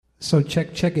So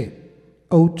check it.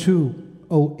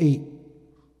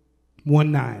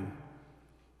 020819.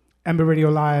 Amber Radio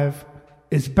Live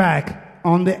is back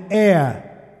on the air.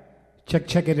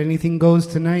 Check it. Anything goes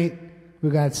tonight. We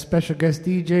got special guest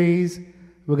DJs.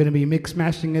 We're going to be mix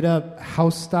mashing it up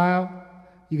house style.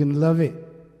 You're going to love it.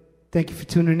 Thank you for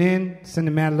tuning in.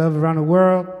 Sending mad love around the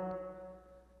world.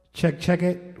 Check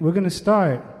it. We're going to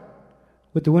start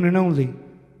with the one and only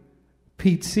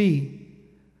Pete C.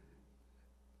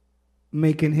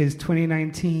 making his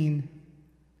 2019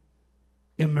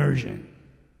 immersion.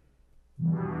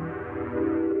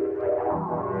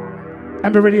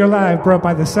 Amber Radio Live, brought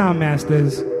by the Sound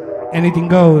Masters. Anything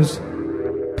goes.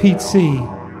 Pete C.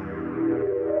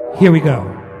 Here we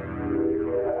go.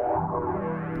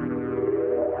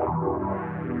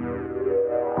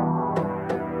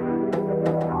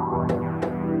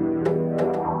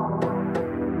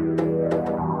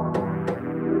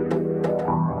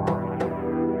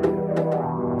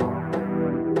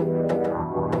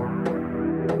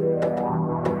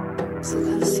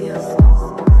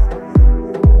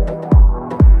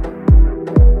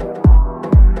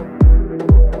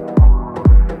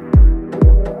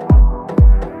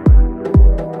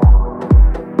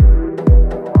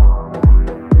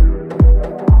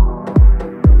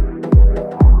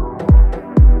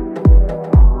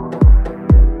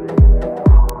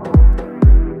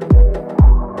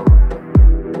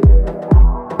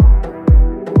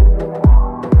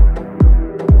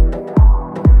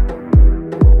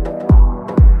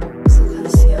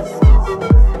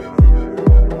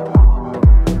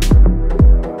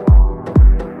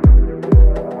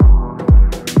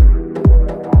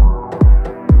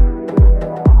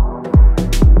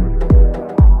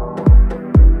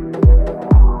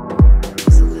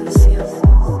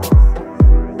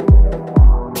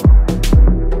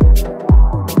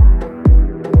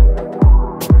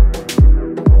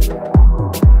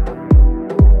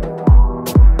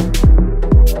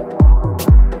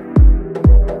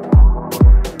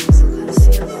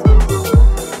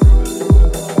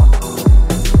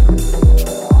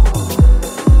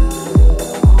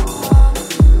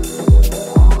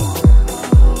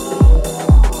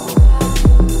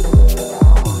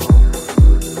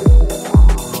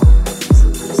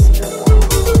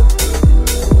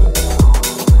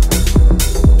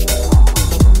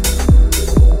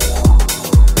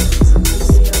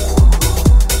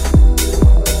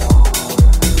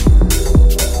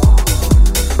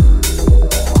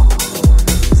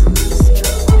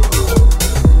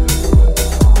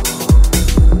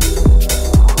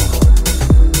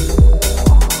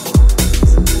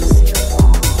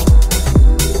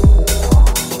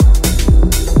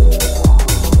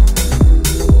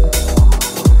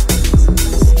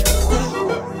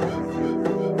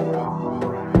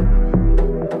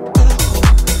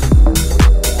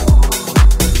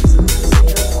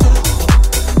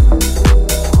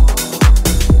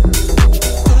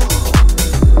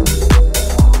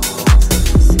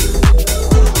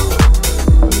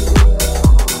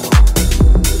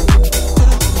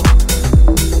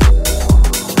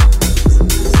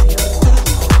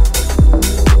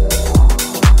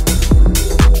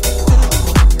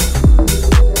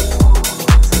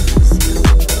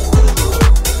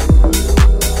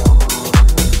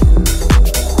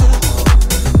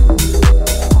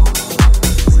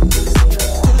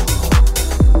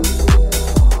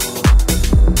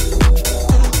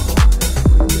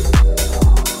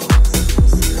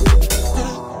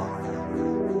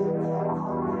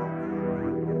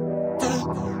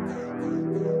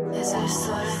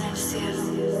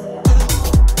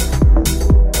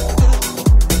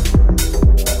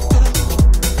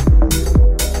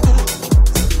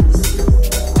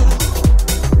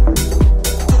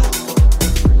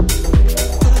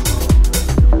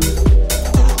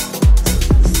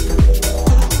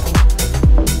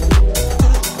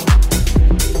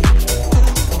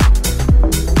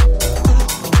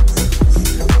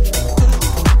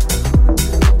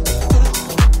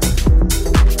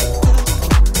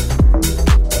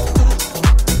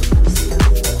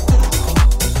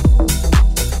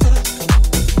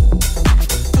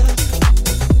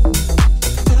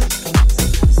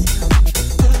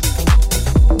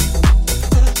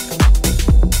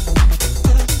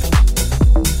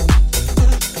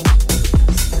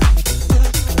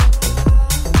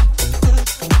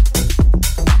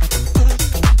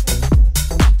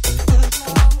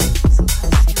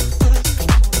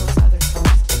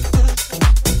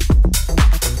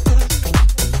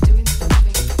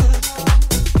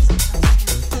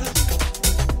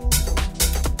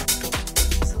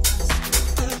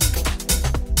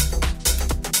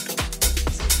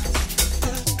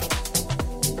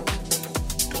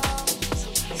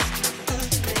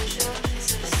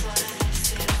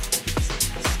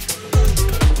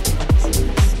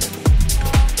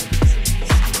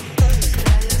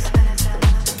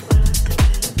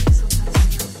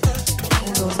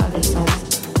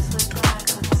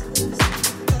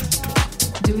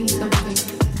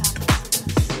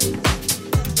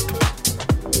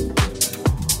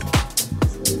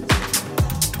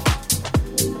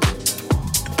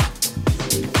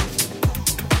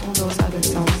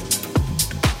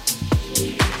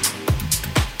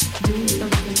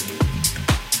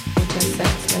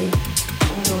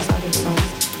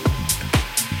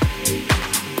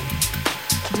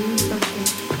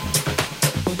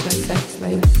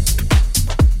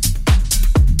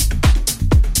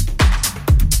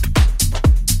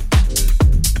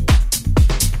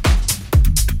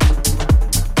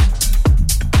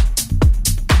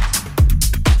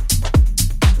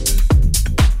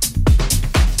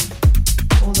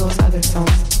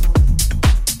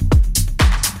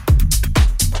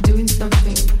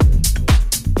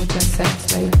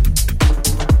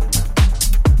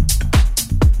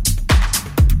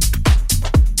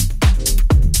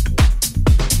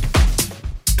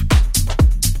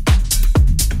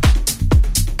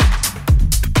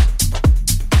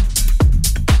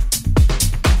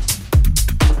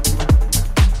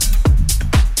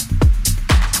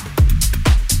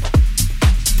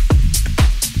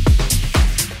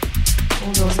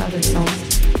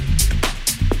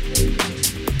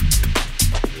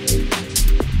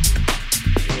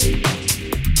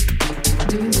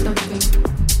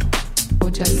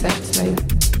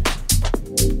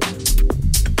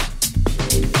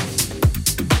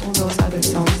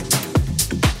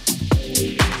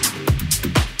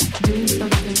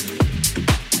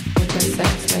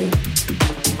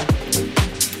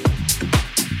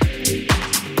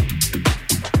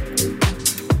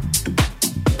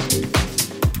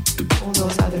 all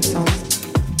those other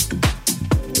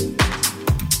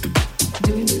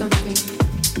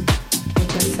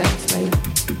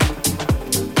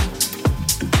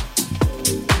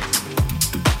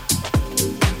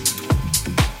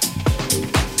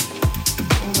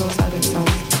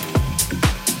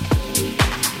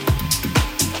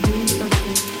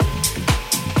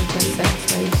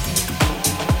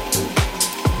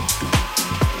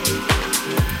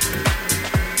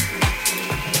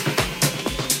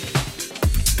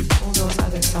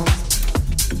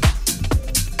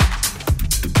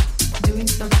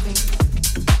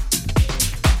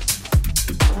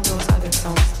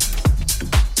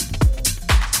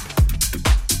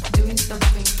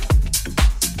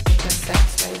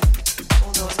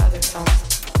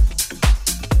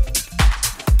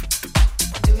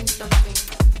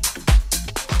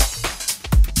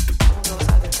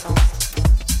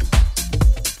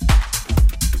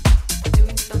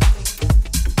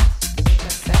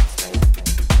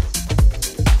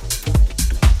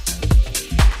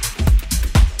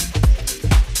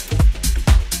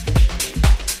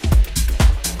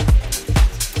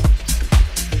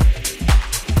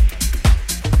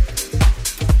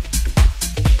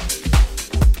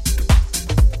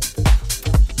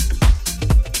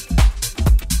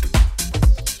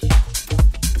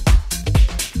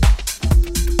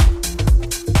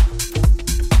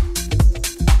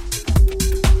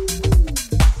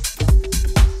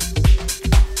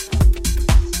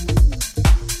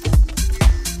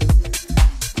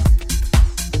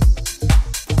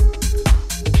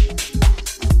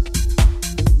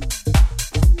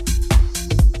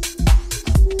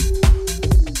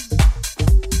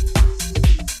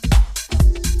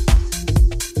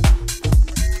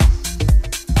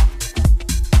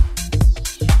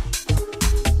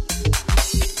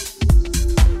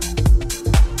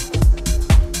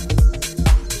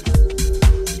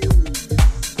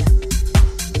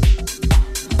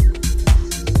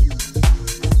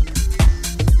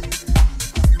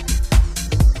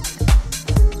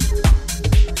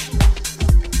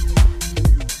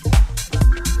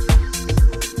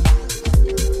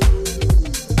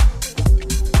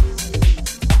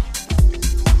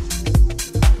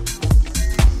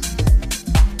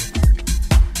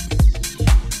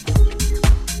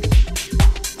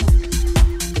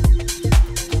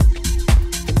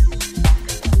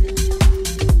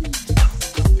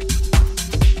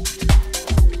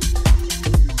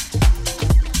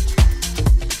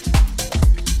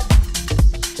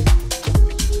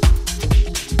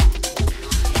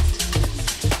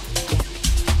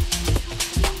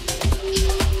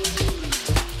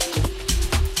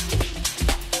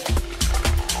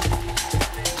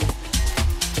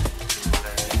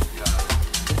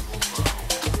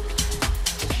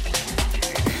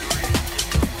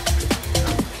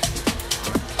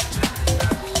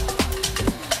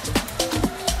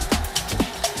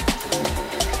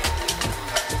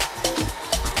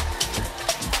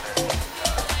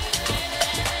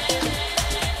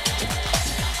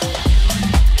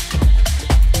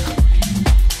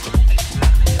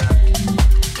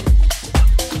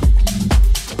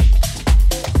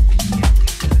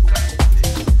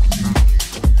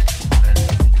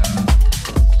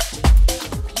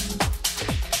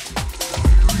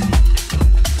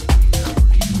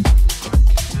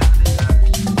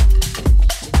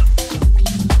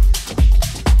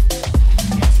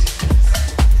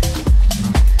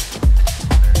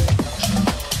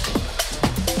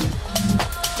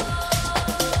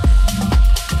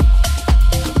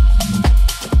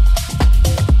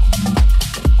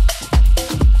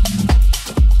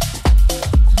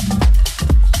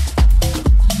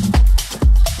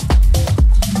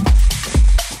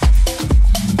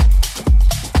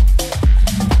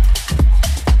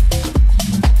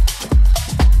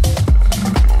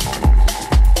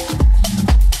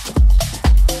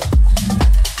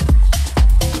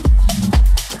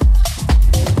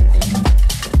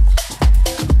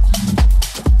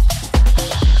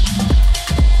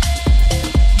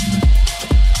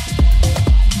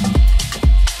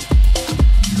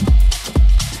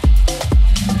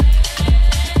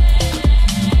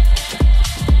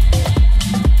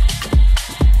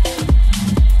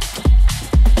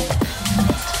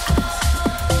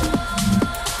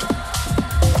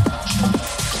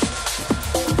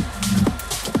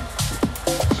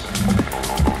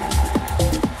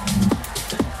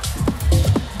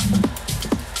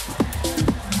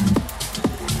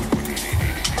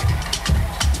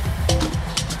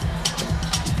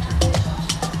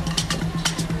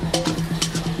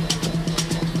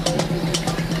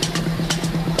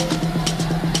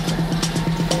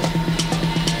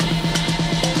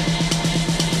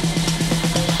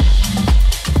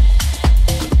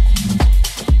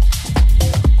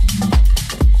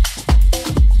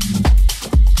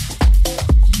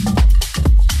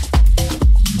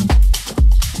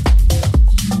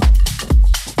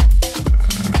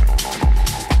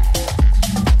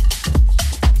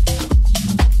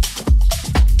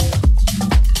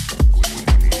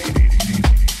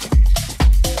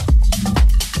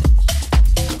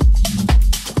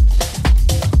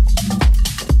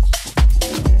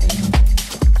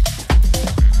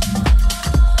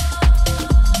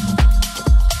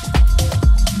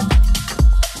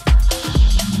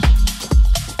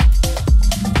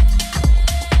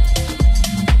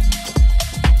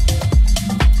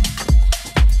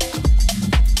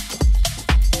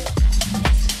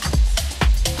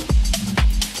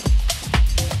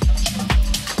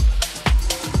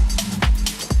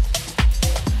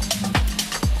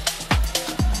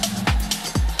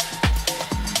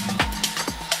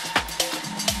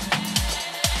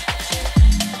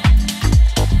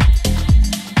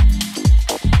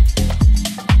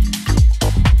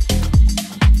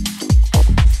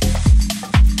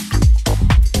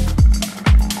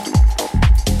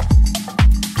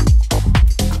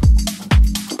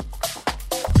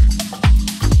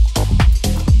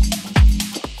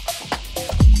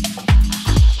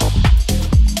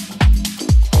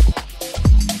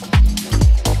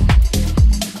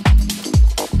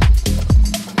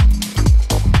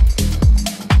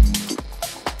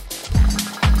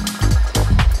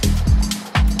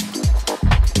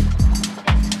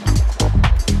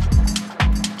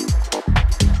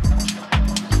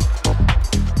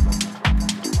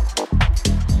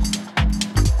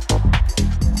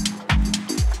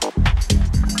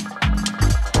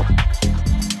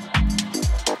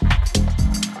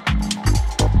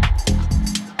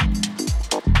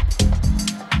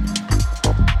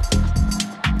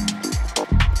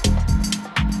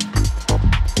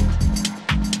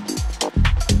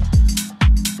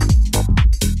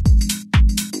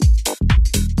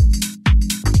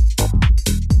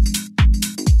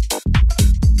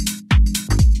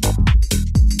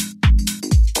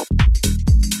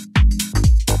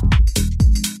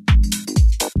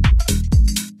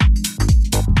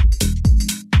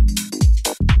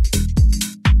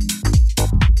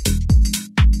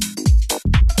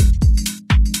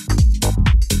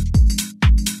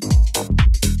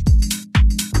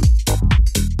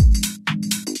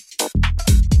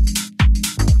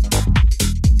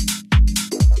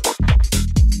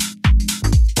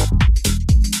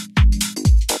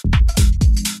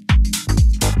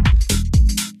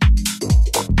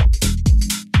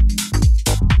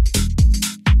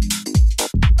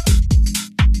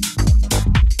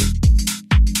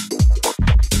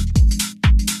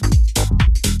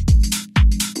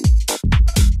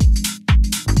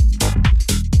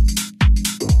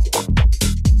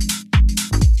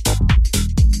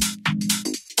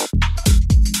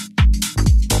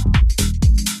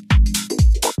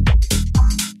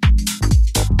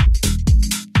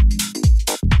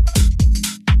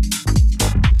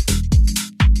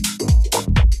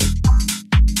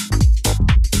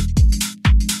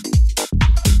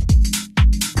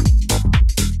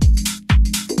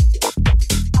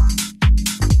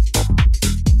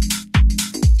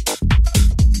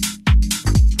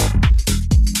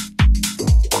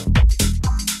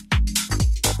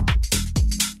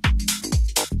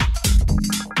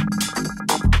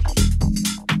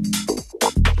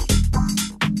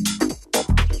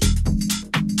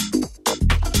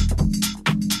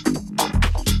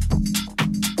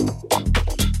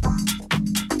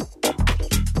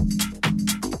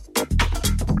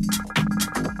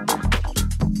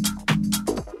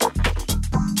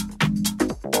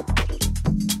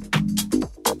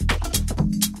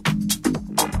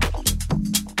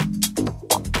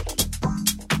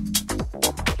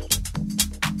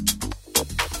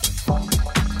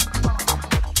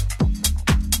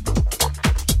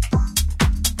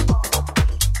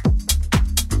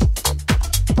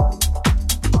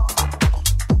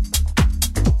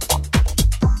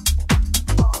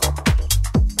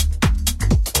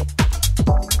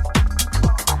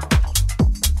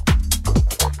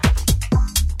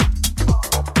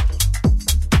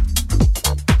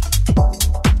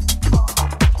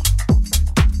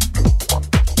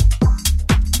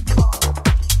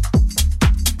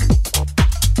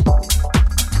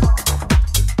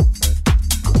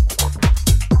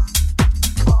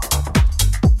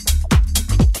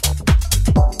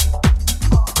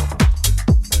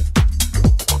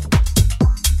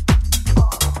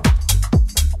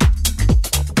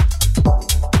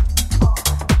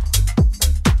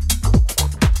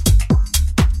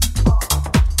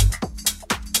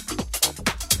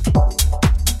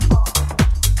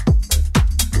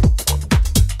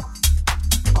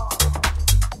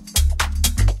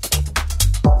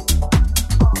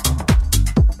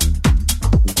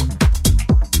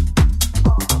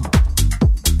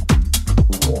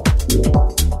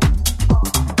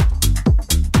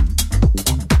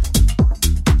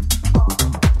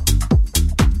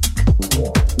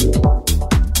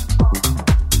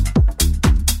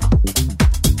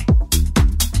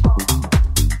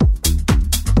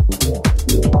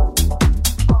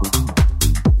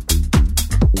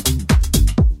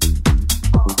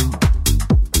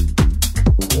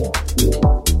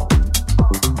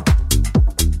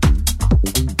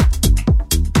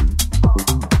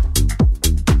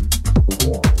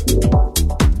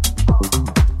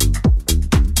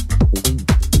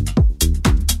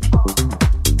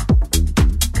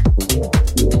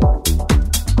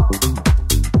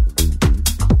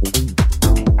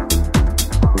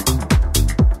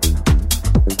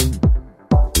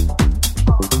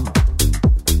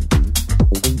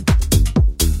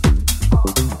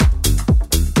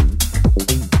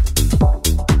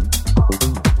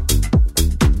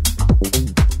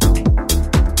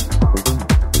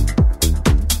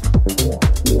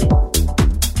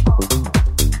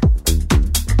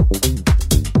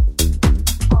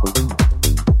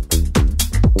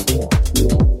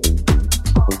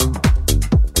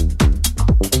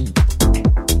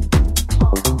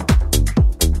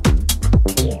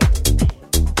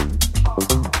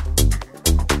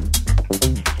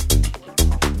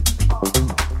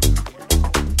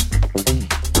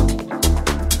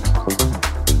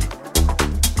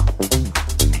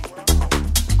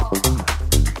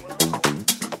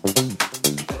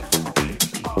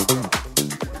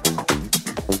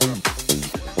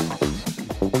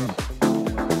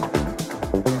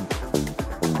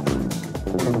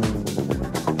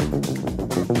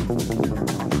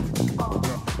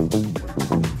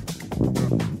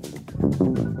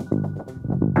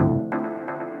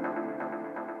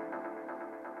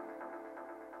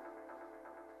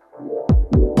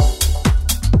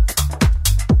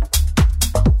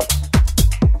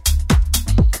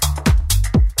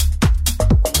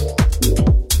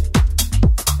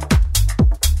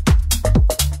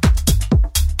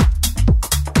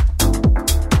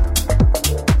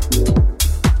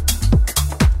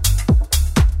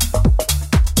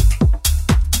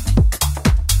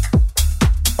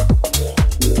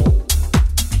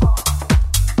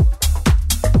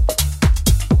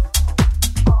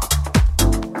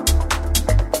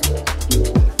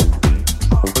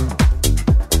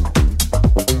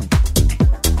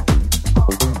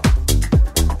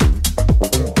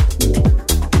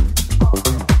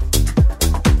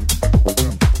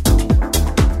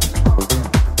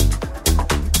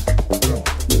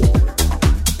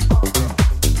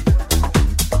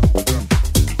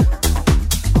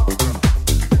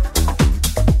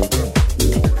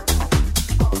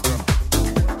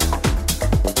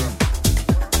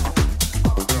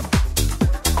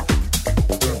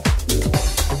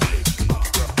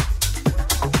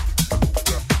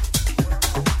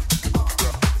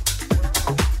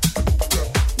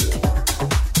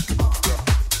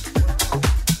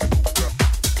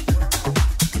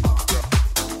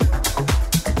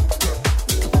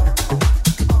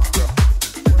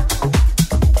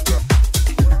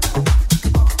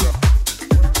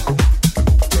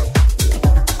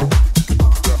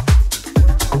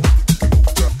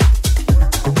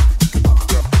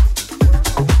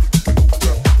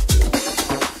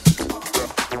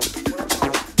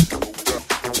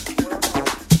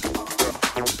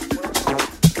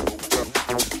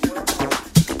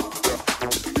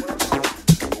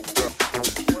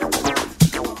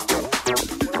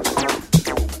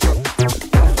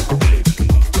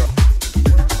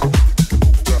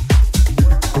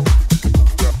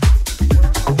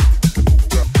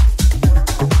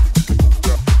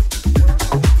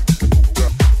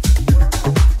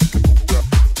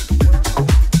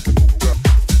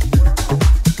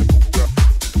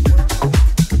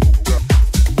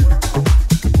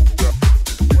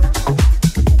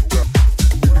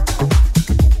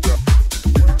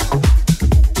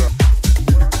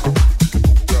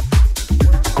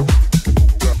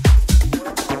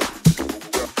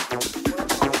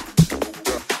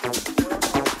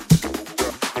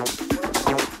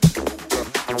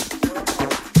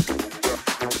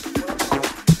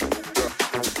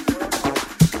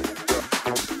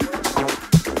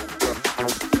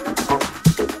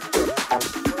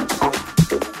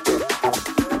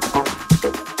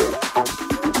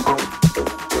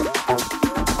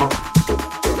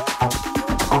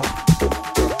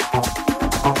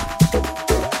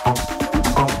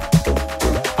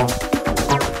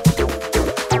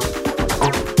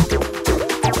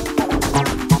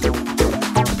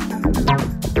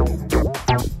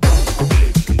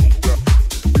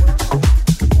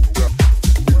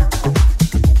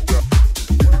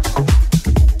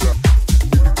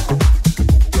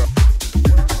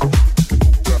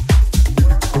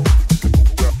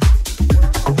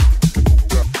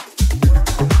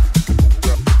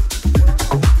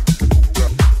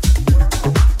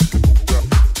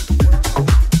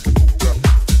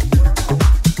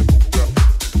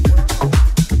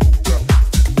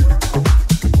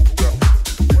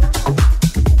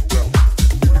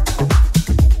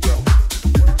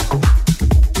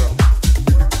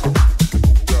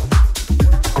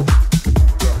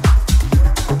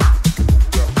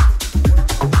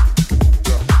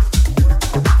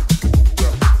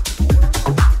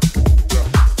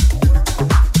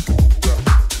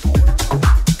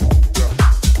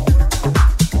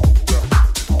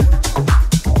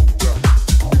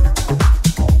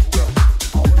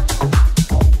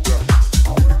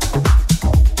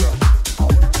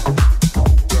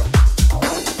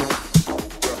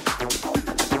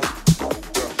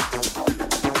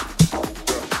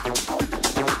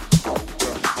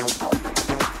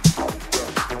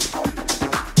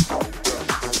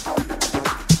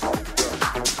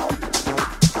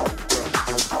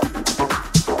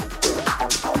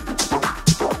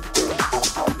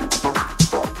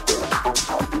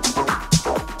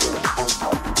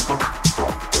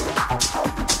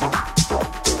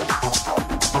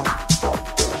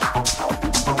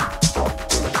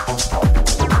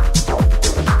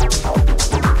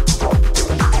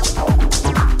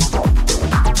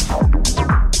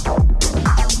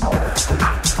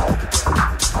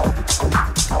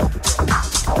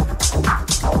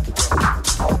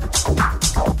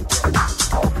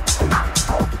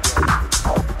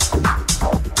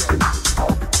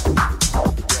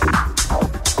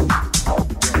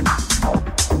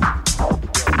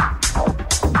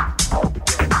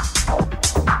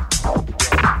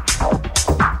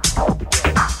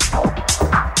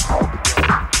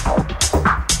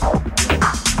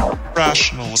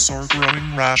rationals are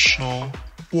growing rational.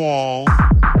 Wall.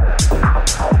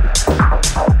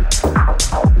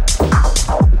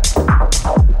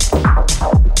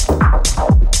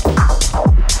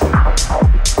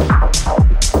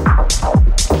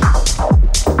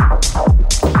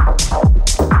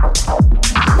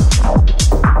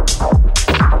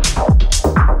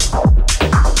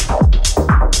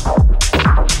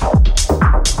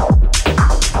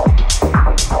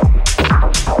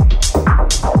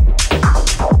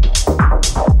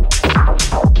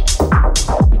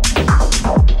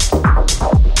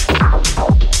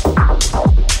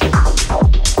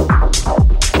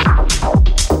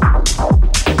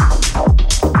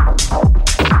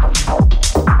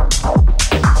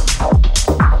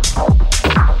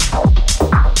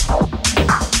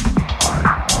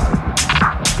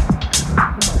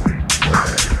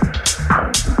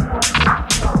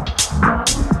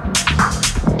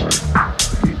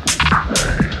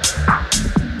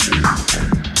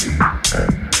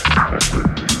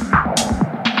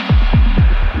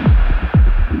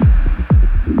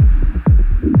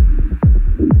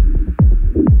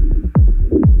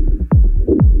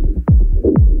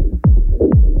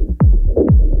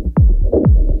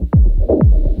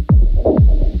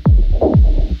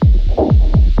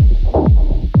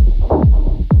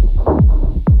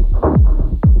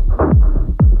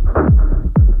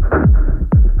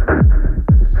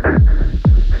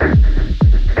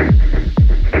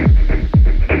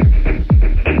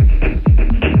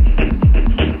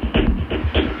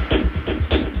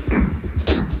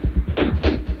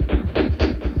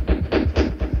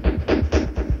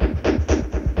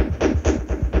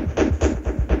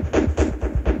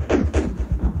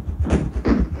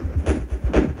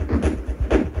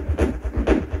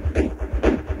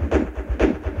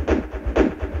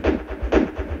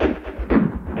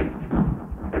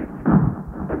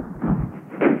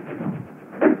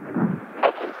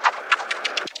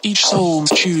 Each soul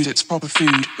must choose its proper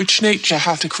food, which nature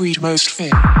hath decreed most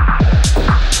fit.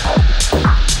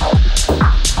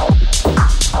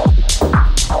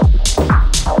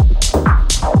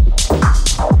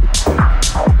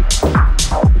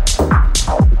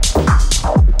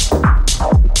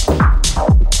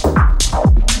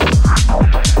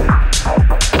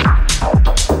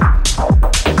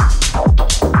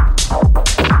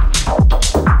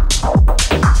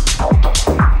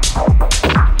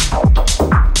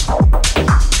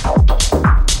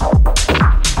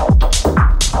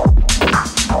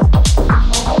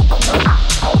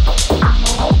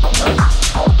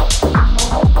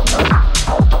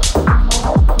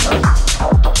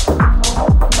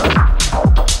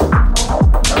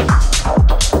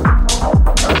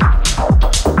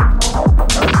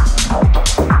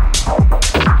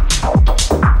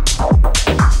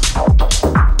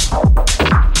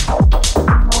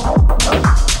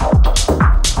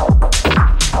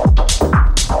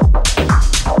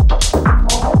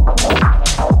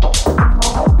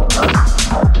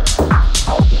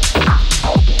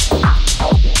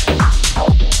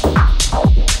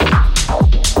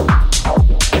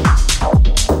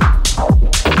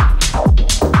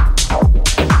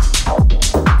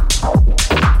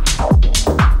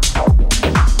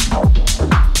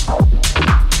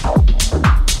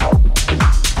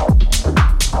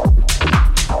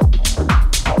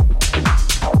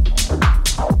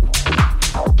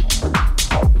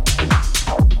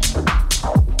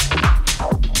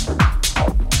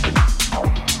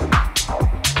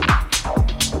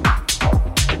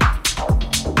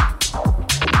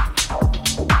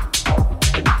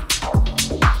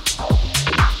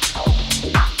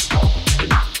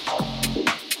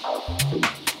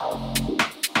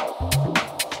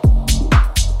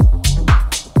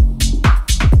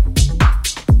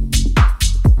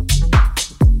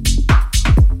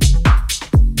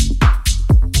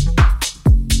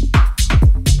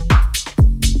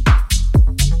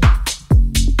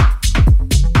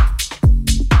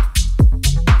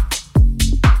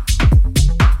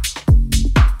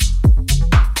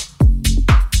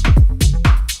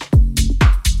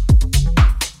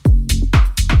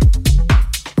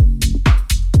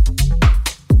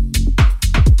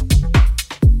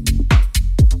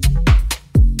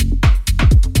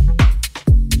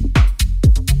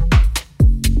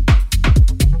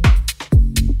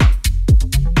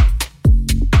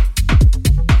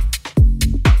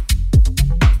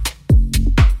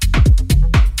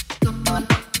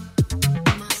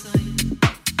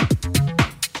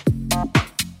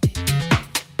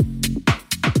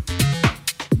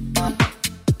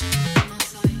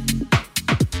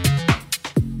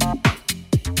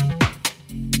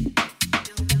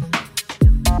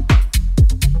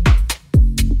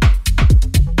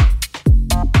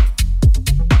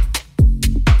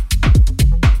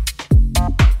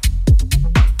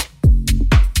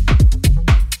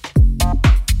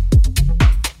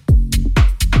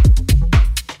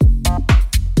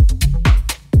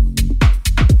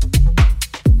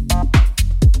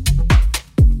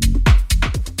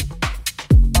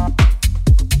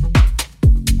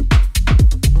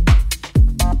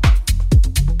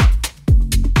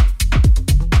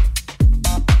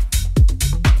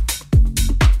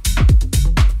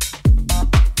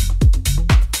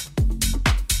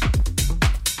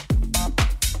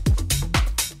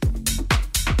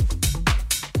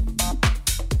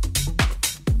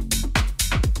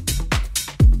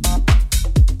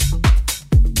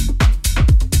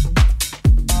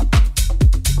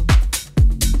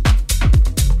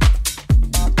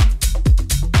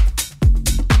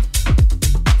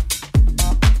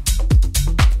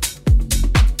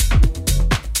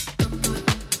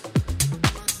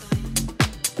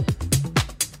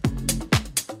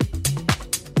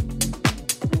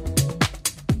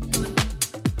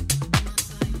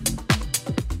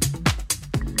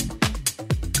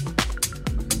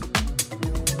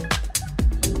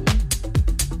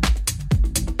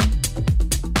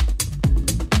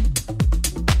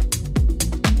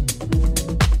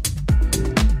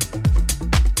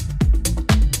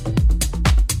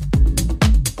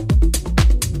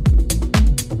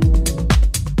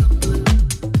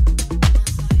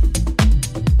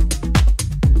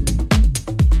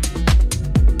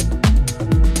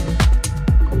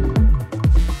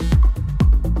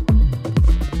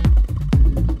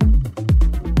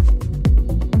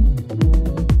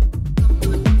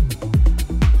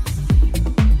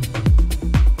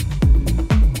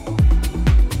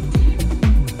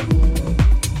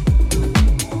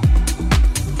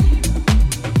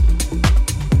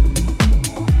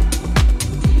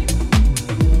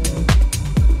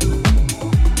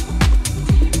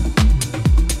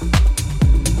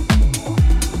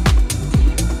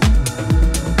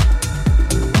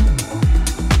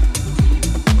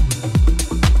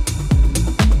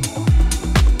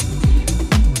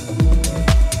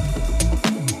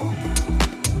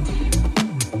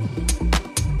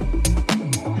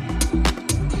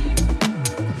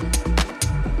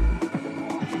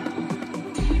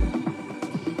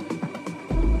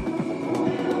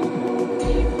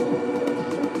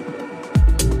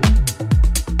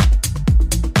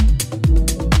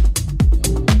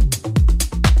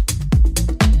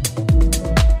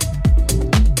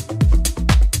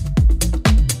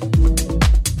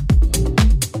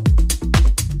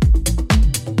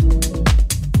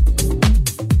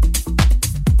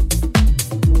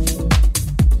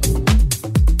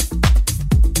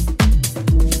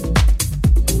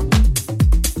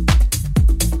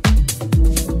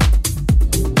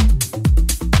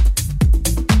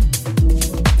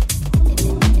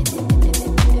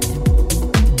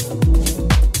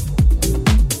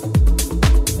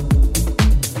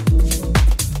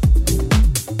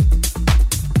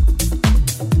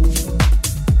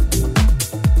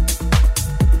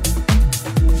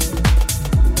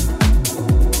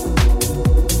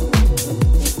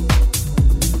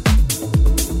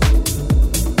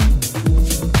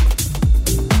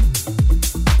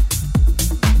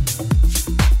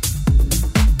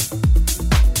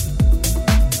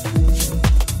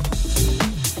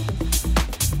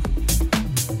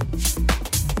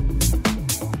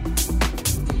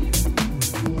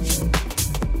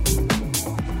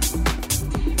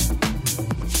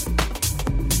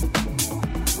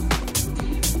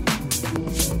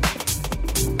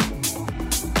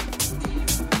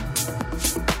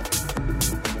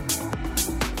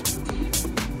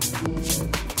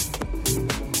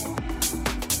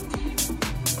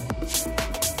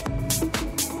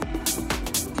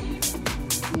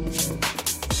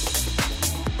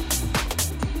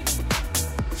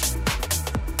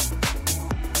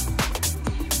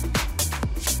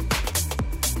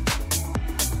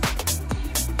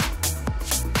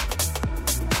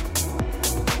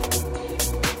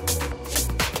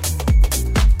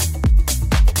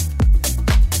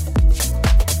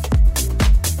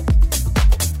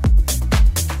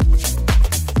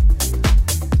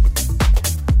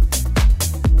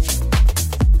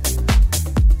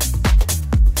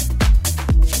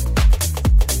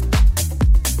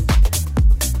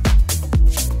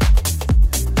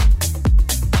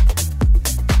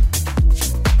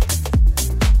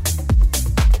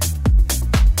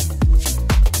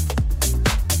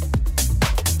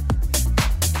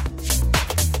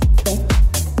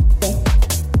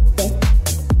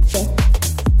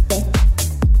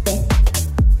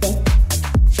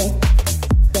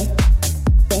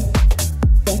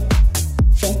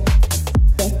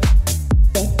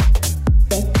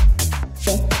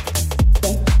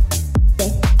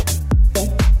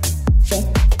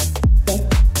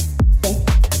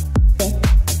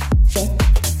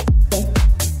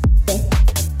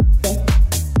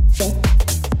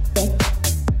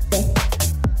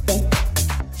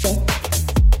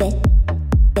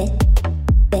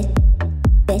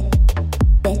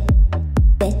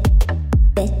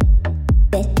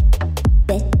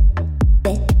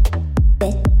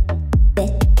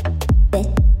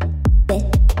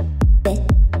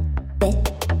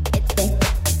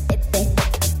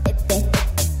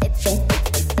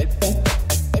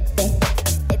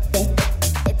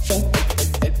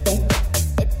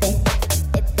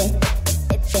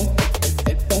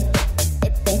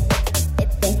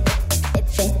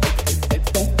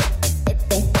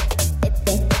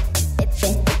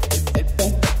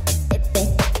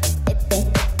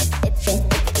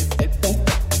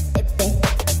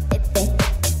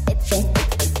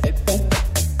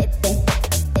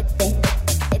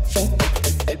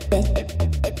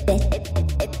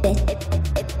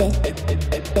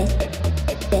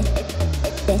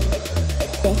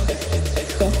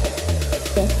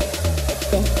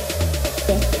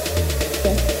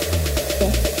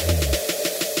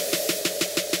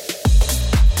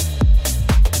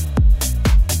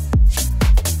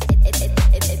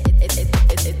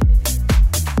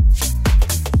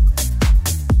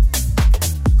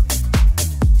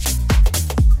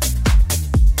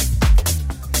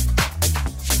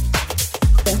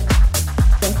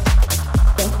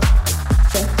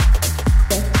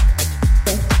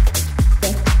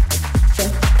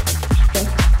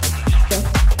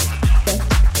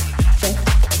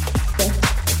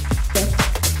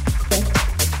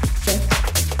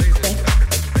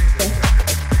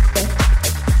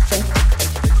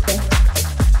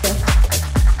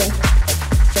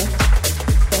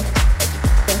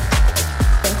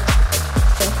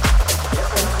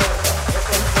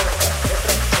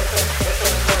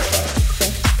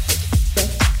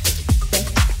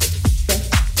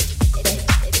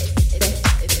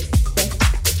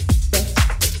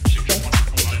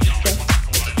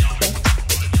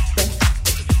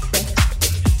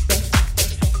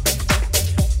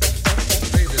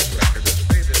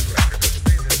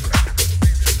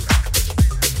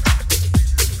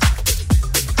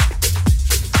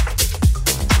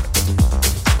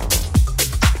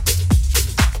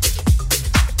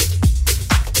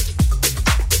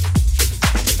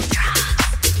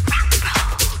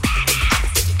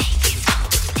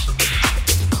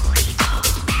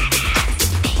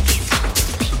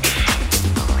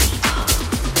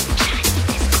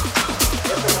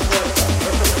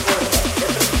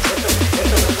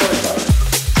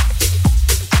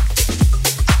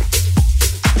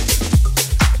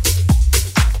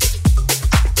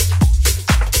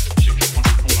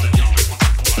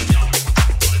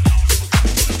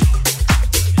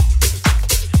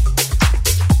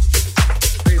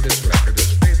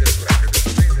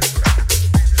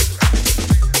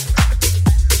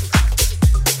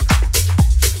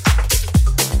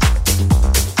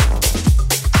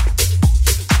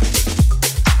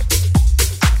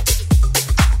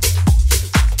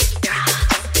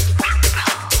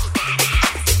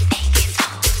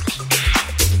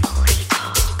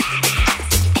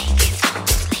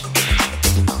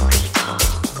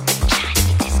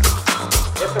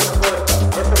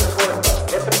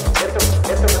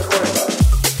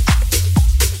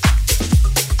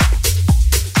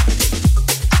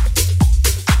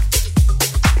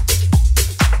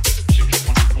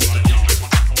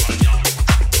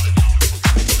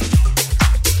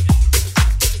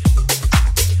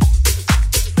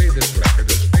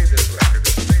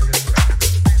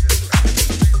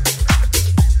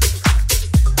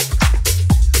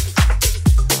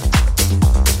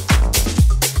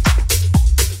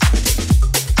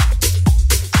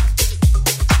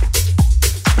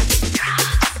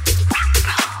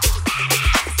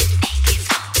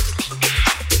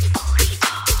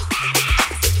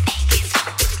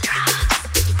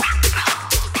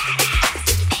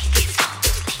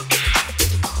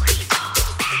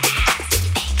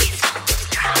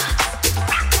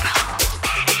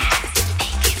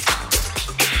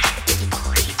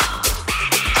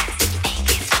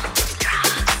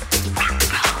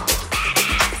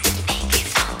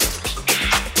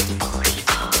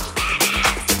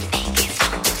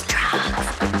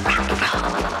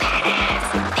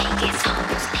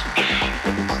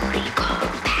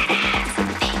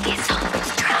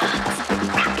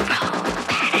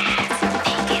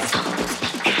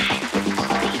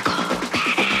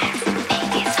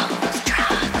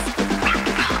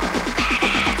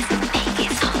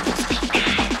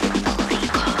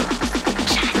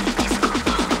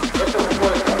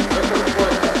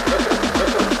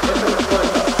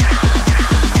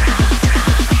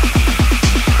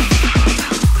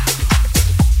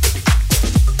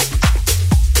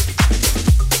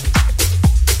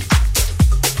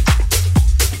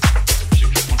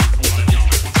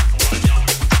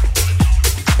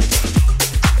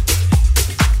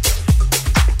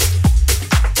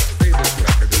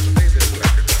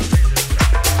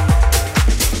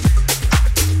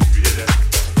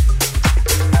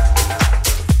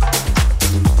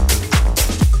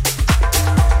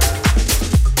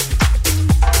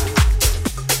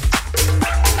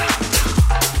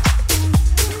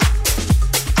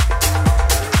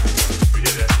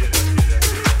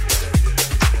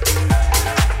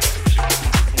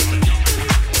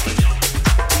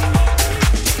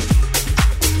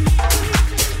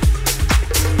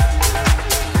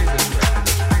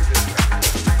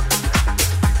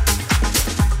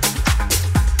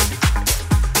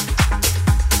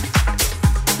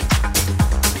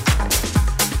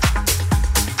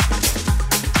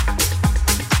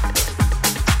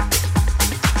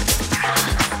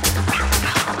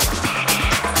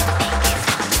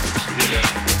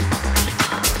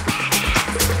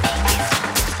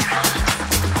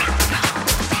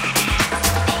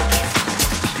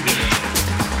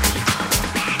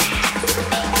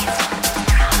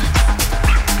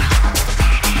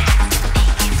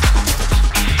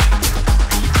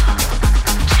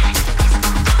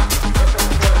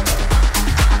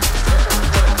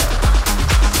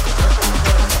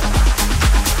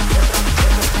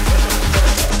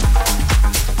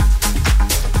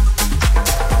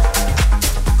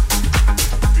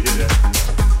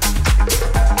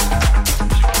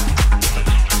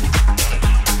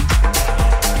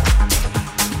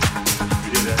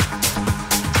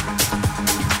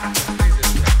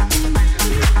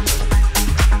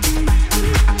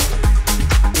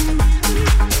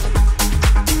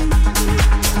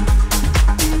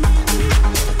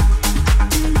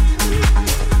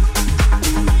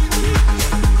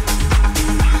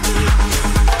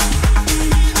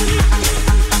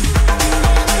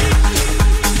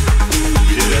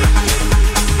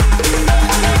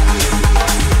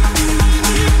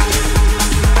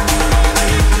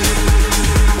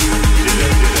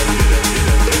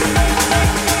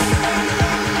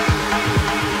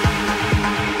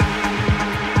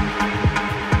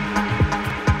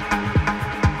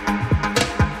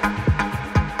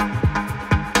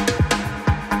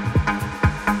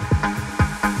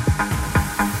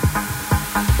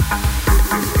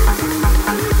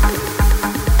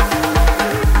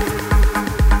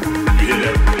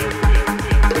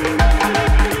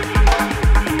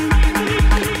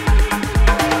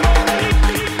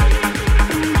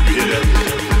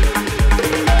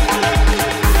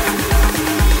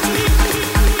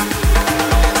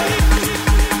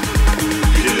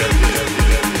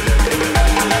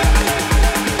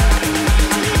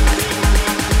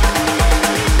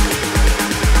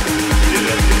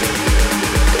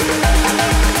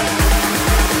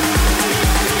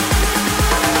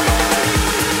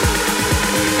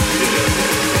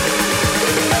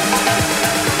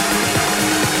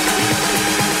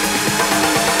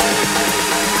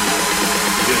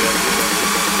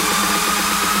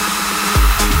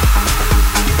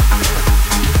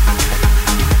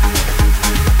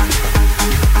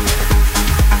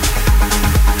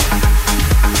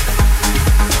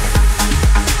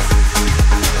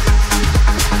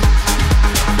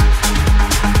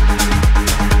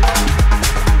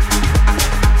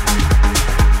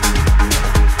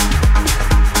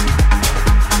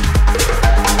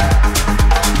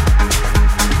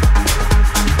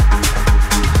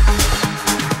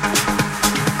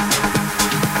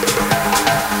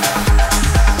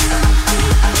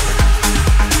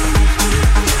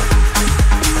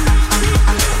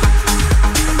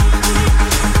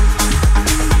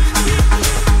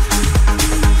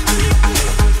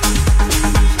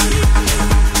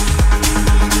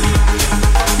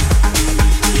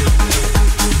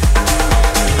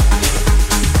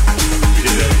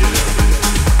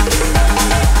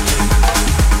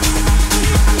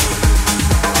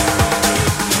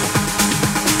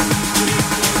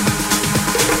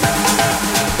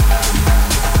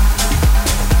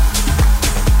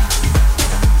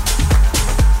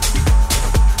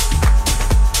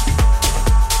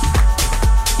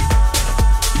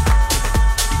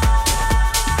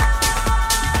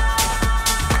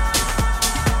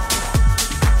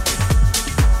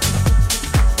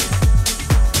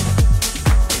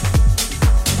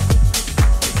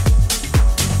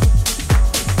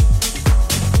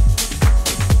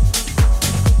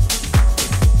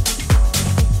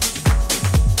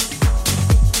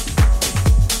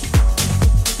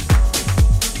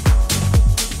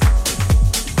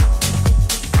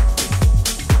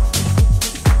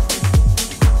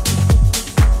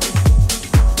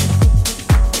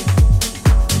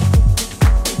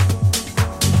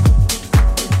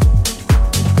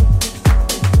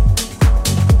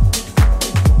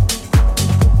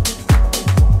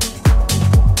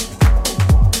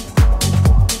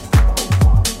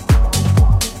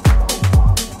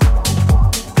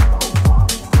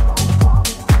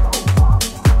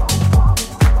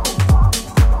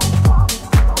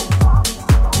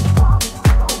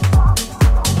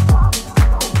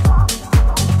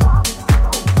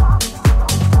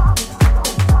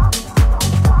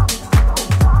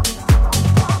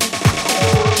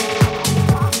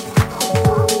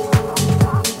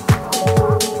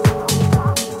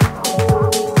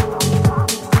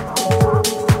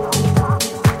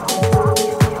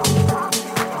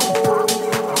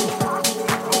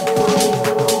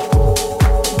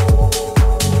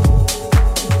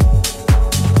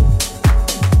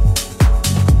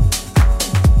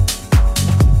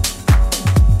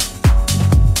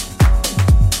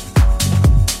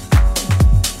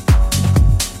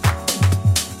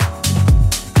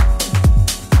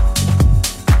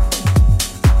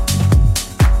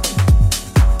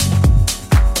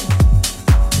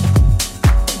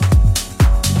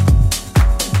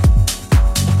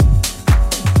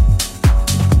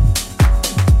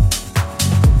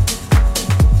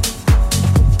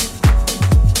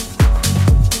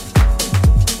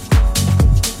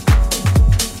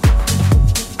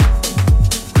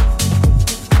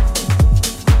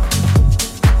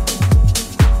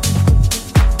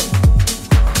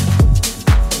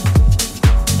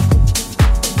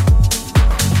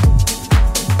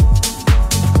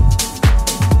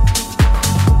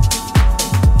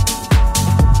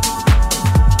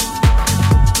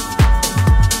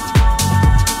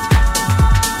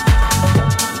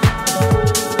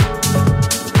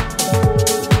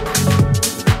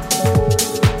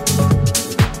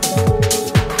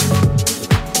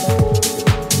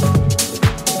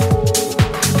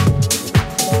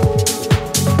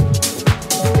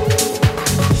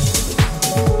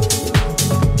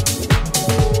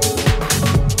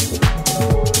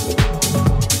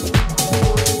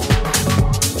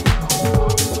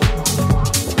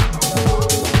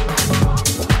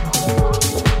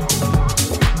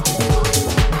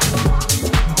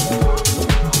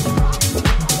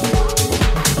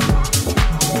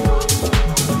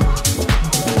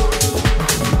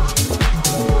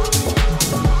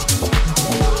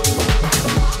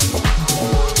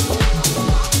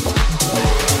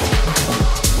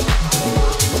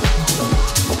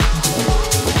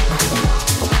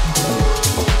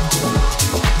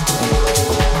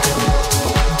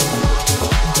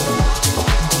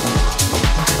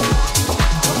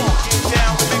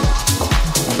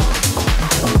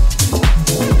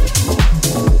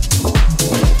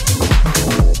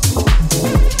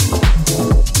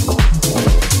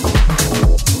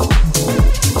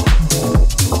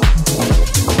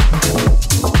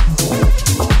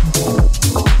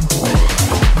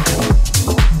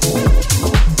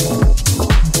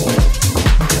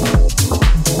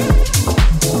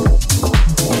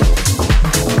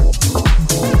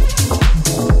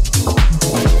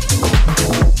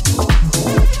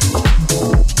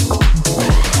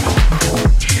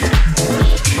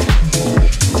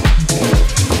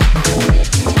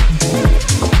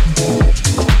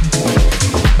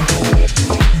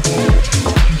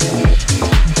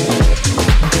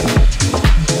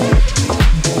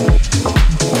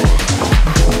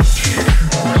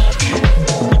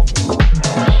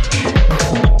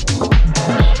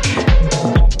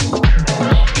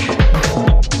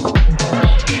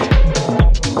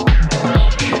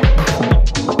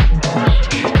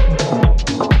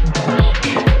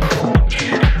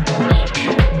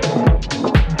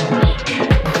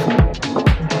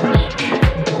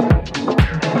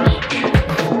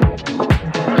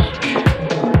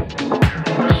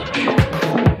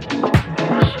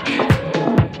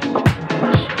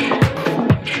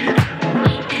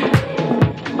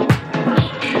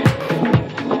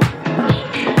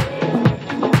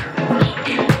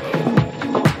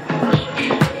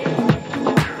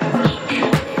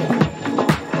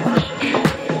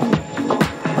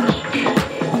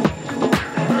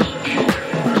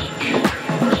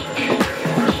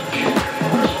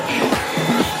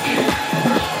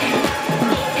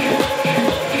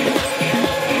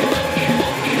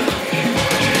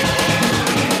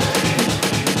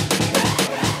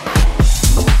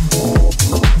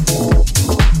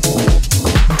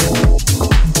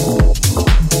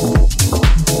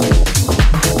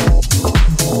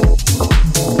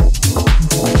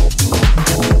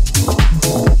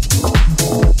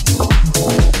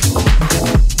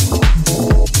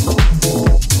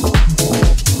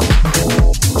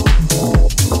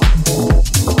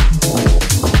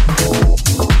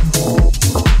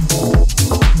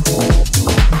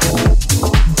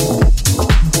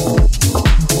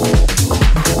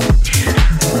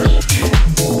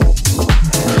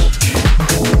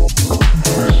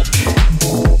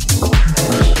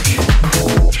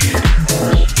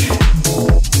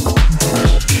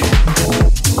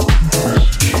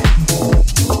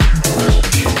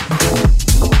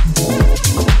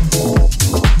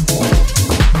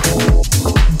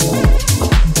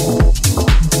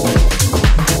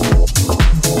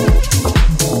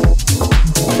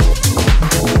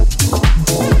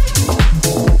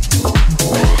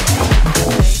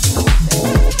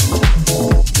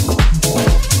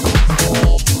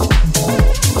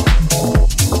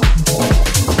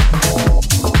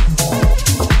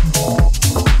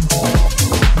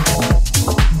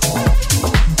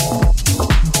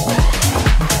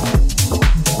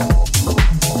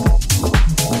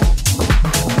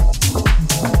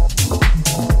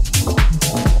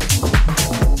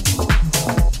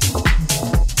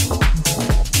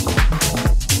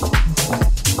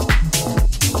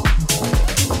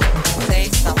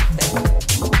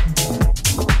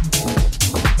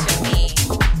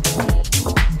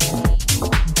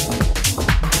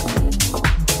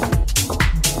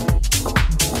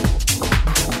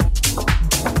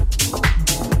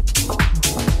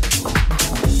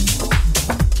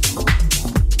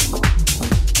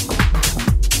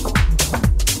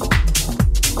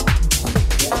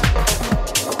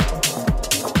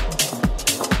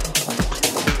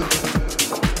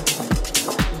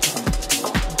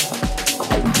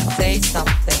 Say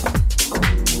something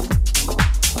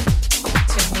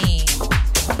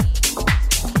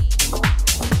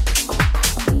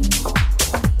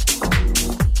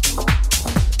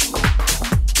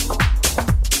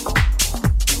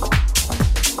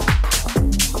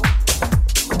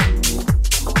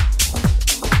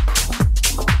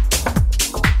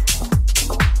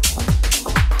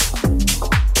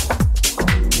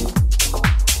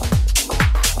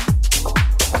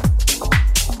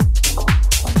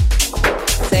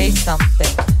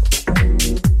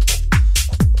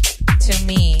to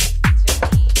me.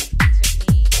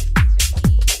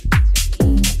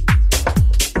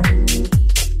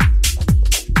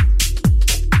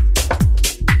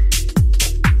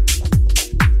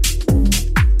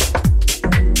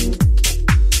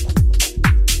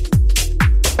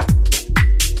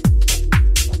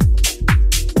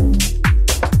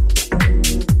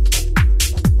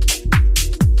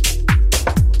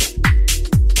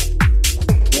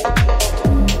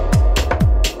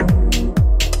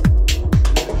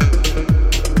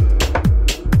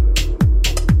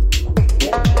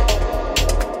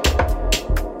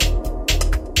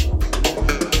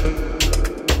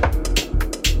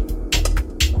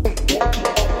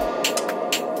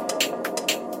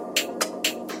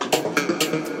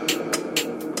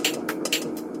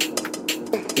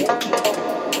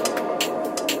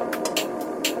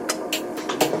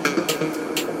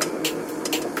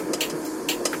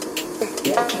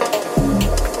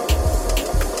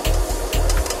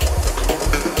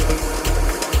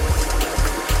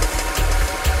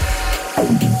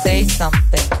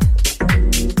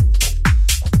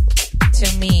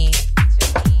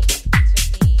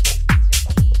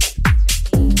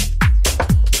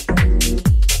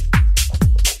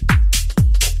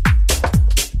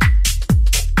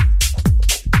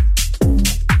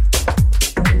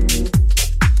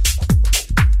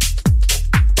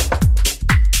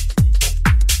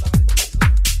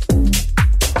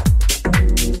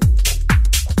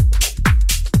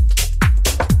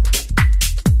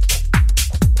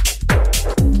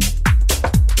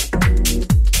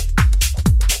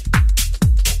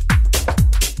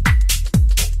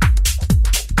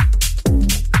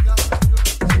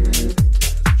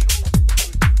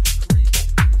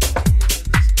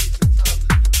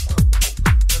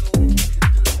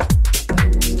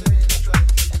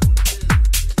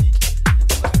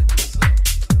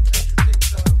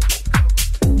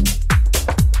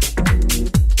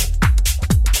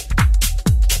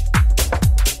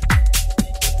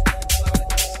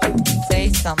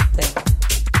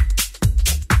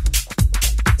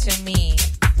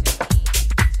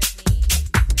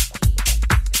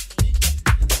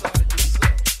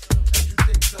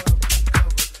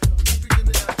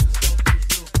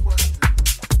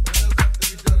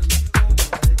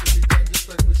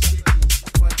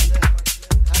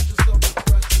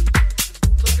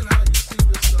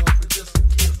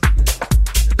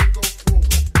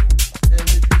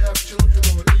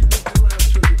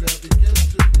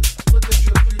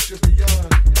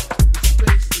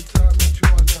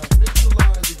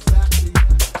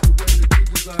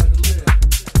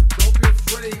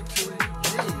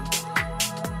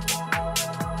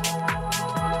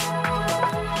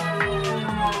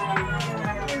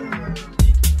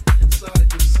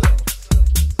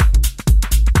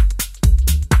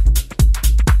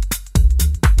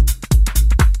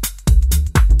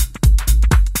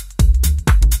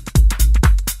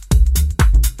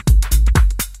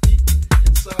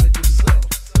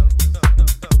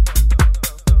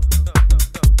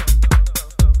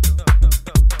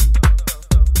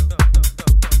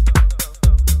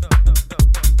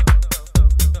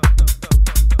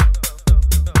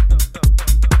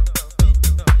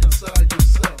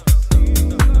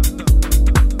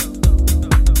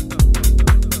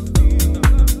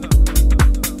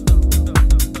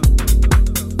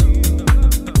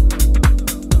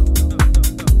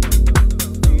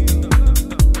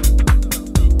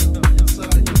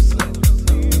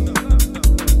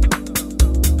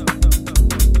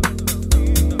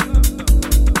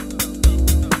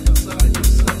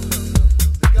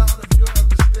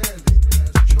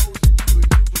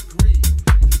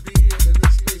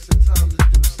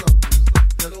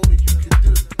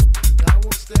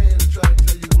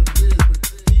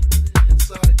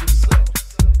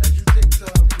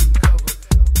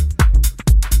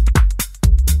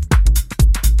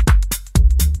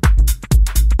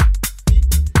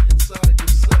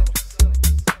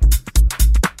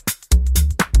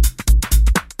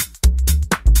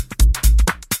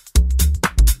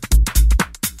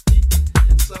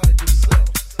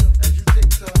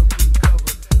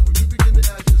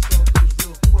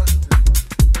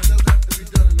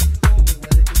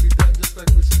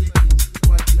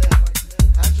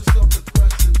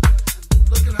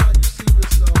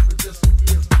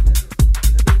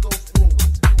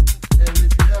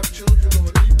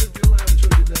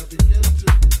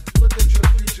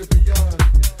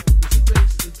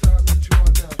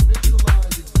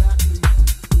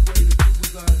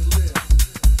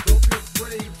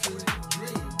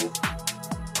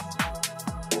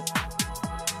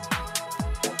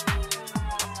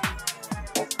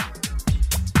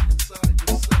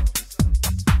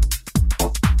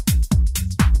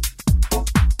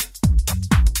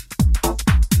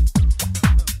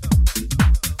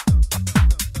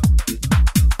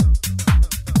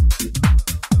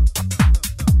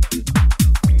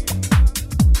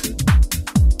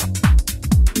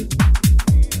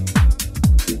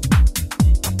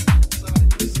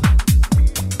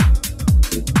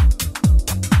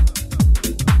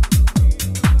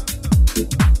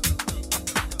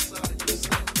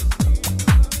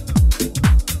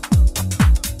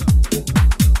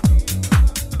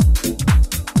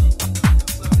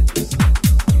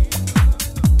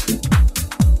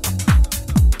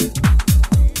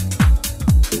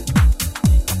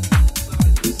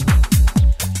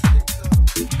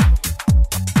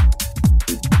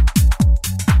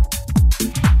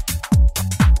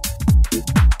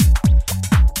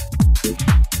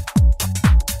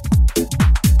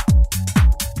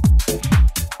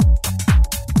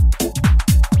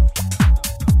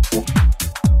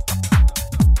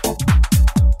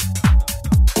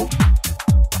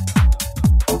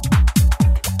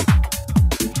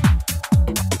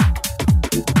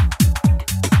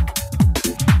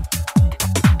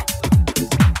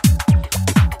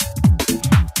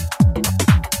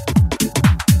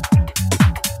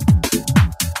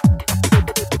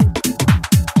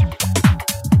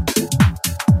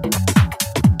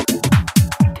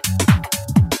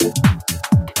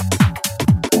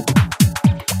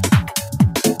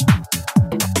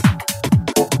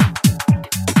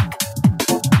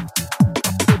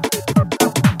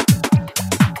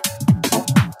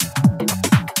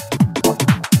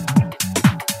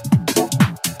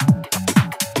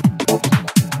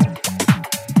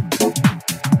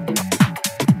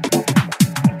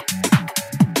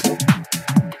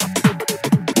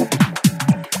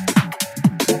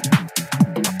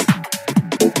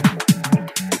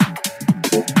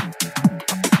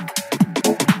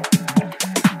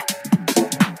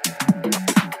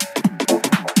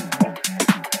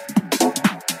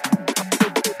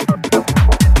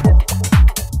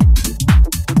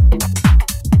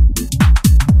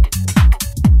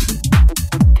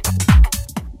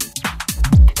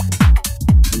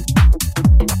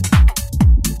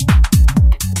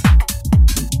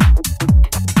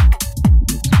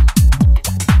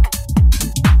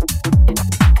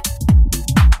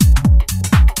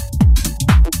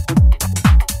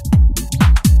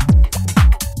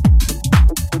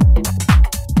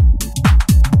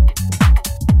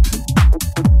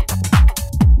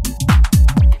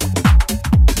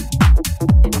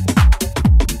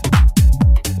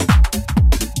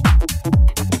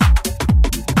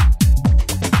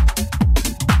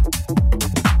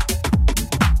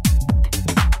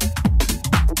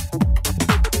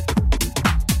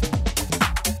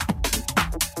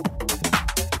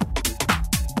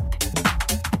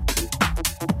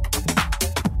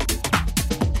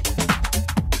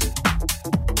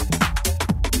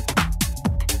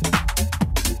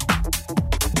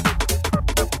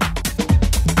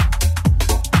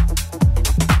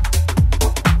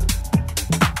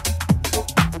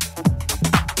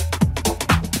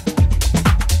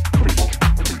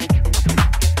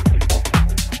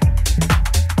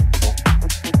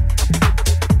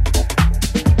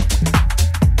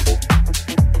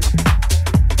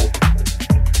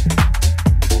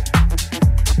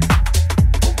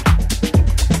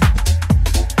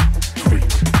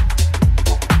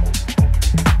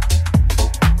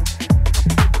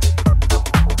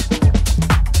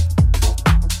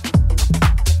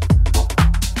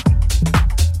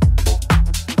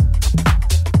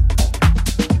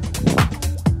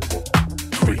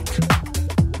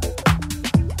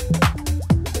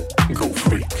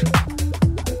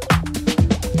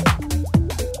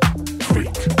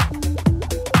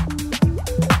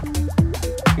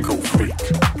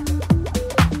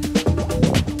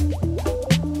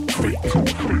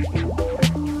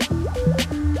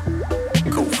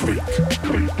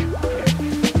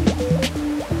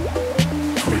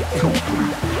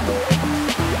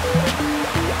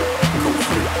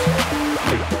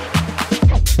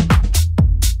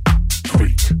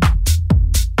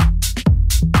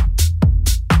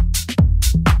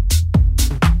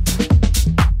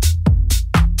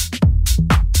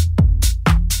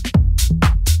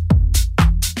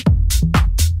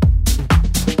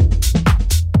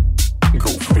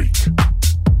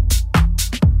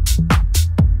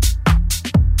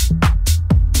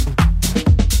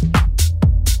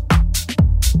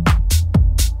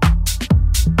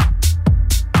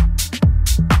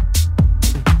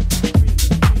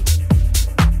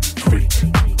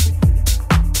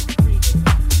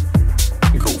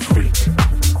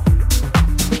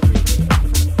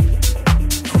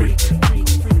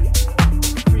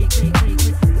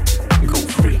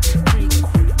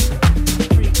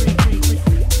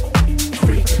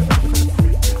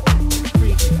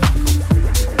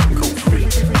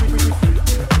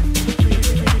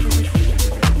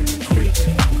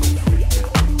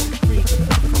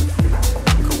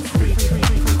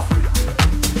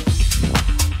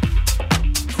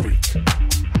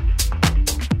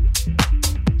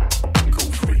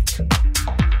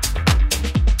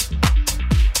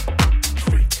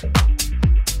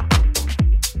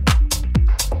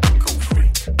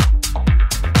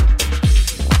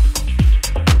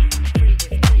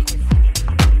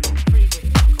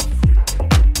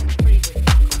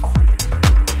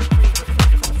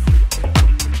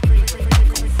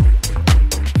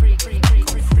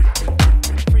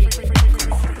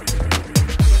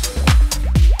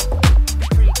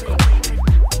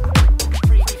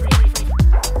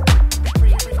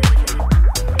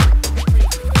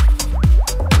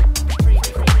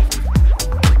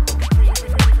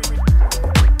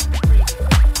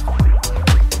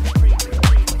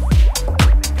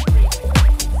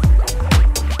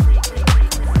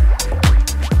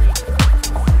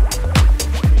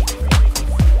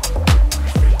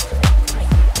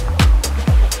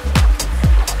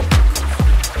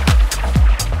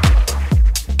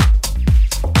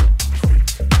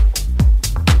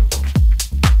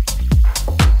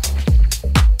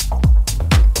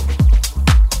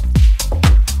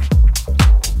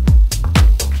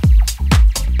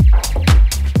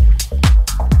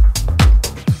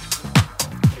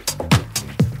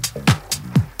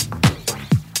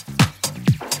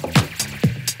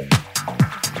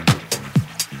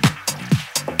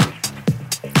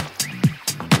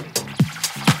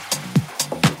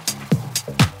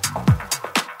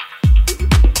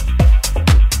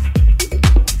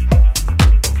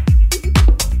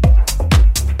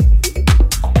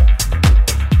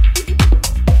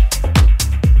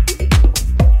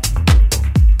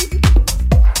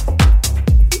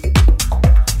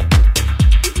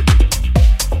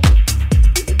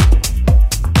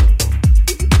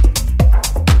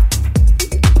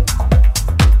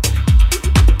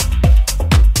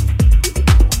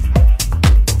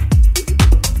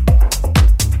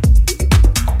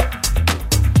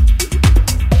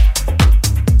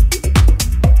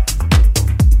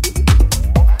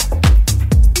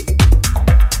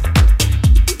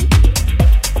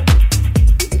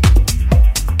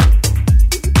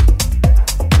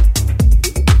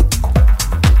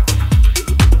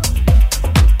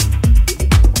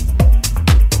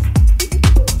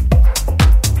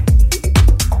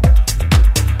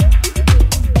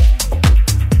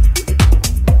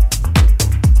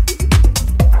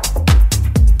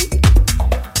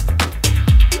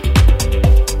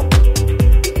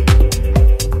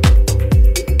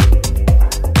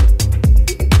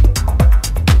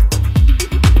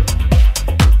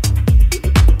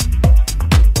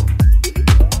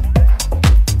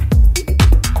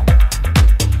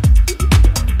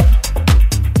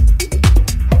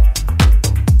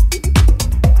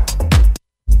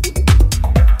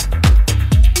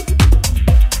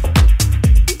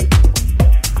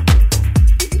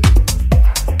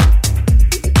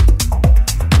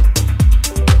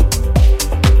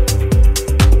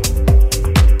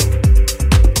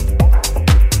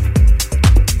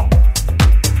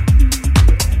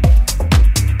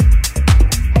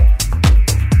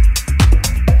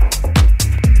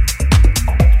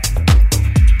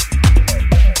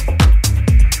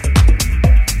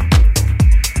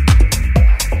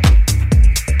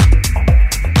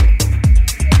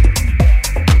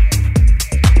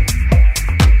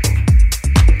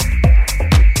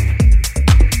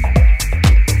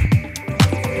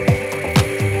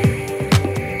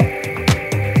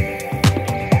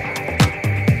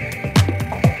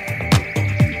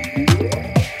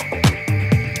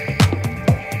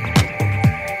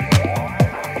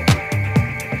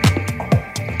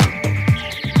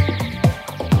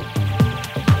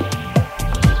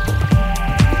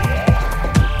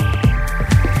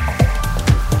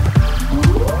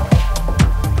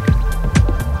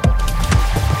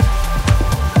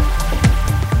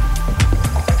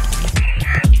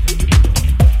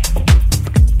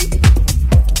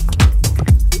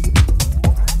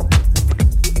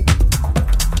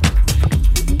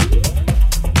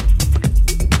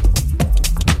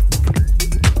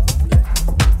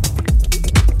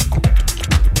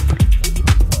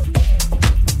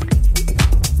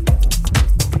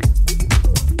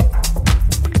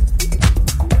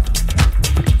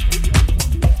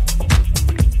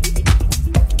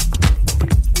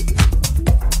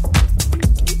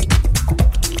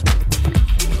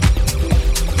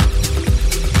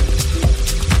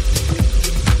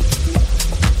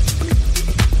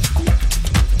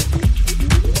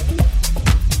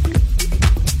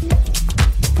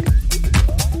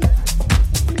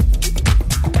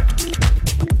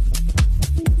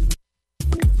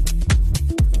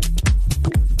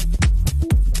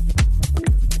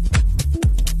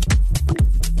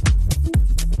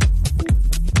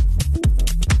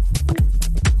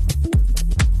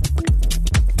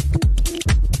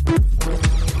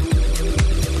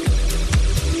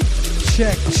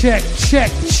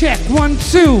 Check. 1,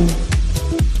 2.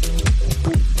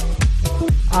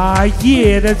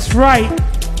 Yeah, that's right.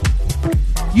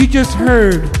 You just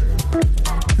heard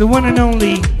the one and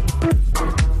only,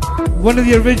 one of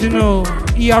the original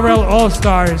ERL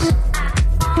All-Stars,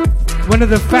 one of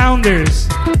the founders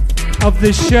of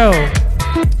this show,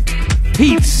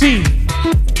 Pete C.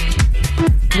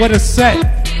 What a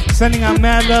set. Sending out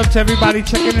mad love to everybody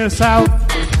checking us out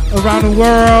around the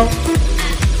world.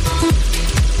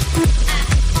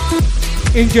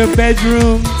 In your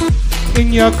bedroom,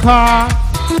 in your car.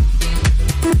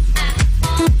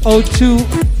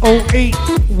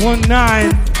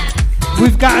 020819.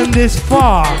 We've gotten this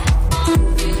far.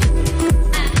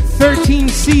 13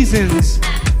 seasons,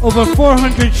 over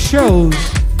 400 shows,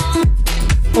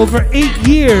 over 8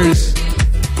 years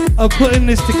of putting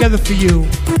this together for you.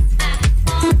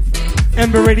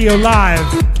 Ember Radio Live.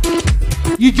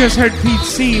 You just heard Pete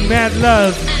C. Mad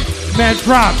love, mad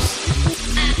props.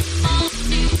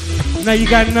 Now you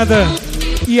got another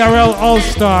ERL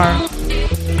All-Star,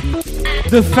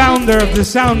 the founder of the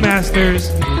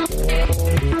Soundmasters,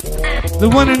 the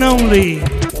one and only,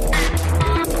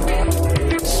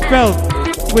 spelled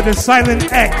with a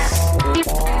silent X,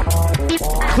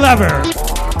 Clever.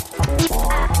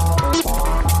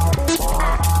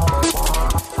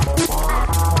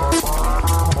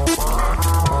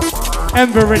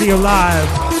 Ember Radio Live.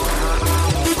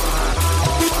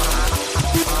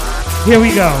 Here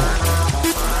we go.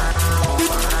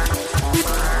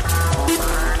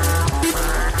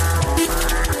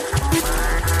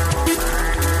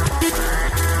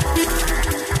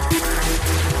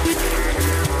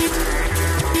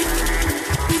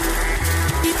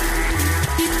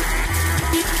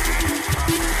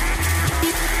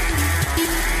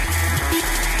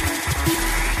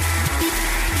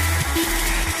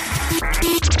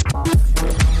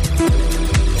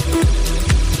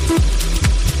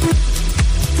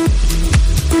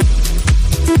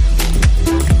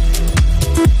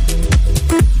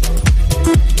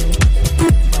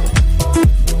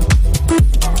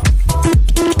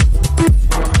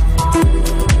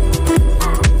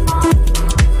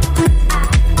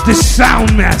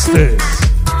 Soundmasters,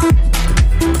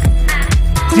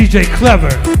 DJ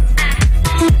Clever.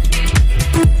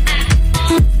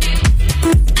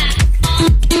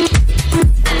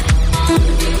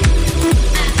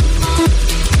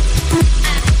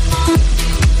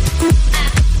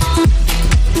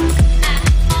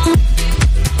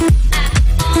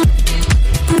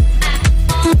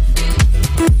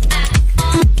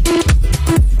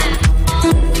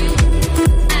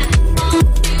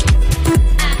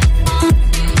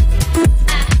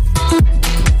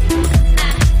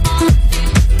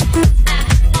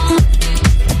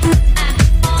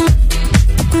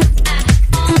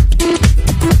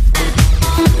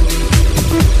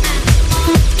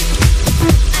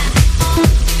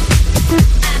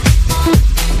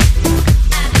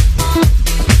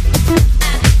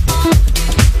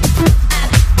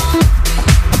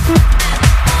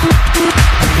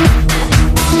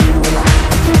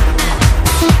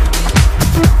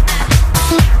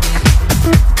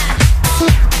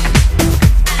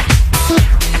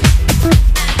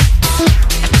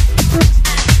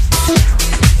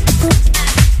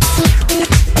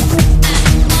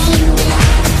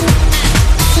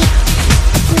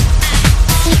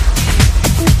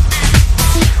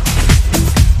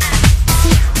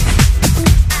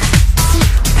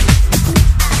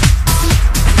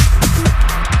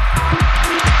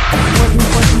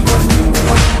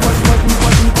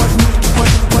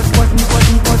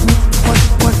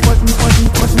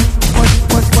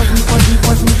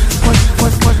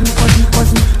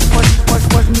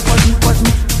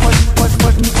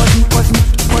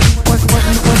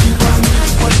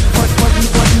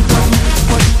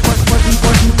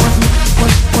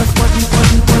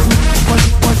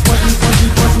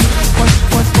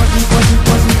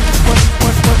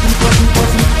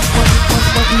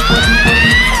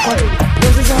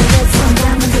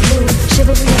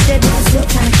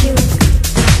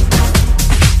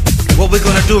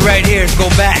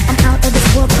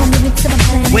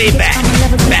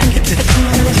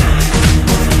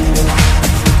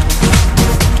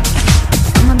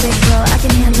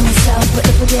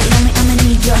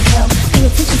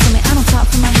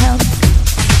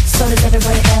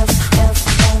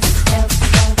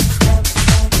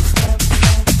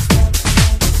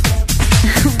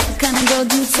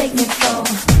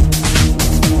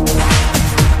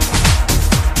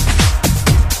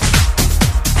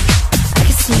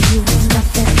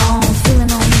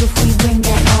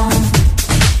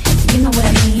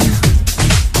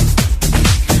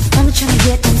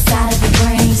 Get inside of your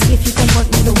brain, see if you can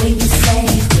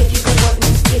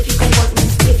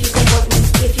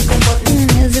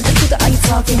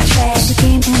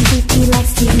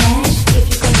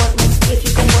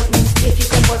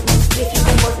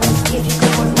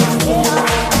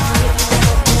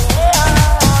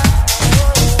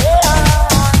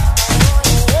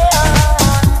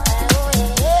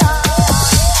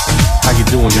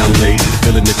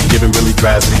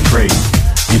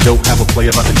play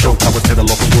about the joke. I was at a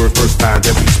local word first time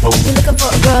that we spoke. You're looking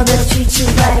for a girl that'll treat you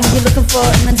right. You're looking for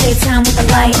in the daytime with the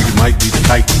light. You might be the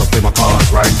type if I play my cards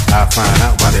right. I'll find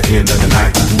out by the end of the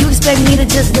night. You expect me to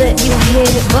just let you hit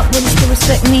it, but will you still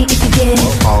respect me if you get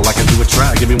it? All I can do is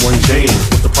try, give me one chance.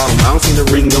 What's the problem? I don't see the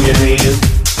ring on your hand.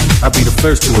 I'll be the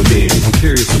first to admit it. I'm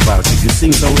curious about you. You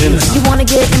seem so innocent. You wanna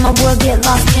get in my world, get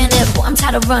lost in it. Boy, I'm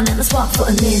tired of running. Let's walk for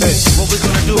a minute. Hey, what we're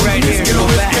gonna do right here? Go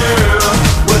back. Girl,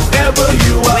 whatever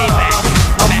you are,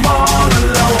 I'm all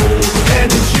alone,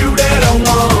 and it's you that I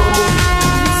want.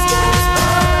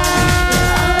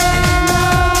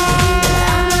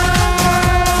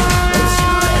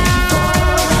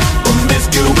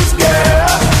 Promiscuous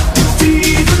girl, you're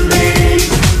teasing me.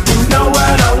 You know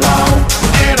what I want,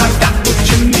 and I got what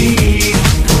you need.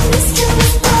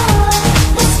 Promiscuous boy,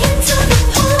 let's get to the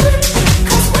point,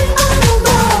 'cause we all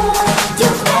alone.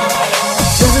 You're ready.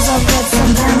 Roses are red,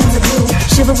 some diamonds are blue.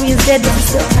 Chivalry is dead, but it's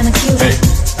still kinda cute. Hey,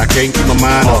 I can't keep my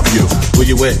mind off you. Where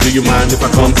you at? Do you mind if I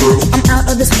come through? I'm out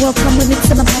of this world, come with me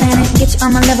to my planet. Get you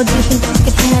on my level, do you think you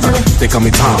can handle it? They call me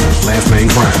Thomas, last name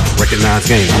Brown. Recognize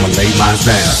game, I'ma lay mine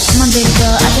down. Come on, baby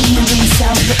girl, I can handle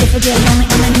myself. But if I get lonely,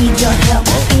 I'ma need your help.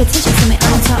 Pay attention to me, I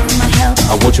don't talk for my health.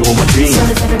 I want you on my team. So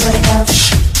does everybody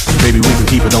else. Baby, we can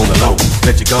keep it on the low.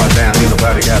 Let your guard down, ain't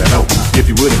nobody gotta know. If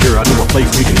you would, girl, I know a place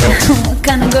we can go. What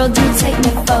kind of girl do you take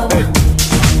me for?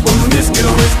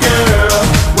 Promiscuous girl,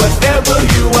 whatever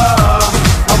you are,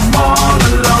 I'm all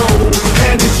alone,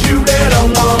 and it's you that I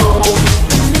want.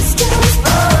 Promiscuous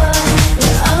boy,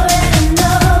 you already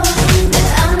know that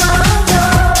I'm all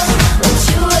yours. What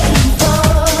you waiting for?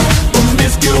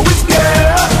 Promiscuous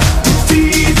girl, you're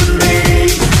teasing me.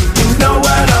 You know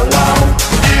what I want,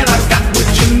 and I got what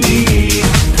you need.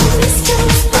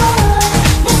 Promiscuous boy,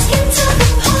 let's get to the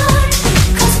point,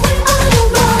 'cause we all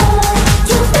alone.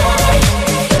 You ready?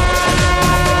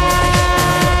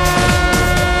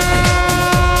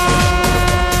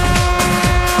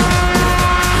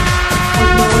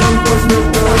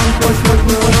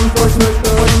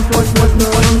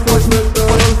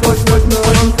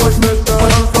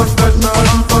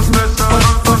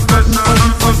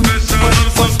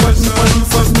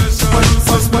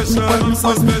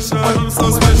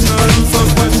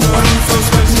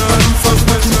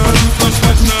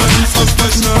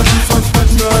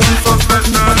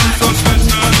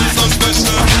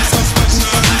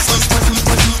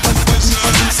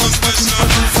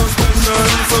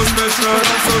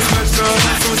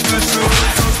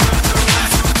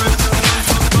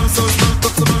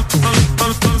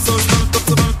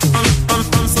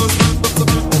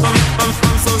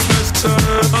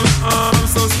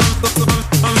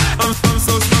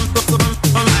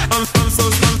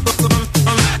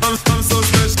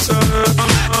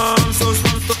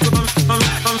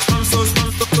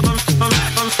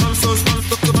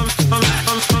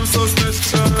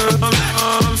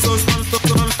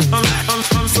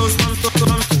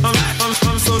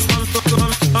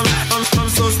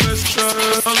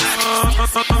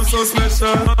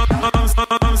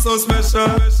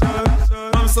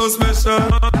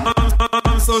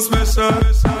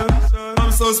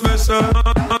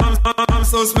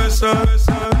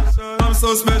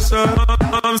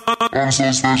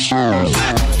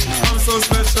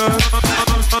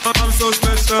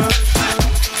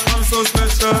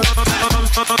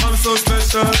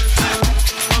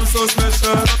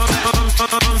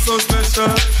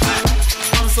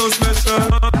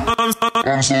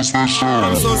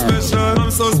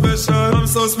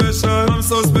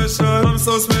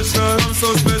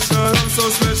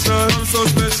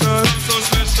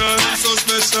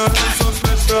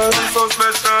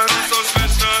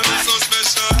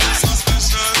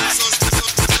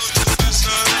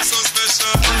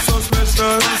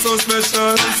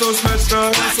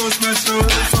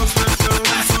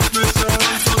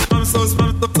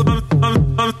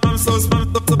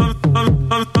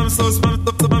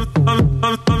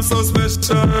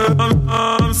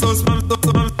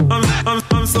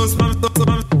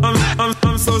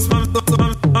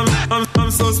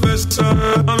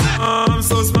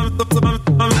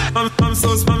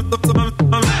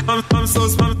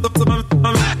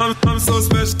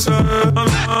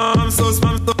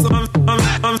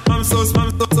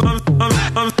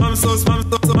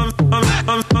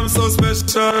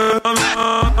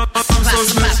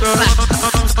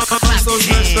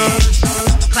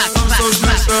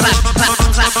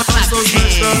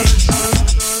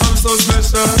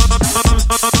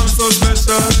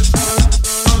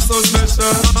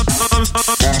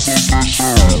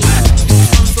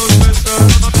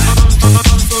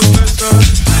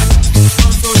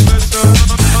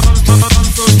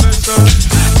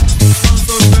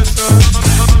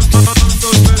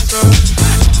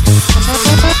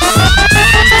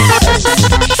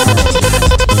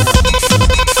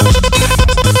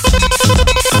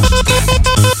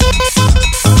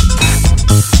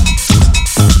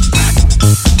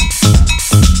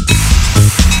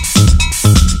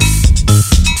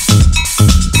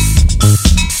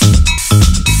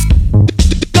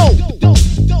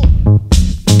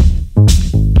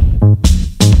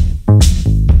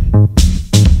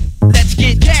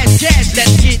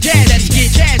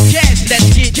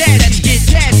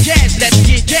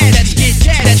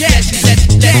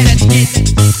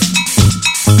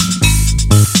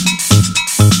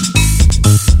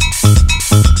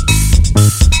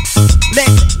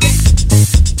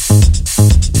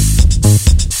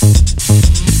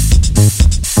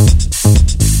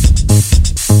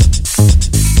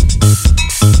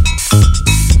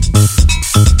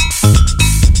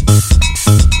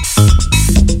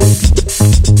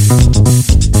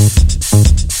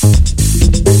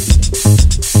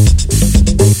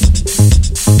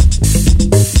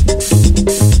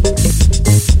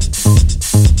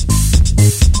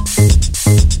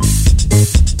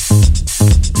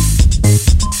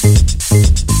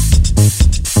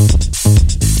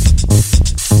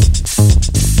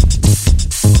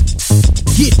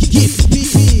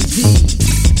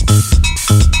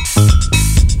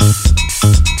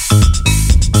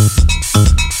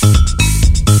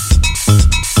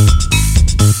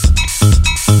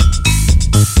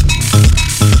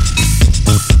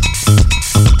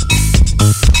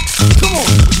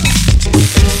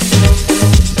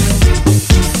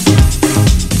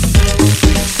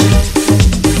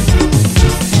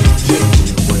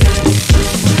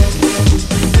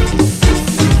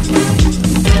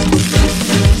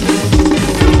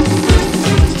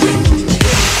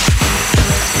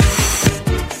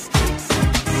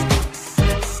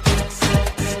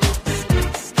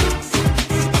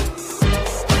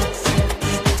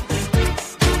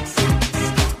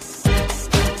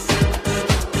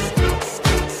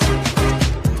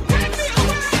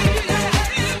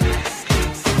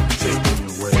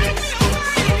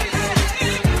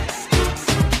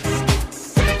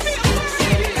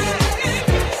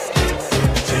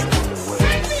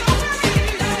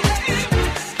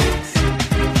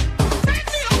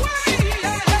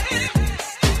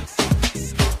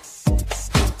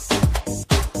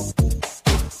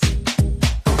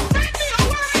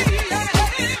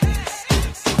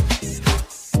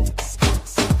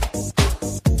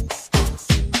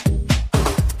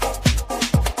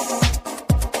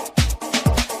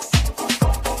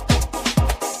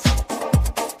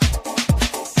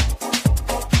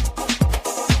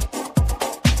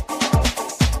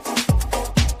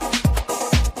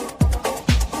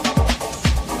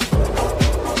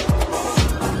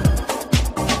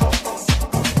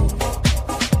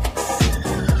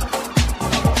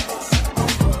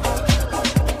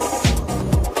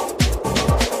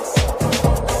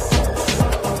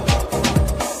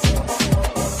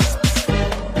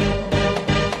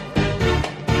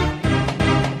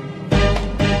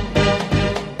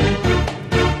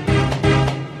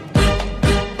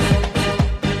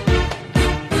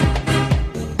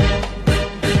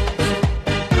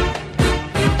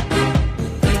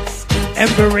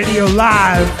 Ember Radio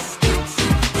Live.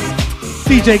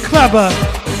 DJ Clubber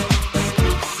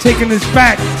taking us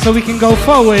back so we can go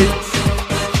forward.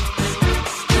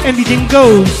 Anything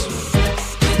goes.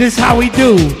 This is how we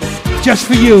do. Just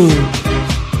for you.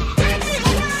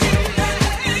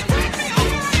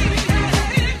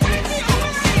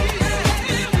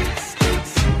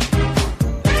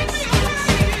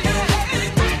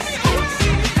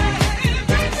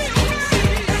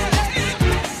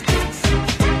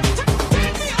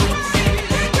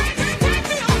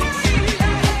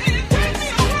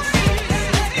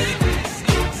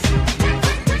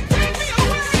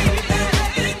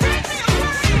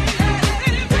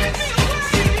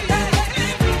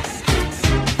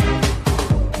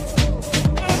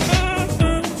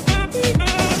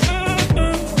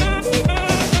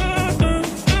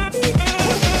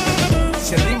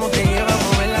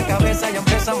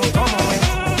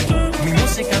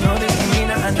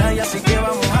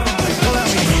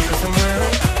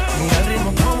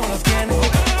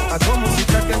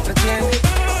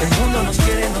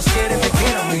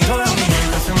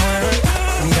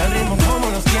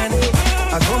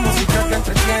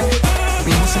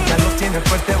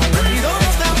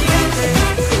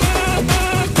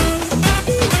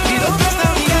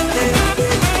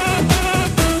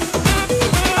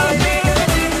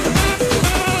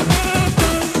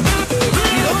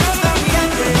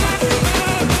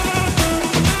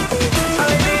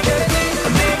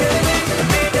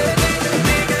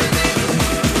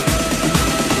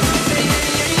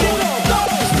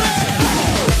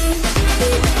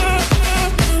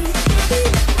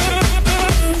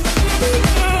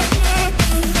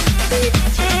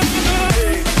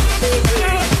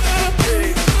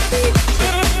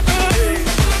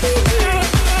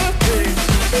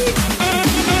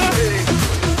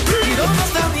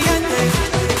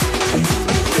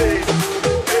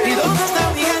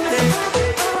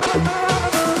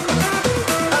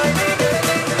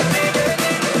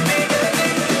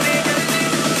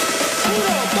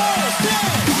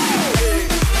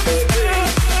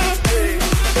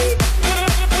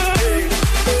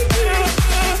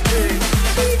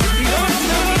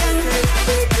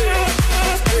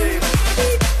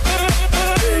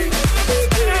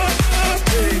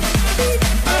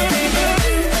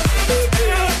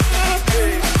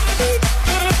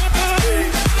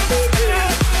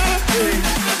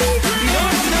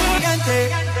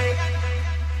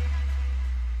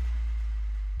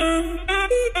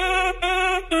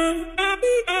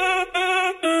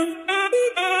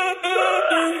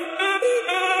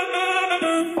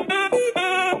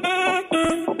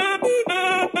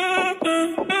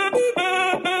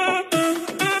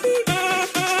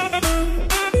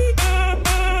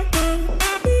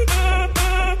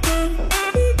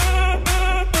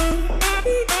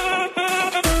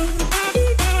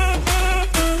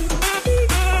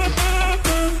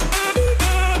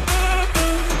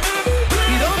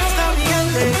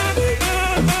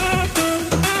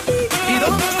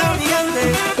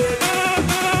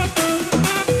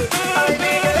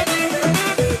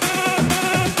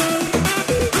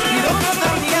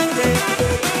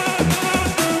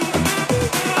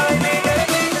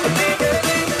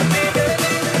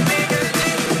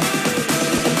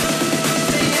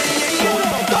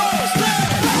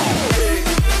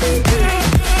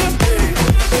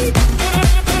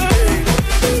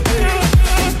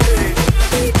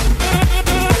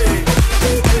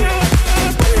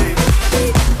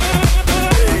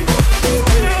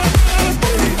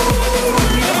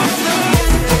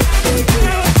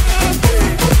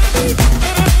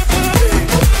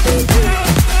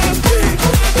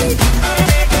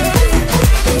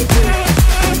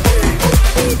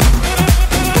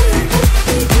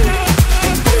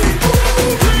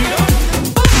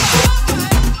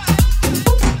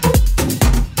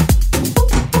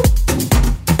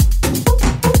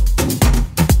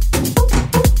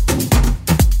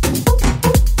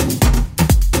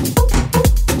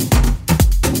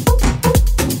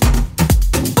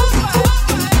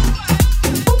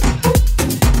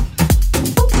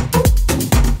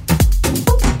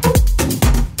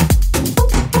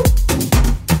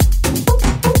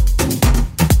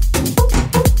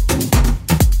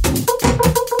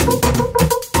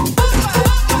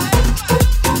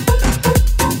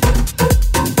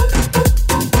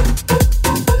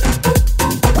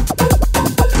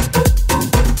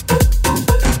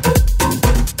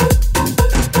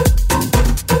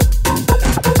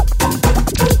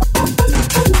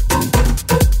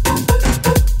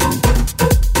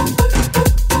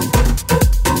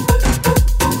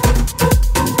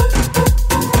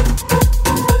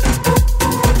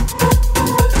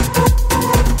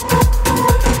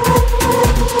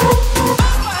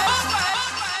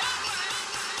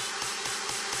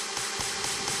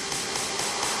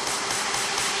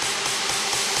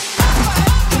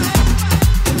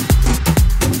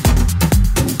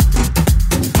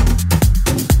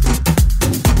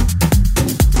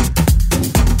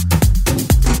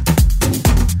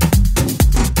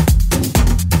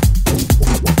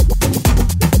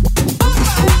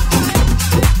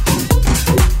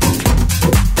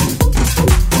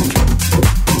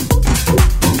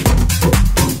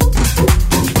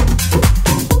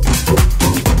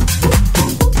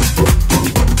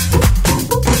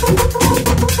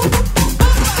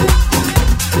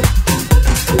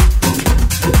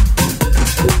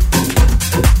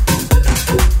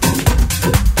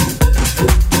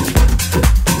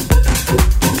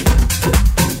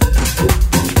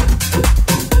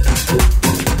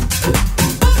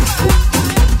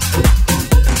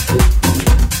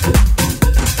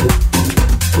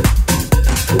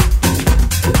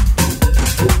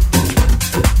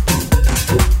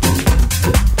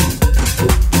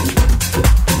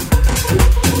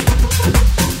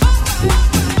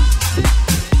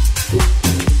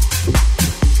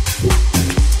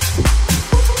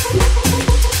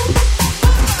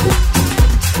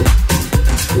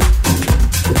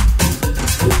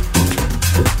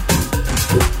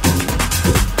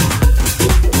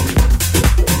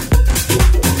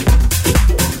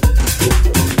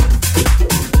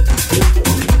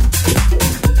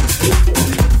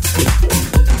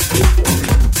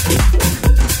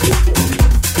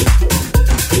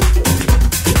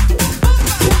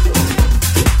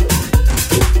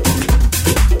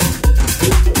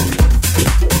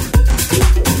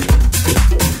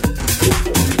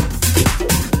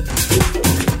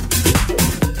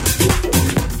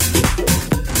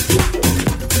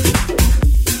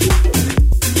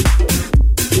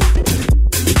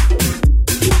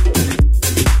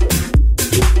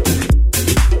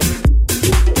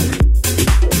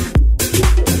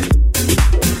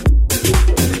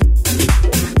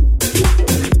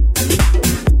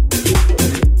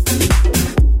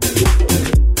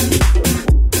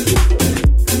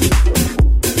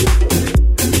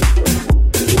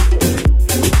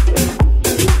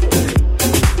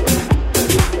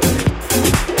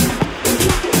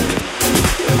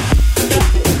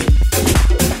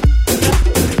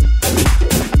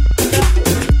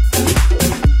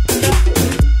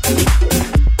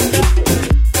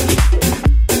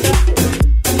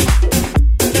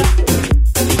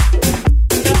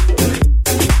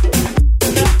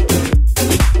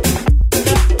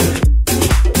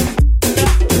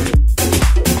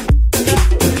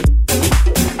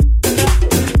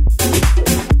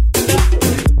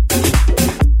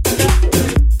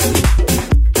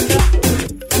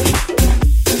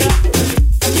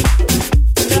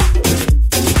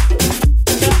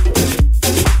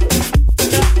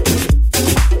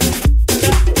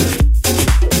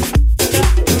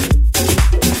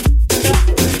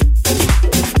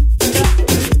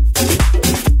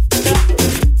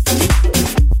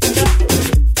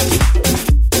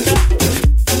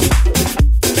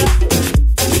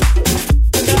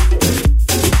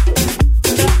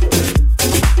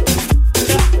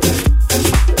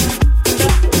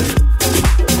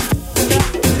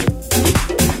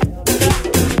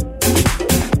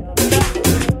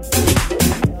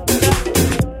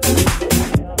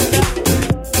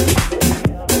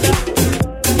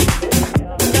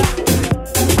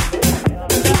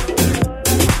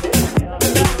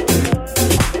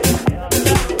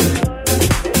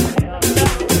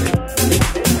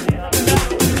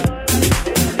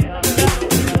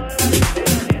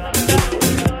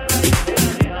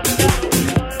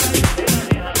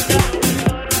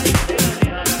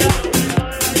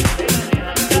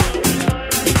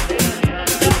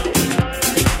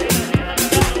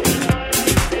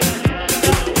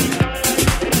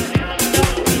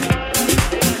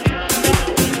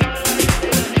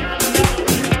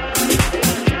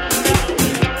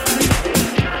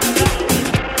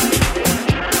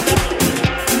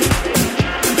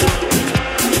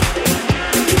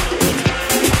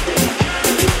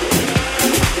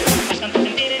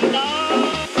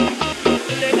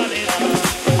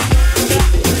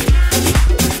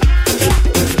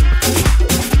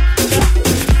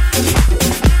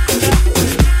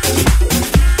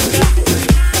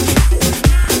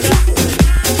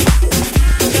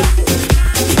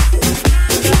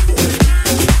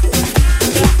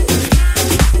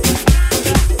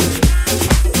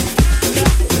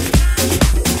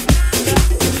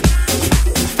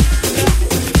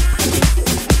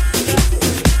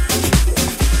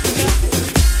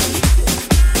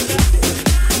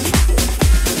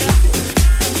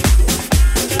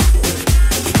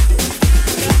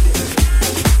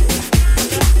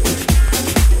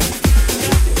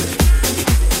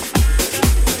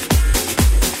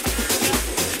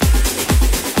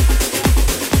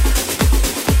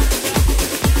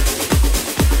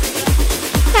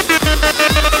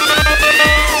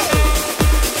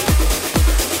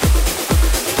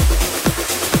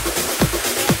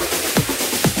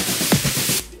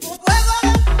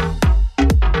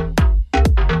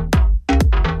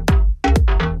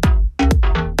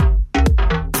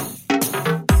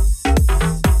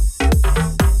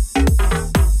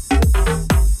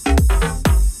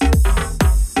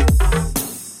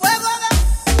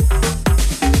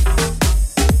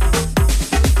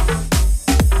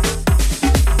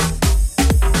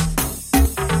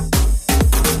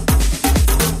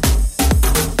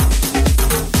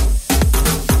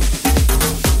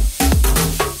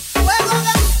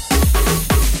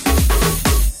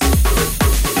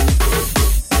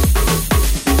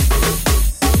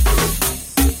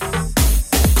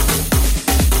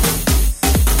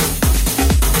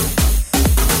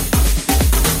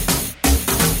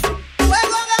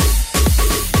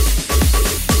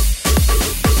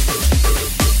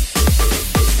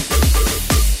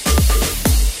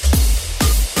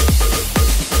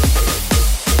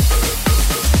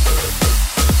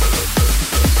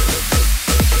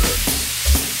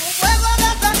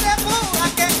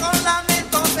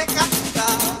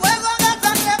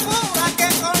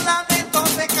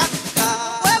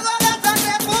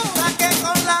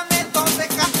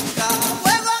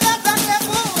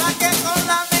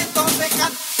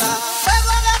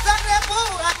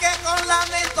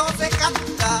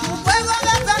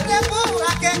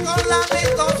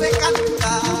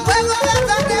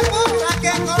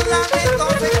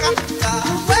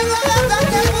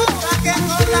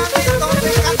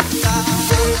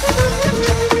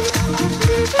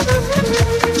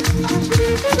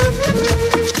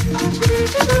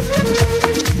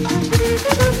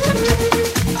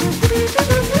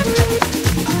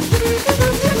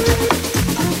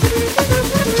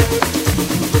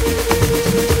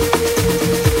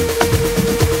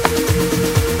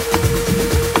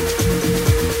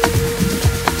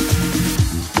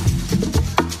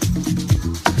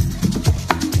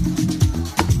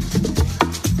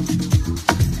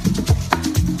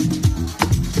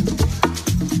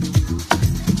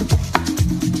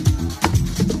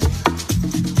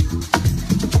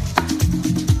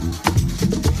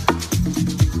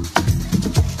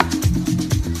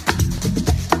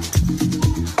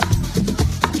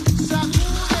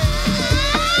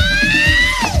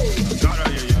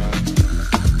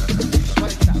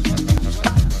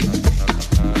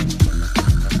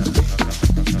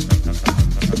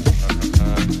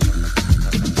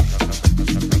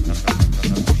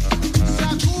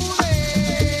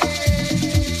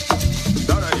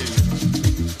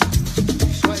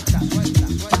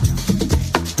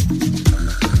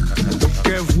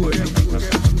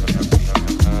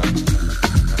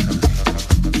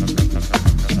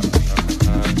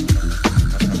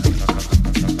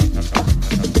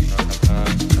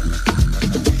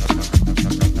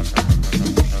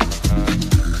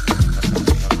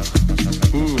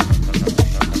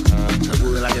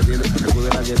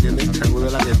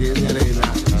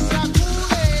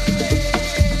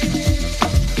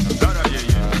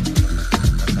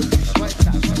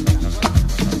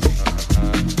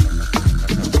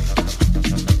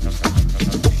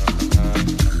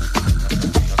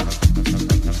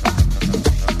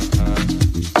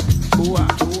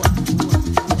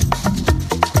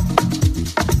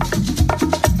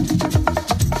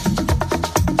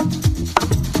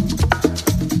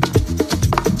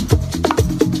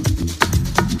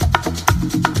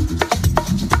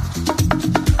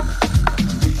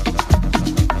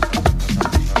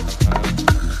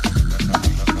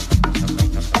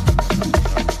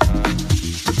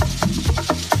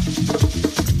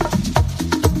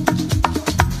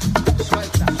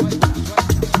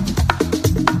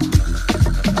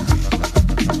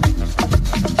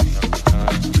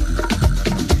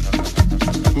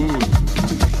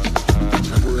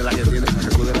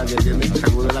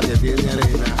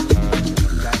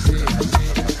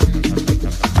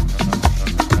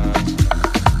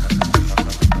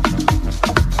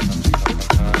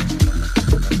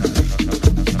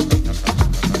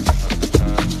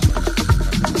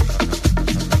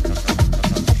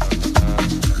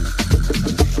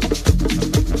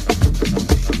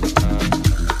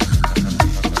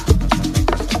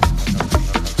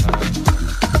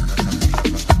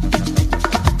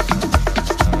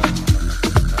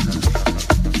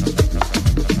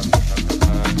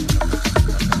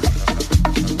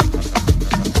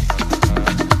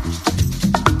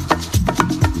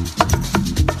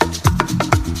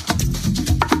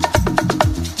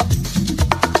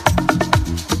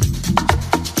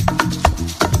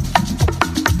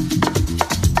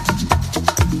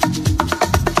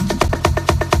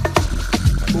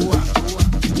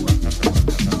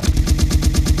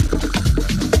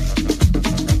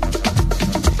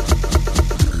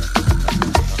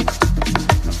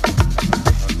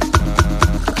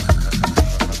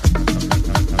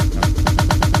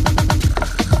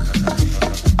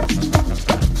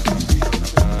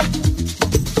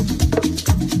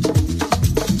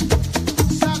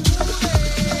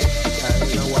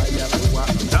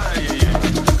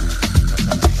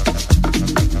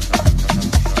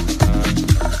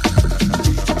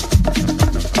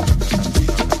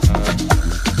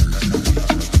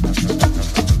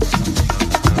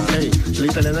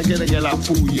 italiana quiere que la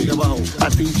puye. Que abajo,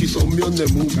 patinchi son mion de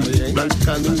movie.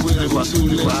 Blanca nube de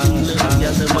basura.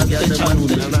 Maquiate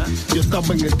charune. Yo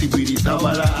estaba en el tibirita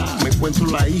bara. Me encuentro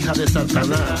la hija de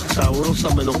Satanás. Sabrosa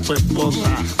menos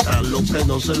peposa. A lo que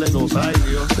no se le nota. Ay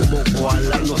Dios, como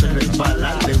koala no se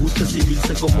resbala. Le gusta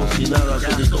exhibirse como si nada.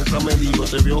 Que ni toca me digo,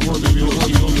 te vio jodido.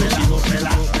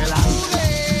 Pela.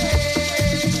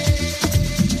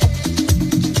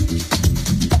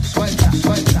 Suelta.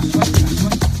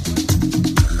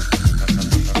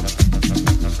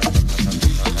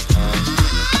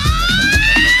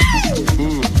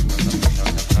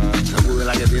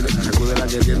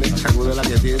 Sacude la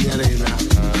que tiene arena.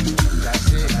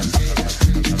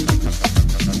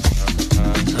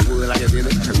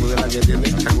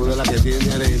 Sacude la que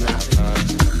tiene arena.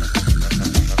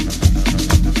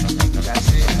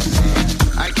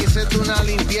 Hay que hacerte una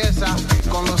limpieza,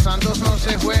 con los santos no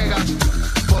se juega.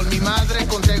 Por mi madre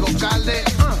con Tego Calde,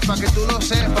 pa' que tú lo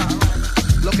sepas.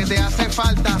 Lo que te hace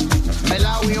falta,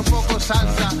 melao y un poco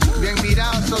salsa. Bien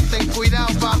virado, ten cuidado,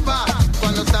 papá,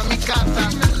 cuando está en mi casa.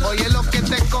 Oye lo que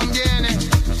te conviene,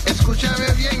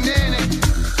 escúchame bien, nene.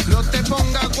 No te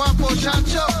pongas guapo,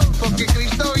 chacho, porque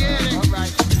Cristo viene.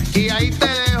 Y ahí te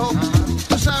dejo,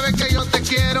 tú sabes que yo te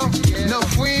quiero. Nos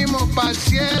fuimos pa'l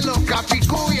cielo,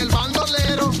 Capicú y el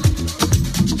bandolero.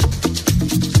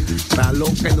 Está lo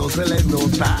que no se le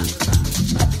nota.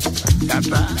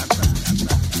 Gata.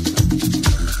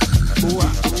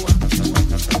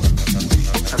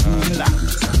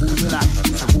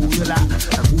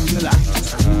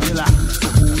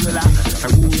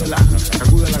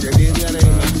 Sacúdela que tiene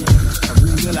arena.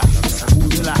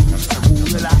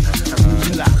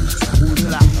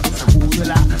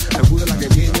 Sacúdela que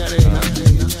tiene arena.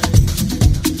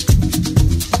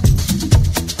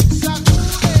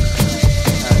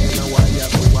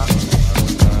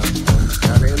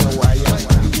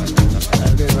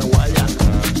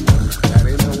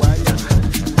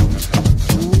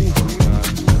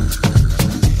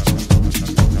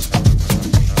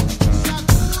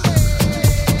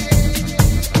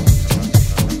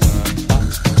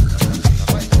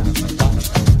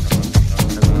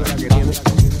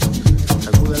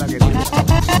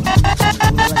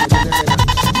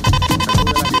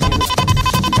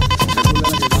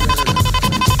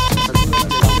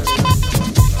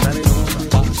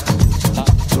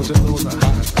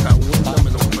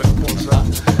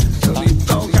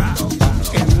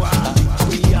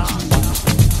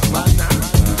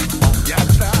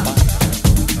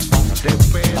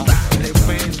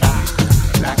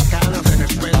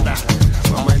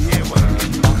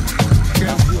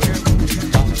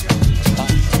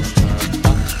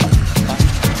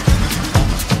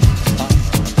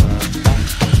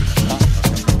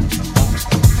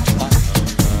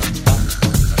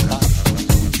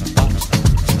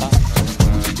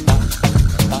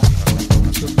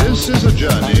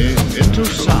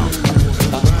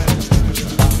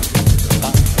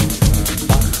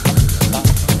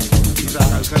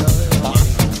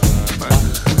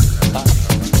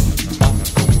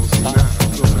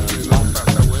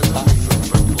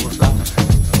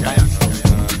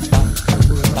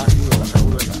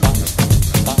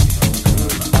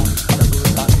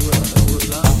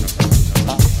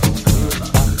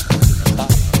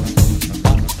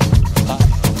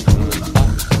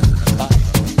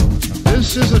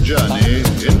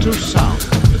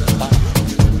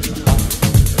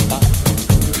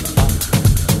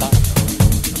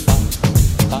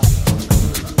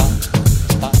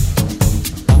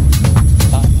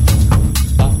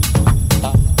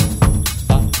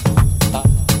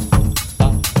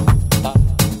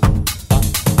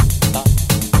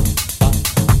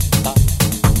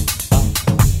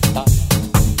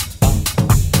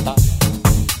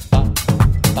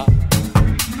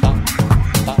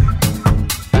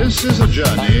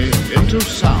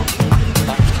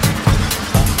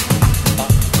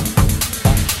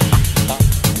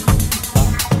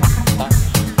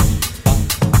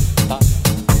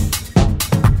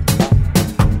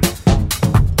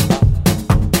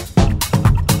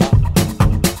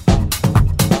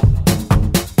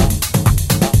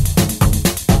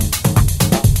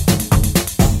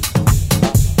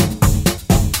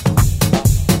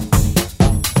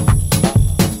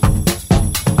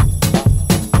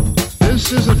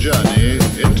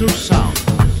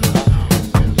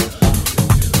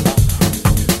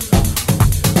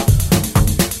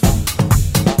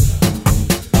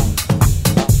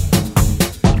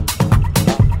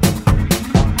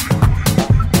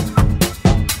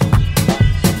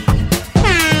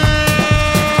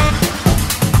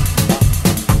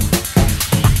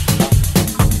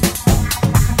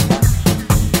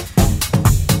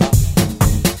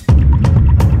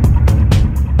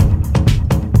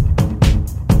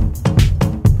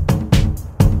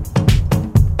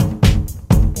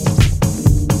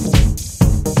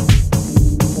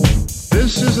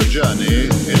 is a journey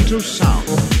into sound.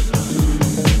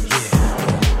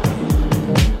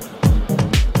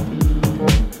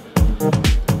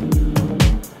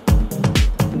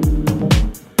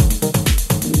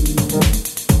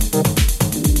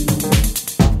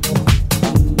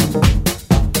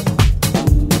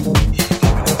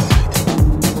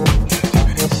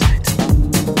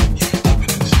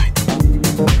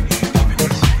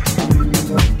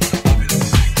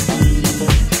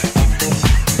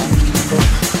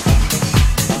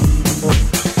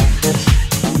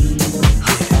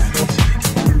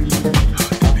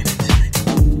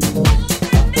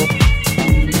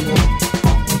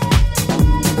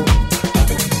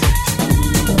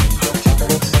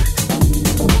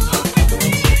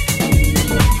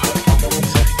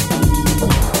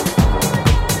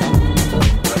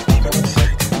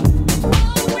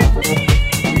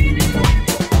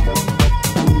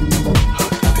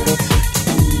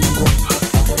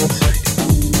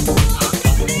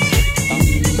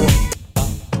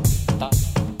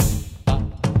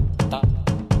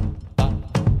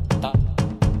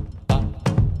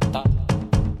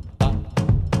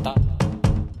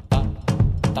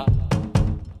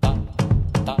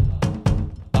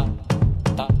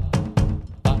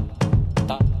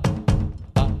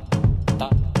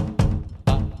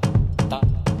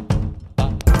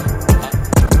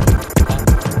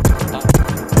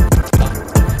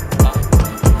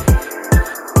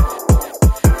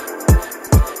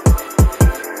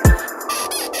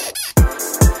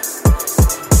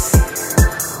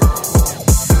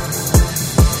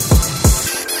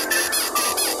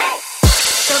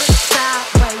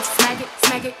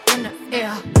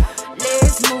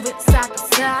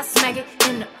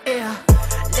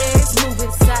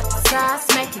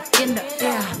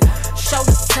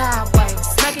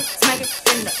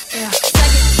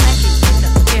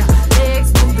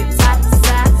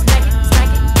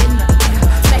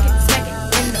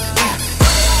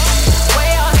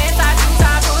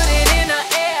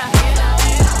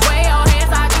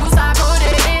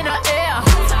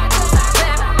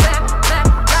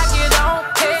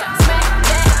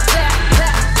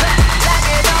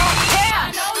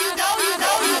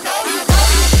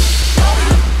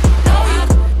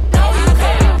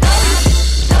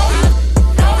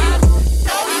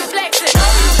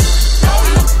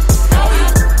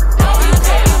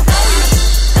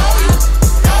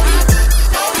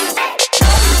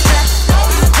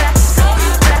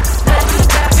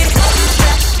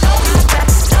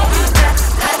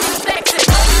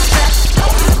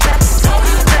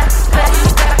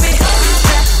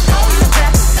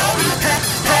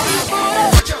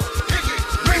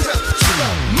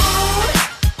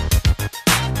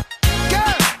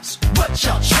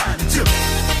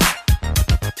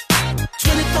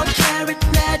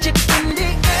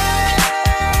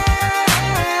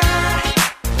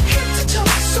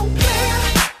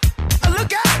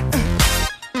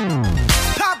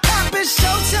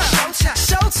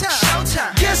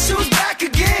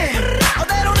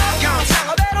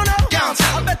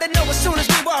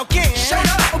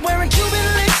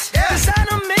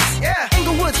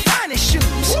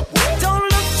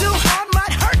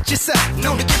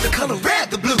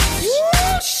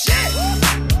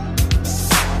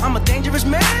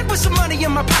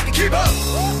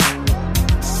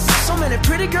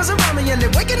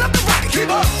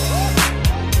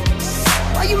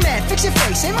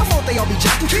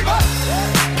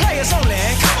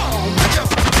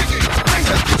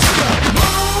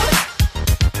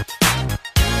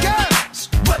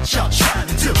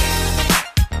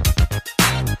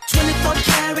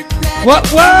 What?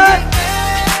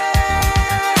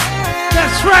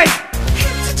 That's right.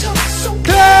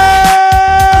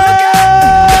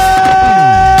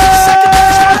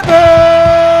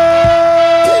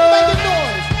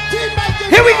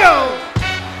 Here we go.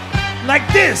 Like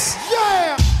this.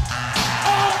 Yeah.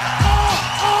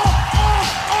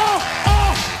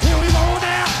 Here we go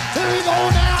now. Here we go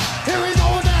now. Here we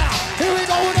go now. Here we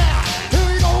go now. Here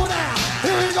we go now.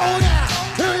 Here we go now.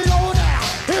 Here we go now.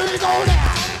 Here we go now.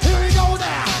 Here we go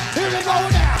now. Here we go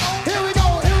now. Here we go.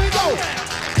 Here we go.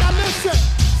 Now listen.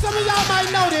 Some of y'all might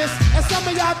know this, and some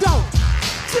of y'all don't.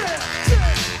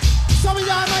 Some of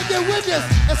y'all might get with this,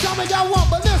 and some of y'all won't.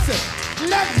 But listen,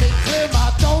 let me clear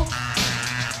my throat.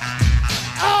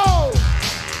 Oh,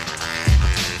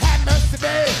 have mercy,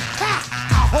 babe. Ha!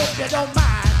 I hope you don't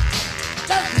mind.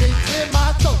 Let me clear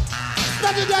my throat.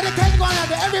 Special dedication going out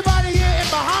to everybody here in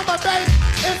Bahama Bay,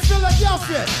 in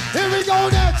Philadelphia. Here we go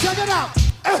now, check it out.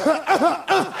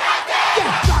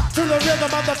 Yeah, rock to the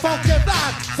rhythm of the funky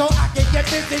vibe, so I can get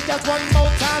busy just one more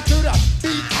time to the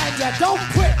beat, and you don't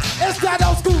quit. It's that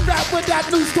old school rap with that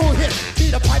new school hit.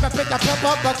 need a pipe, I pick the pep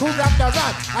up, but cool up the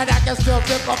run, and I can still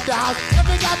rip up the house.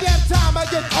 Every goddamn time I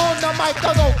get on the mic,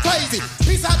 I go crazy.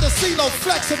 Peace out to CeeLo,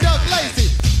 Flex, and Doug Lazy.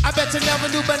 I bet you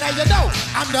never knew, but now you know.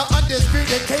 I'm the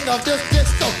undisputed king of this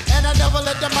disco, and I never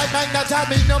let the mic magnetize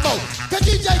me no more. Cause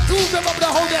DJ Cool rip up the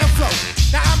whole damn flow.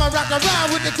 Now I'ma rock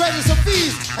around with the greatest of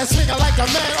ease, and swing it like a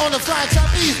man on the flying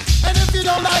trapeze. And if you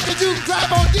don't like it, you can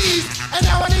grab on these. And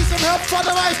now I need some help for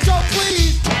the maestro,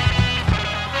 please.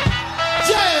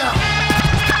 Yeah!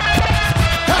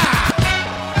 Ha!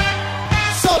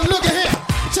 So look at here.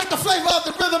 Check the flavor of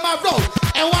the rhythm I wrote.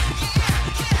 And what?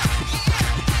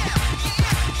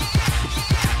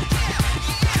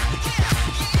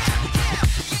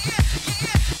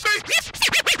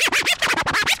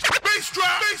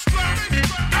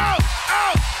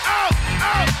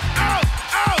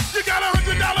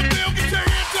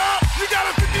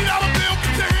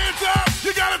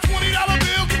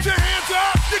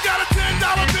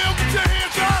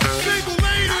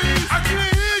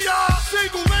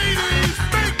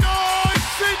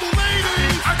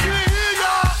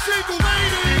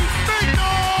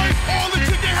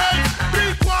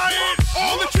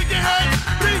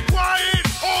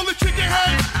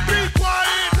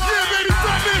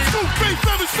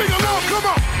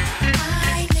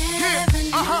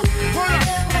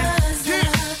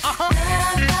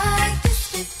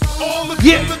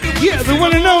 Yeah, the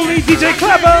one and only DJ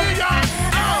Clever.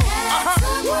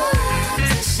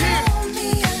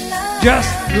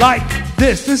 Just like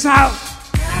this. This is how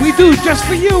we do just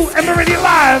for you. Emma Radio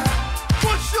Live.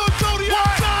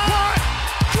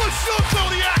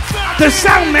 The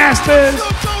Soundmasters.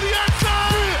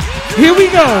 Here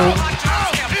we go.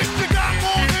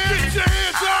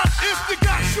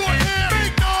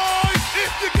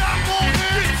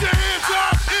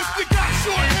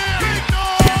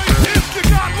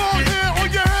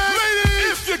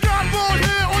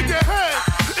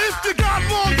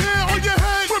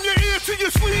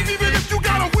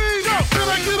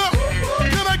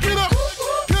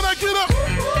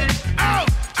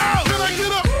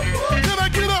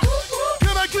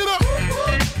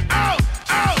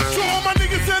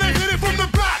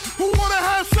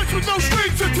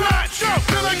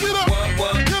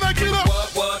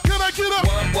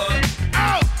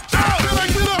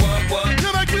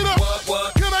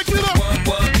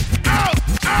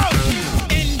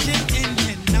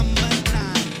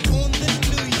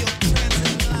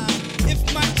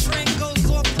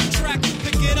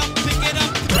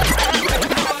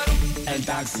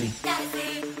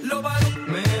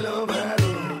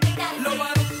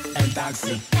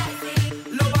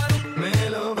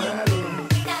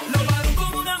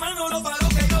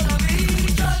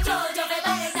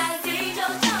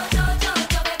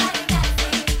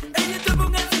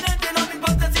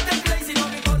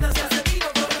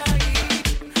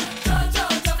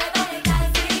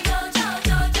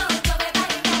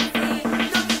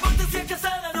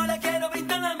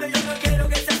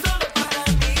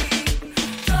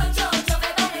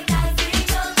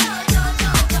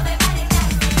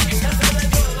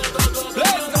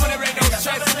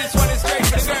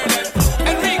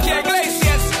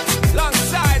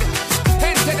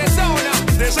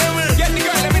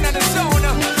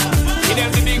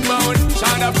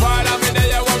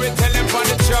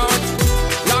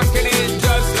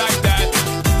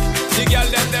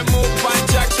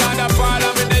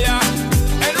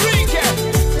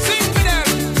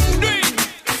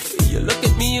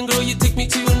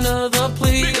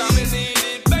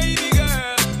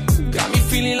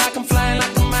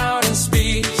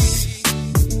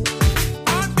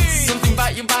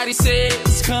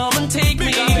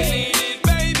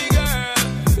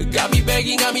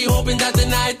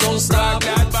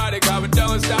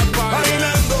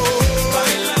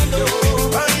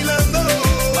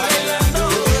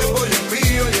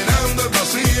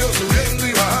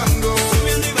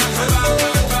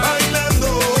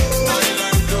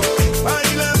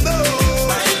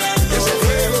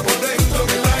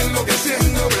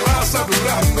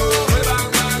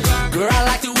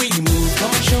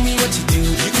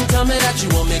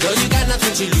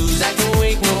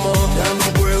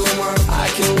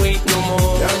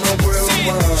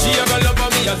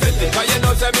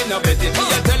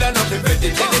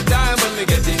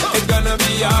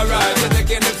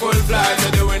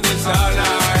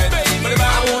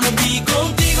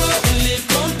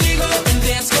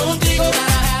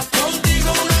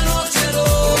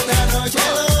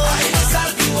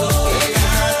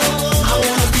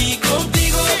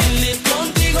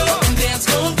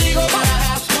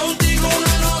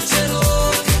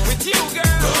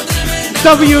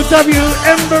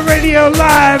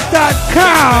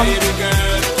 www.emberradiolive.com.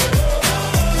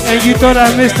 And you thought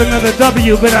I missed another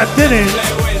W, but I didn't.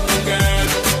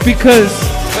 Because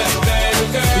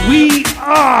we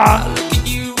are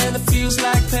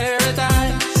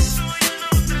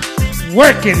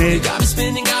working it.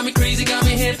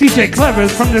 DJ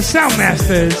Clevers from the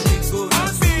Soundmasters.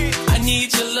 I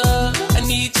need your love, I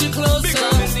need you closer.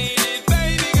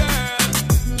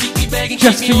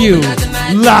 Just for you,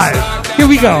 live. Here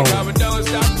we go.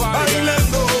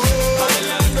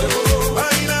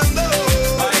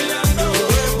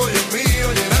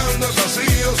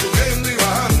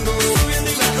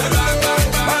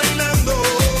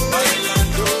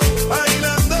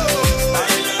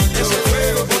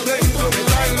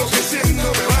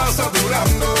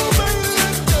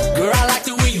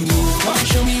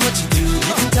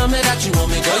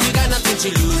 To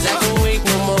lose, I can't wait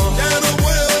no more.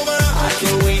 I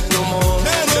can't wait no more.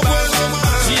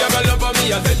 She have a love for me,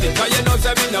 I bet it. Cause you know,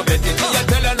 say me no bet it. I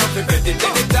tell her not to bet it.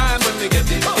 Anytime when we get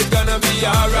it, it's gonna be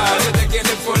alright. You're taking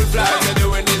it full flight, you're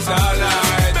doing this all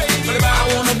night. I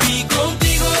wanna be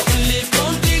contigo, and live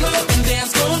contigo, and dance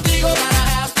contigo, gotta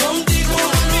have contigo.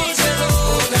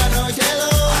 Una noche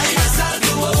loca, ay, besar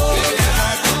tu boca.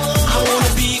 I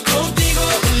wanna be contigo,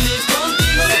 and live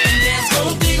contigo, and dance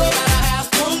contigo, gotta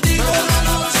have contigo.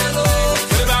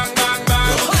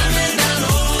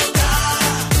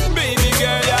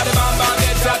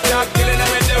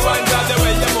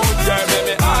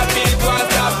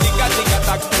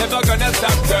 Never gonna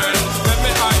stop, girl. Let me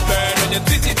high burn when you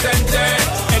twist it and turn.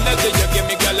 Energy you give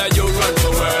me, girl, you run the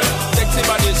world. Sexy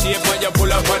body shape when you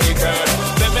pull up on the curb.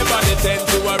 Let me body tend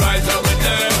to arise on my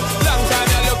nerve. Long time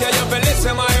I look at you, but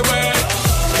listen my word.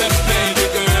 Let baby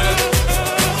girl,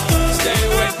 stay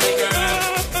with me, girl.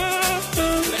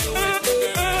 Stay with me,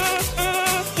 girl.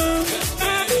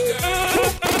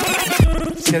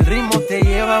 Si el ritmo te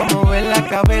lleva a mover la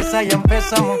cabeza, ya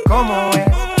empezamos como es.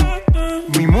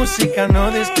 Mi música no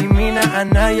discrimina a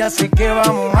nadie, así que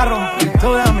vamos a romper.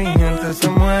 Toda mi gente se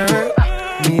mueve,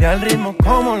 mira el ritmo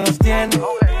como los tiene.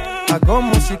 Hago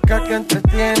música que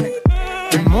entretiene.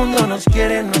 El mundo nos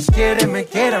quiere, me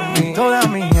quiere a mí. Toda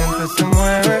mi gente se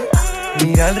mueve,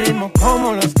 mira el ritmo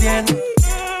como los tiene.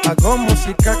 Hago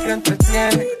música que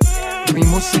entretiene. Mi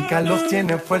música los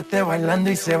tiene fuerte bailando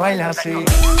y se baila así.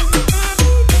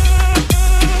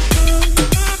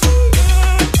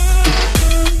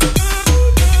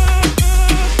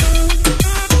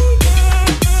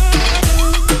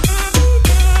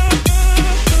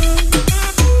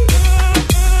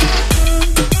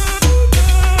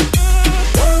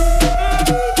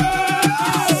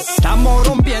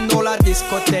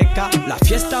 La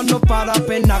fiesta no para,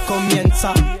 apenas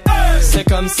comienza. C'est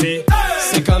comme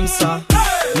ça,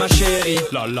 ma chérie.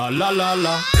 La la la la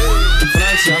la.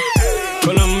 Francia,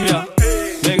 Colombia,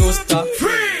 me gusta.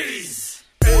 Freeze.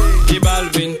 Y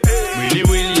Balvin, Willy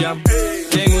William,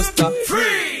 me gusta.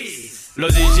 Freeze.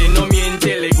 Los DJ no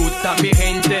mienten, le gusta mi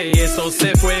gente y eso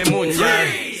se fue mundial.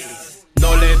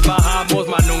 No le bajamos,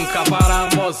 mas nunca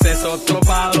paramos, es otro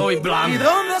palo y blanco. ¿Y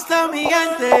dónde está mi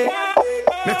gente?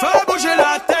 Me fait bouger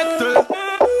la tête.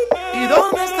 ¿Y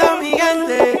dónde está mi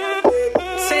gente?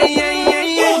 Say yeah, yeah,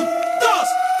 yeah. 1, 2,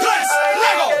 3,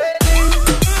 luego.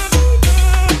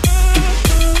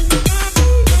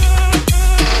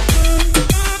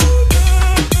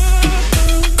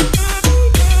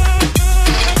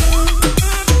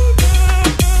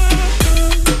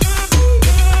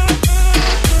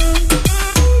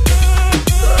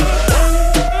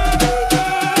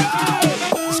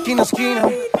 Esquina a esquina,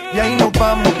 y ahí nos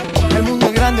vamos. El mundo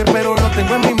es grande, pero lo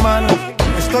tengo en mis manos.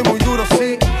 Estoy muy duro,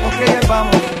 sí, ok, ahí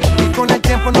vamos. Y con el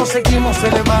tiempo nos seguimos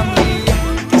elevando. Y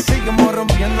seguimos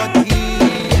rompiendo aquí.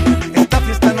 Esta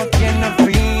fiesta no tiene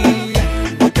fin.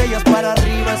 Botellas para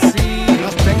arriba, sí.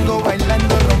 Los tengo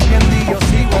bailando, rompiendo y yo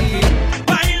sigo aquí.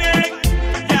 Bailen,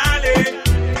 dale,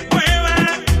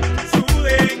 muevan,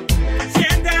 suden,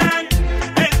 sientan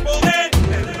el poder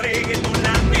del reggaetón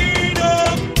latino.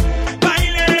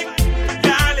 Bailen,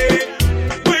 dale,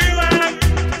 muevan,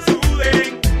 suden,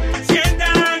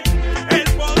 sientan el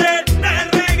poder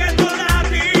del reggaetón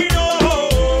latino.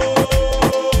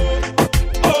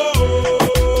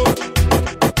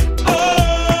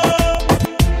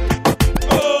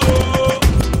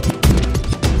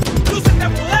 Lúcete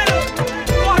poder,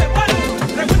 coge vuelo,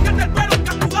 revuélcate el pelo,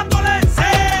 capturándole en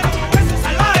cero. Ese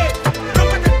salvaje,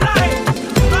 rómpete el traje,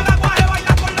 no hagas guaje,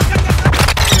 baila con lo que te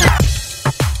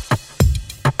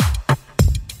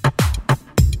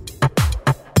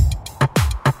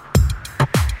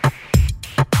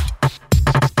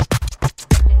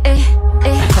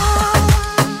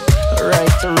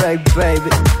Alright, baby.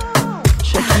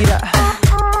 Shakira,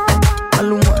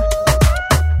 Maluma.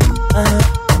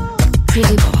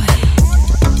 Pretty boy.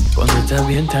 estás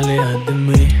bien, te alejas de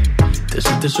mí. Te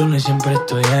sientes sola y siempre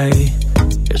estoy ahí.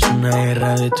 Es una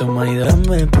guerra de toma y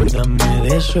dame, pues dame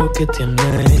de eso que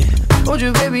tienes.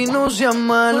 Oye, baby, no seas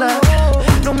mala,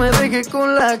 no me dejes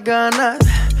con las ganas.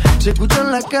 Se escucha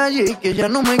en la calle que ya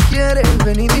no me quieres.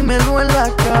 Ven y dímelo en la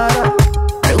cara.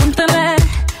 Pregúntale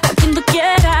a quien tú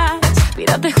quieras.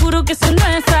 Mira, te juro que eso no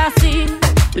es así.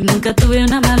 Yo nunca tuve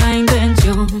una mala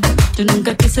intención. Yo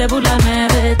nunca quise burlarme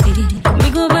de ti.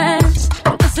 Conmigo ves,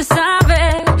 nunca se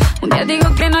sabe. Un día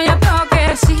digo que no, ya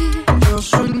toque sí. Yo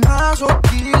soy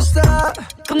masoquista.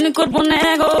 Con mi cuerpo un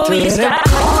egoísta.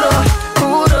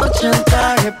 Puro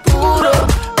chantaje. Puro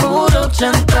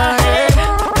chantaje.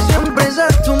 Siempre es a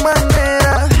tu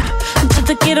manera. Yo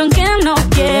te quiero aunque no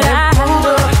quieras.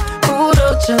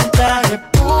 Puro chantaje.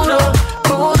 Puro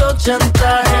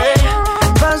chantaje.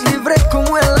 Vas libre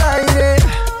como el aire.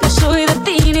 No soy de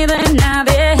ti ni de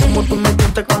nadie. Como tú me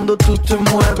tientas cuando tú te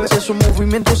mueves. Esos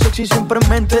movimientos sexy siempre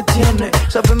me entretiene.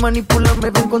 Sabes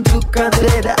manipularme bien con tu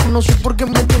cadera. No sé por qué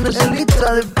me tienes en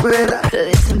lista de espera. Te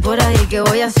dicen por ahí que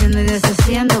voy haciendo y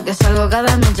deshaciendo. Que salgo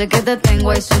cada noche que te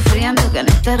tengo ahí sufriendo. Que en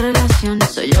esta relación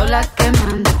soy yo la que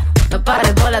manda. No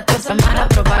pares bola toda esa mala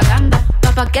propaganda.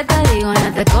 Papá, ¿qué te digo?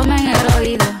 No te comen el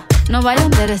oído. No vaya a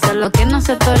enderezar lo que no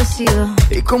se ha torcido.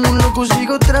 Y como un loco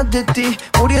sigo tras de ti,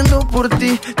 muriendo por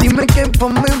ti. Dime qué pa'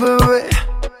 mi bebé.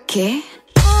 ¿Qué?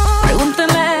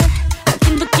 Pregúntale a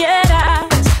quien tú quieras.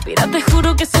 Mira, te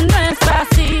juro que eso no es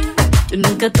así. Yo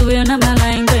nunca tuve una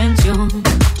mala intención.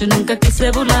 Yo nunca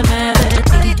quise burlarme de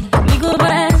ti. Conmigo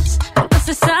ves, nunca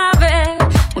se sabe.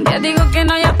 Un día digo que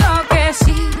no, ya toque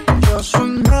sí. Yo soy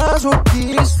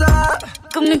masoquista.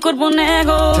 Con mi cuerpo un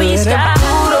egoísta.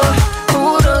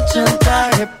 Puro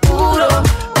chantaje. Puro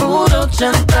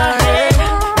chantaje.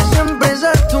 Siempre es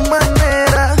a tu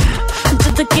manera.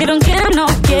 Yo te quiero aunque no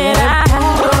quieras.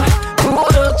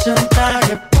 Puro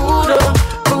chantaje. Puro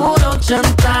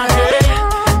chantaje.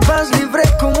 Vas libre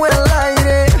como el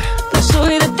aire. No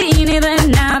soy de ti ni de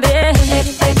nadie.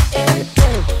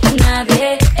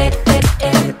 Nadie.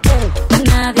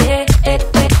 Nadie.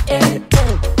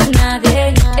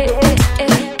 Nadie.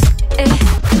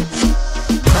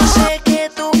 No sé que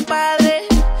tus padres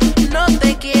no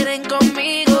te quieren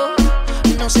conmigo.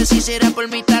 No sé si será por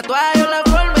mi tatuaje o la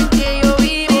forma en que yo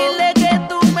vivo. Dile que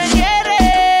tú me quieres,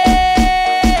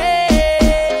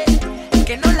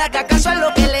 que no le haga caso a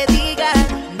lo que le diga.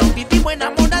 Nos vivimos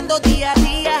enamorando día a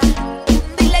día.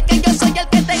 Dile que yo soy el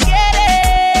que te quiere.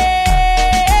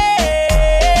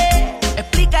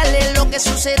 Explícale lo que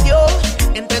sucedió.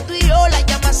 Entre tú y yo la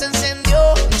llama se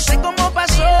encendió. No sé cómo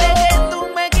pasó. Dile que tú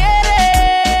me quieres,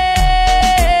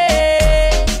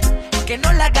 que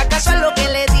no le haga caso a lo que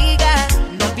le diga.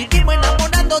 Nos vivimos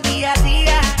enamorando día a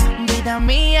día. Vida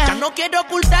mía, ya no quiero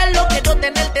ocultarlo, quiero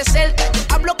tenerte cerca. Yo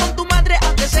hablo con tu madre,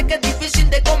 aunque sé que es difícil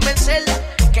de convencerla.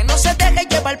 Que no se deje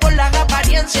llevar por las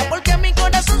apariencias, porque mi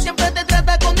corazón siempre te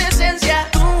trata con decencia.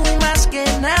 Tú más que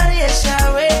nadie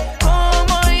sabes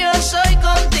cómo yo soy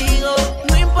contigo.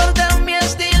 No importa mi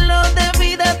estilo de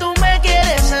vida, tú me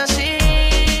quieres así.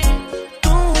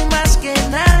 Tú más que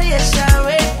nadie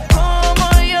sabes cómo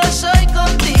yo soy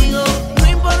contigo. No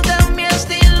importa mi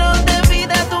estilo de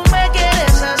vida, tú me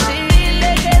quieres así.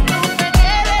 Dile que tú me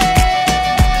quieres,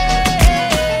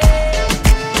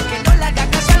 que no le haga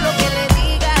caso a lo que le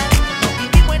diga. Nos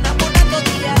vivimos enamorando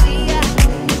día a día.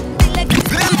 Dile que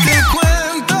Ven, te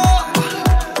cuento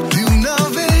de una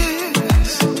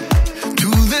vez. Tu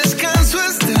descanso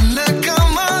está en la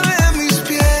cama de mis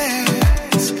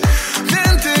pies.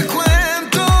 Ven, te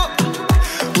cuento,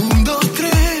 1, 2,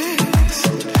 3.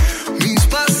 Mis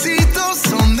pasitos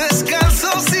son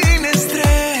descalzos sin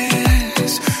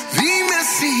estrés. Dime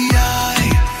si hay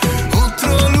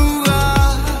otro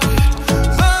lugar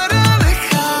para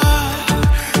dejar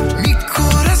mi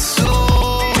corazón.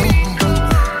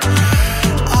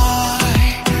 Ay,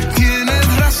 tienes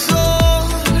razón,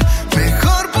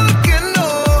 mejor porque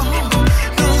no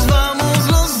nos vamos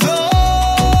los dos.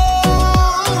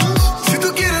 Si tú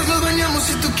quieres nos bañamos,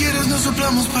 si tú quieres nos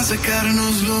soplamos para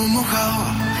secarnos lo mojado.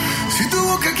 Si tu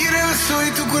boca quiere beso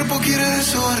y tu cuerpo quiere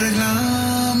eso,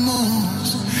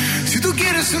 arreglamos. Si tú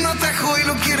quieres un atajo y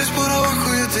lo quieres por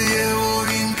abajo, yo te llevo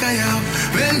bien callado.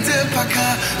 Vente pa'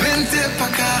 acá, vente pa'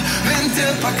 acá, vente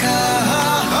pa' acá.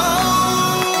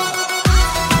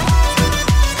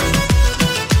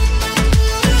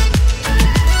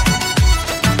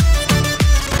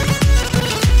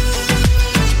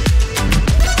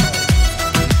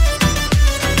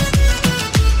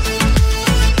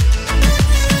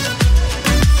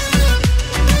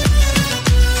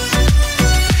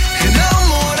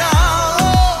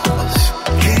 Enamorados,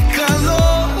 qué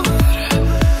calor.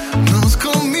 Nos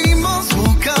comimos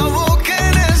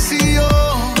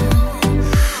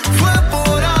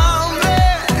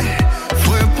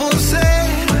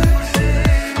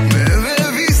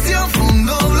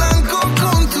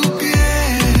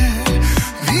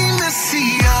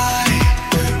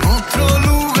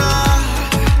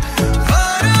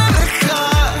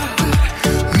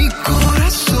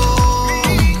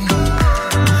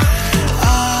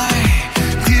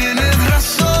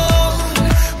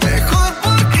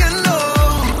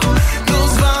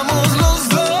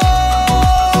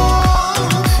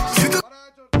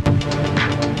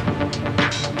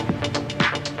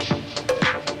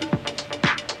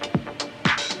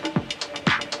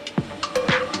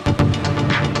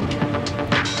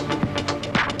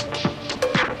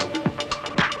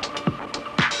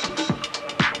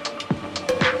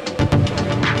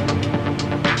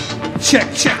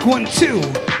Check 1 2.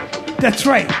 That's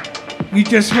right. You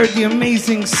just heard the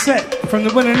amazing set from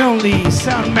the one and only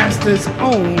Soundmaster's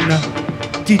own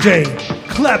DJ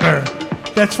Clever.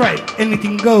 That's right.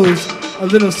 Anything goes. A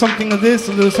little something of this,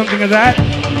 a little something of that.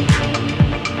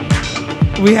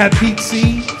 We had Pete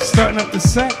C starting up the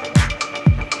set.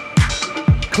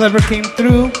 Clever came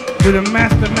through with a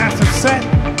massive set.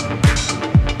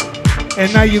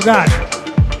 And now you got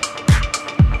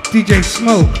DJ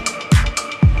Smoke.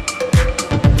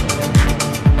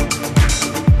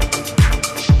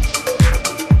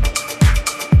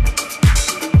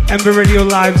 Ember Radio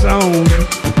Live's own,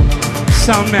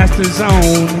 Soundmaster's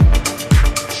own,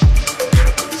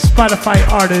 Spotify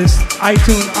artist,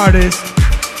 iTunes artist,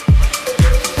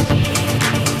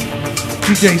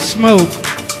 DJ Smoke.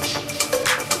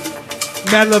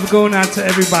 Mad love going out to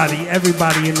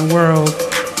everybody in the world,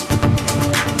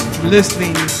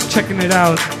 listening, checking it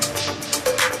out.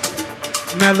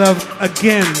 Mad love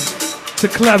again to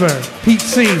Clever, Pete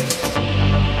C.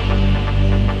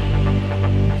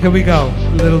 Here we go,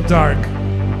 a little dark.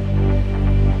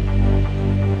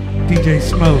 DJ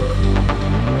Smoke.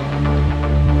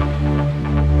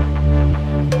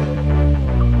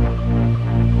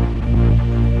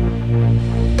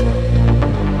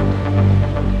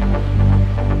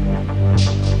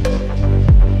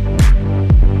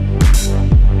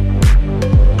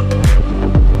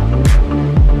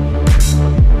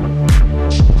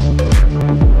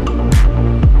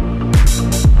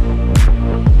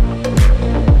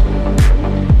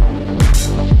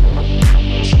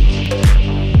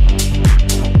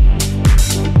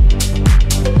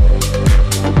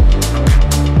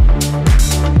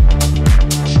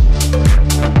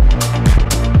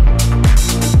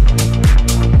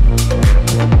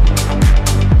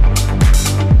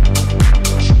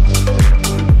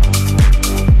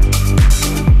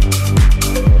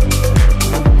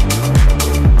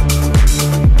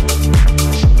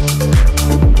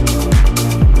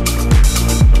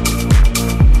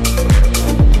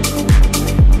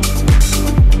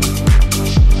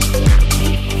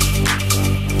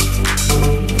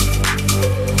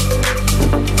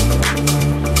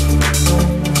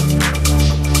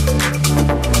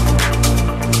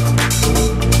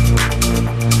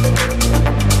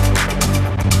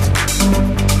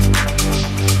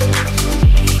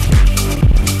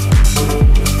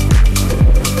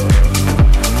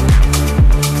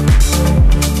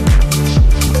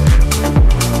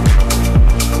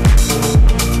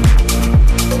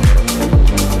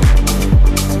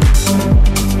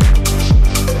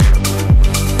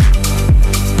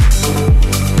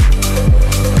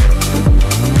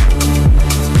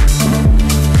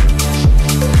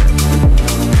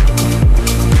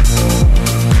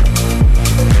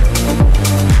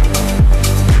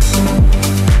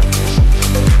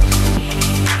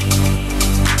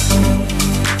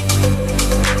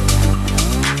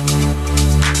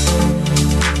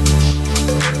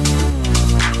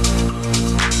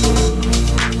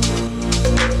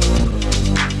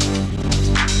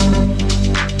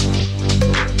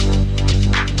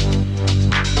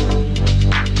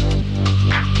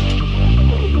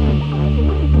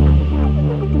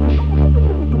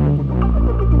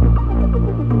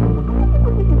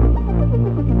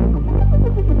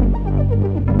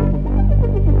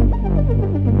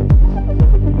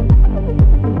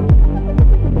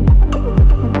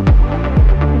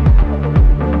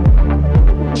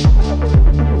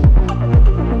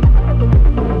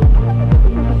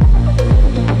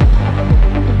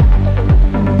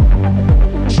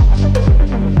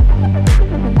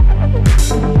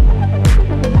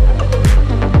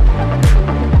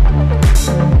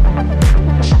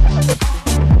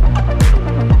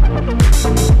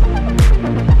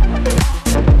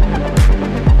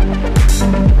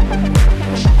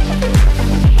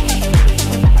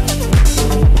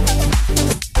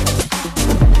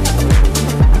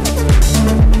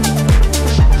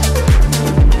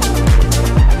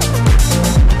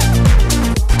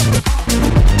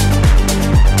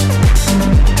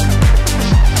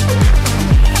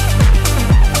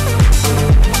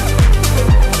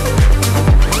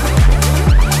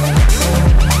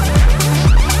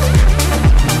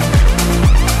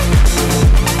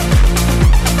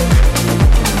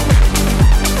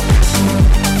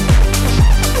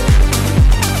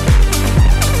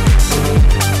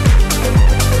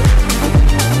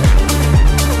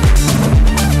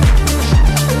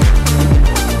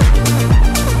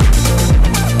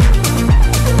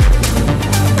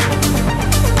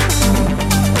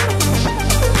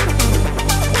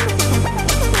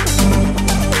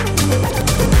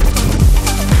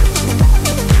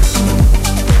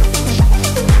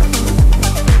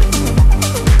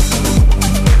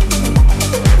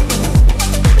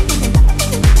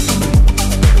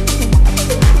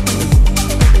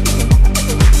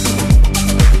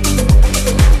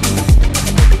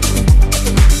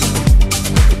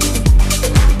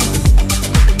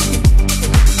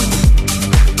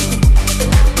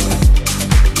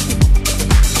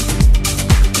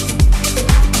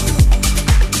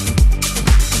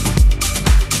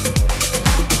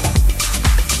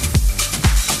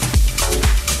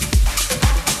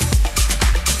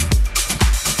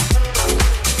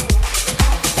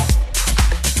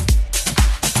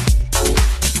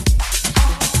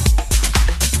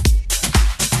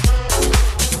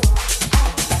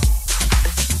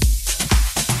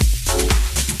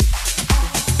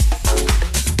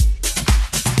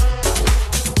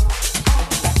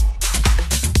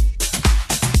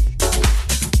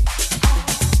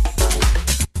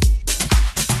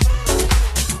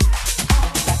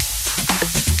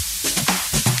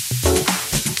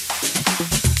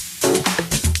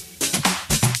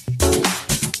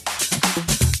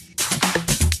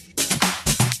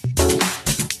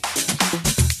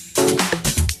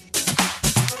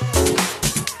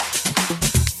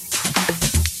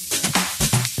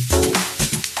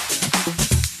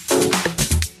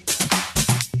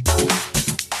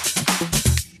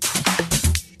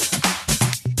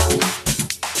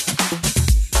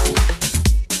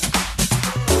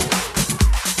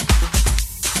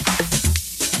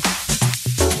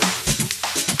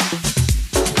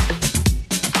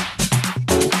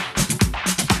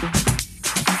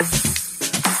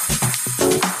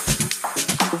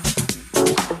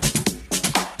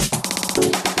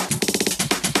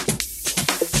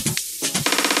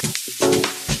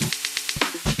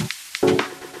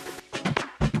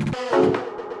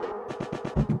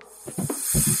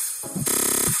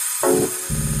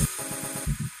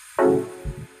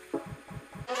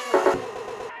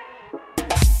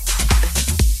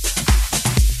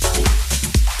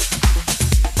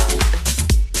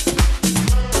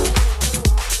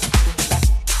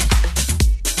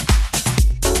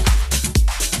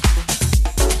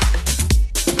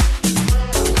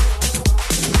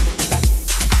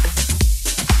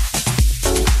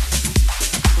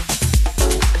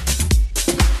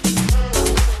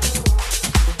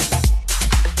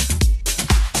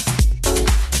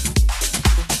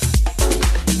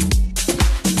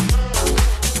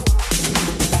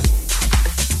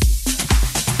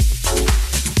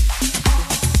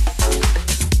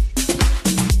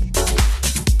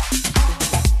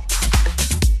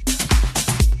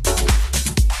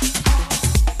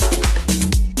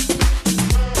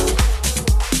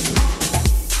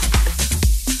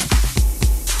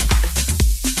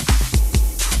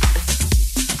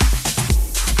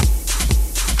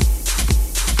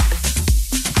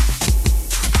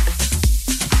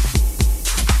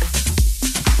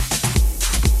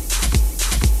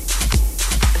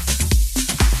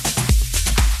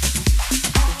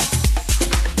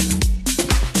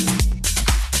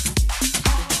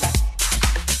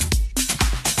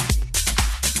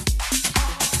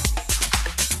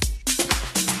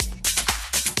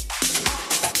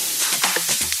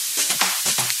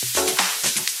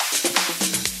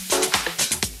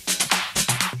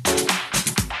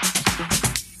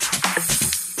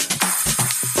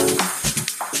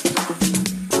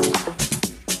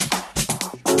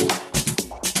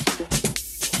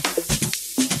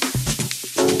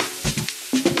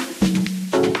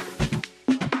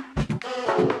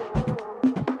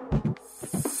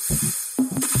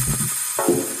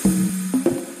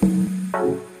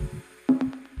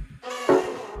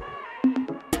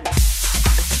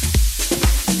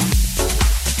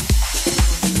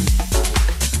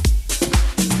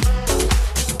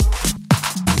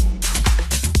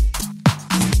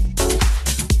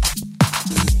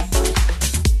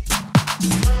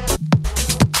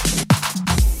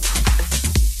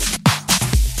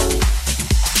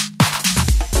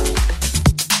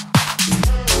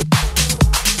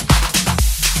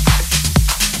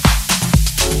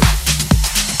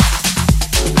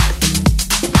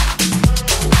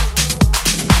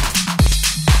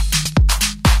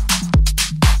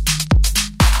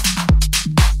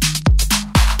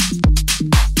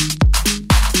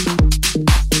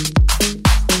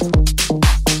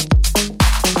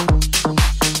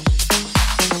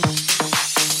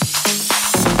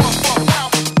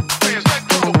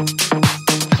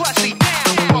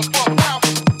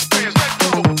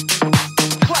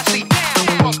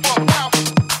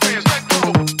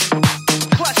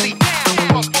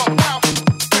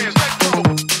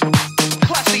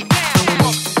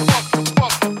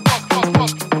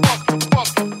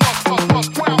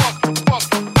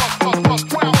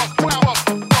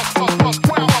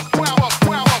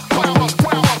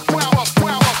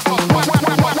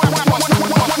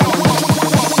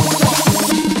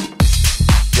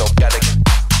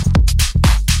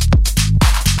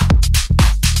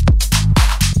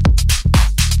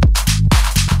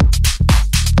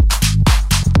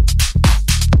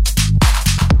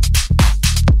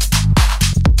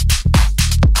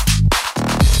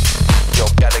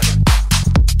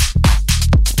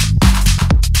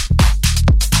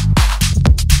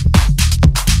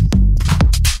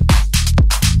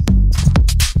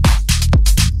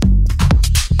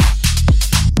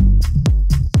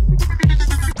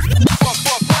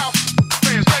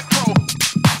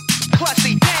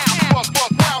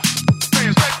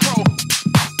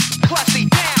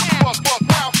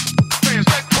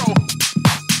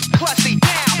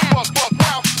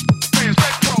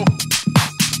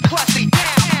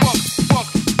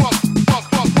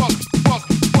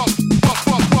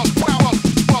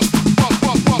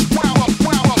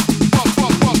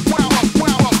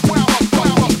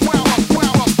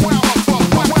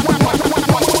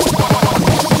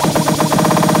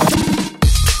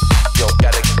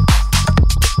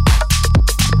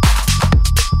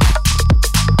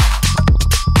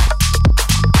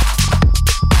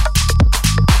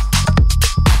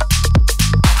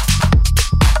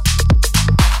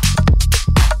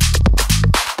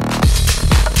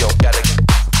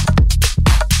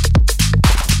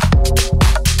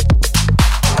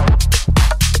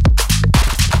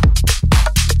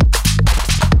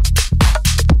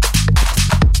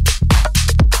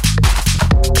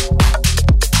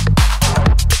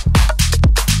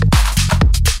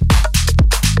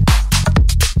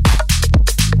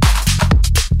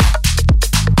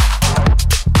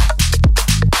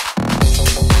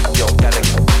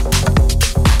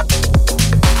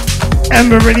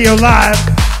 Ember Radio Live.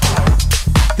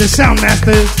 The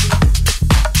Soundmasters.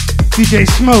 DJ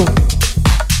Smoke.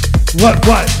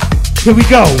 What? Here we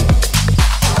go.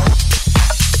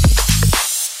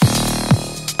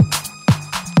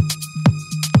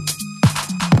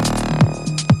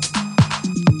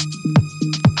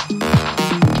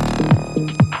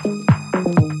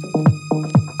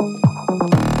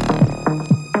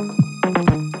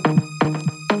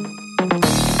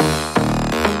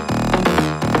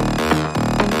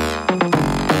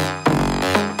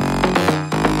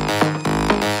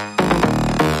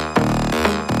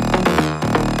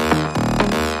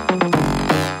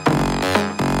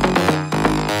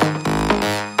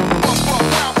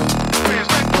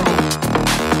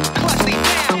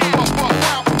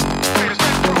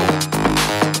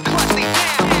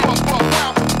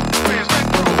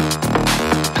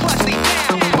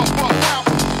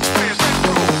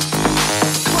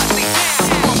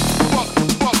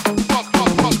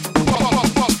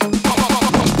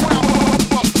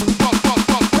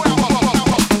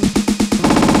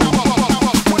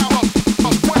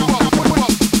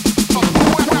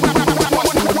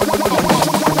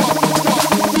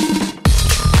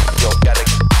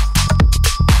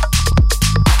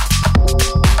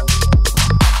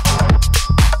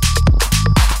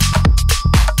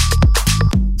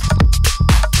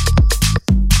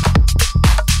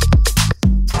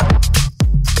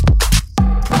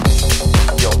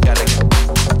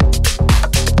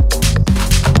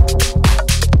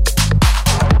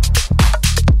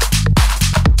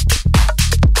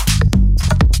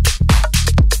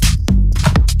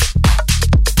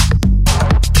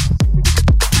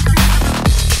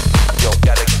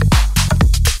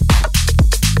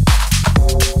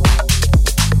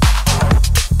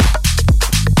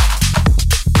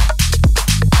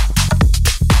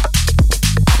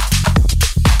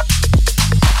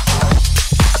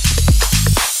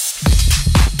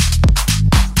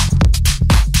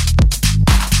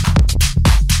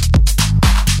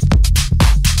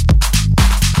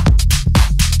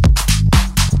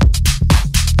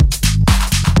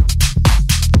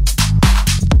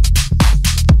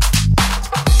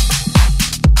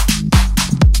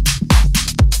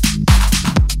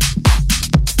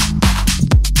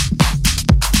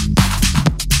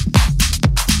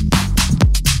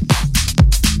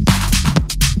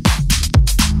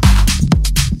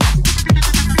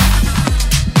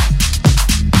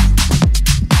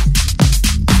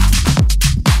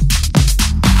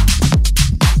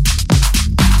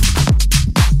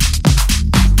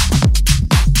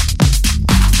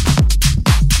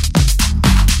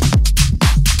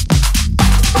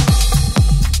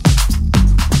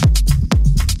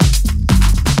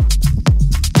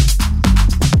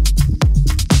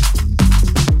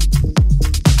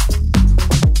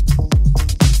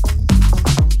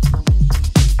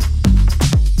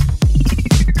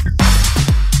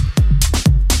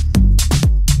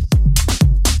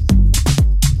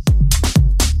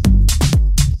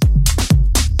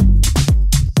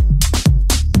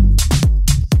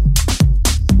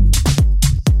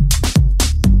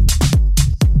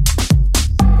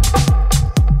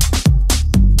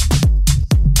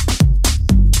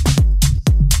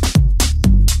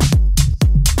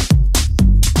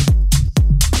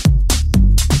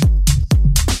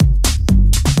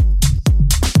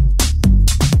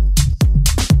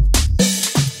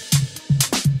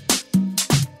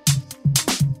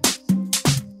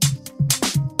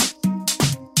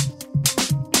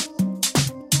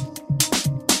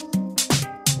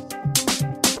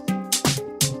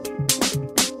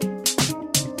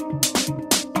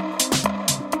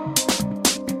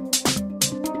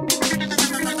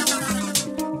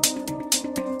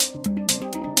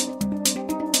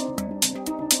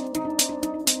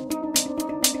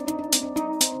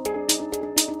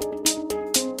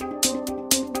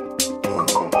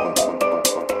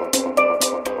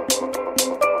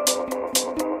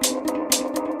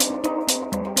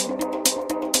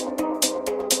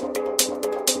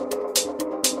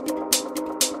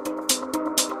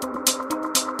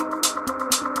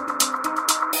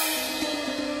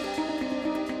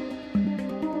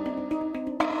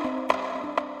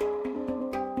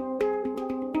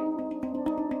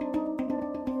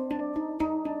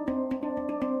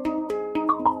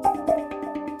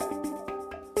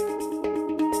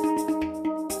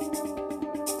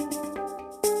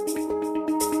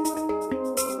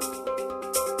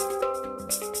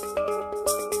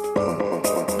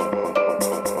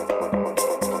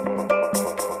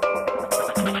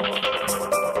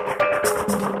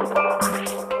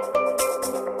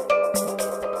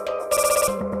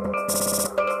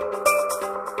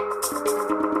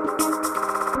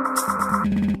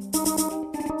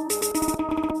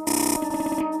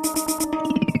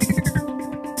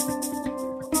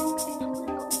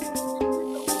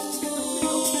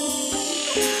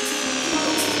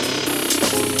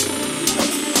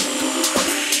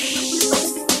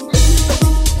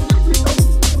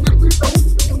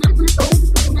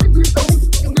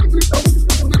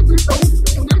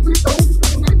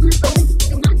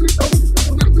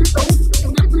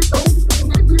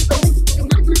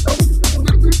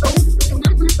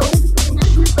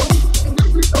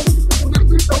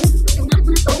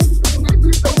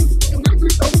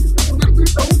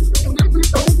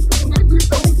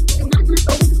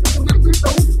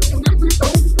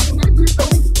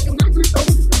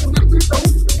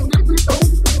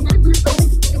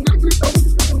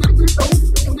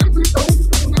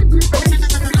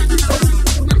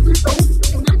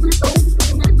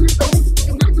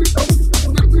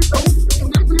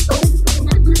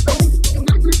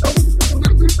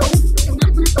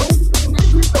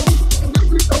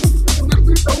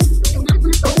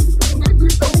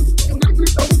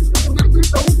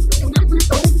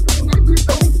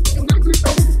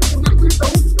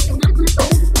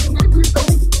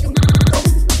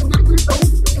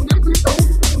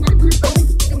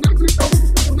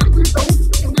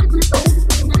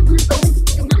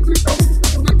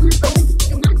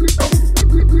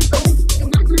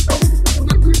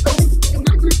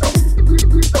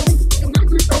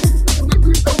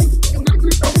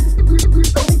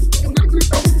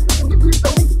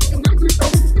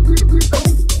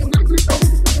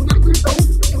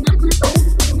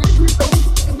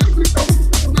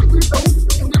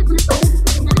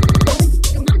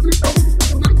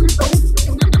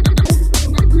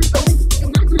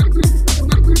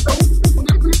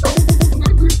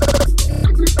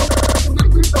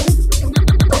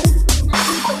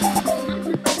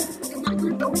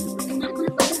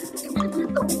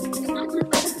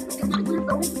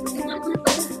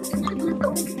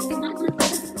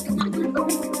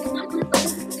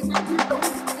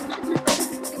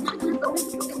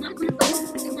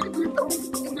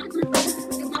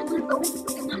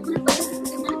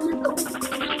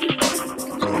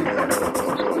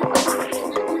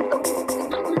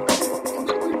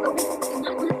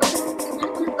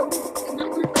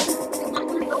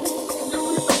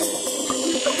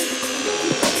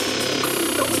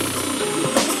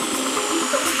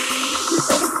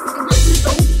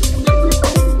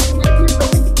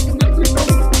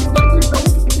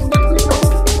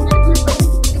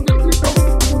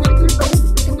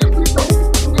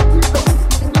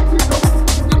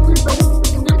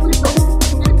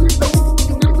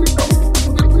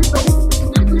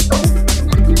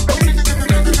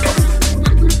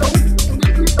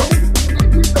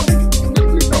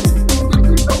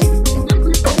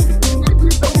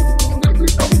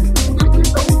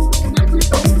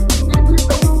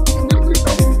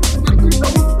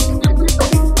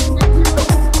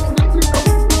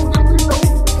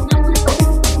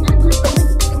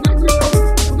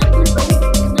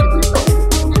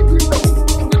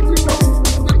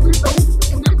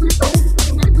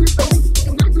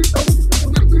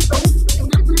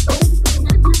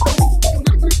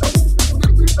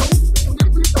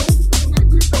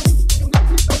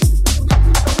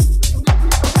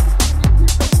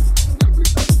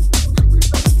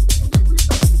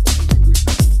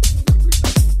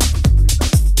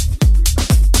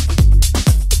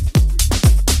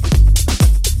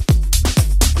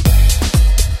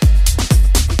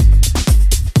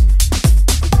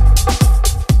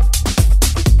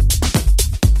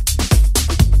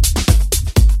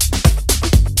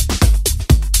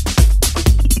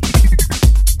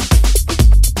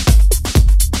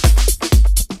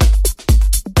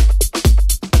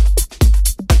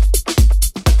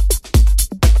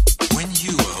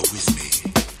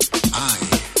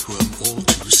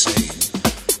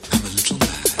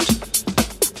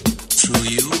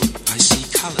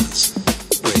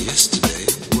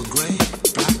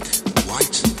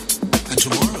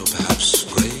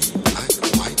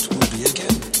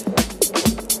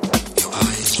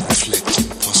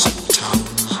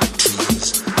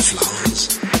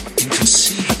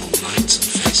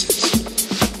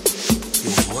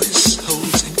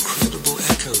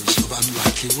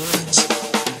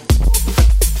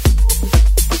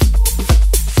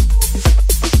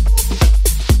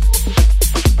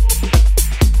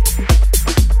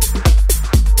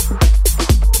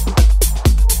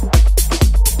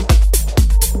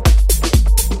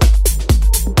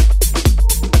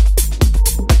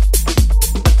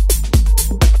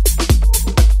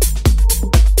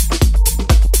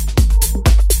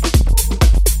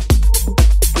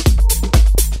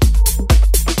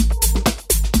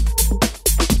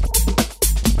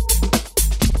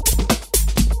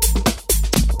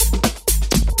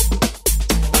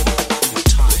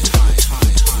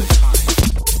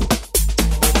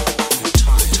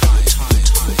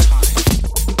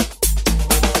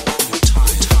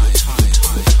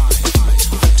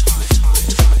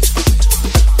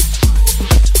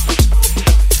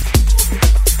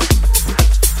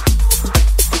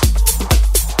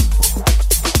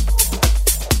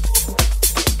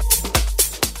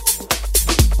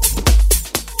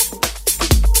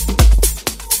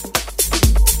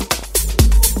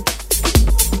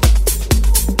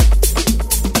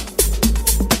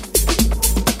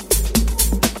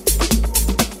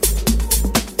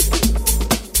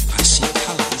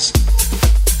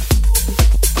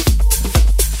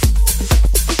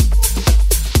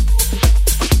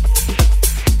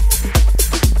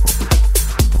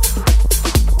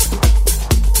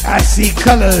 I see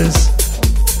colors.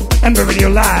 Amber Radio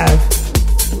Live.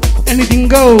 Anything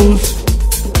goes.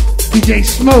 DJ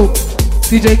Smoke,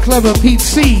 DJ Clever, Pete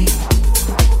C.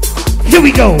 Here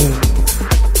we go.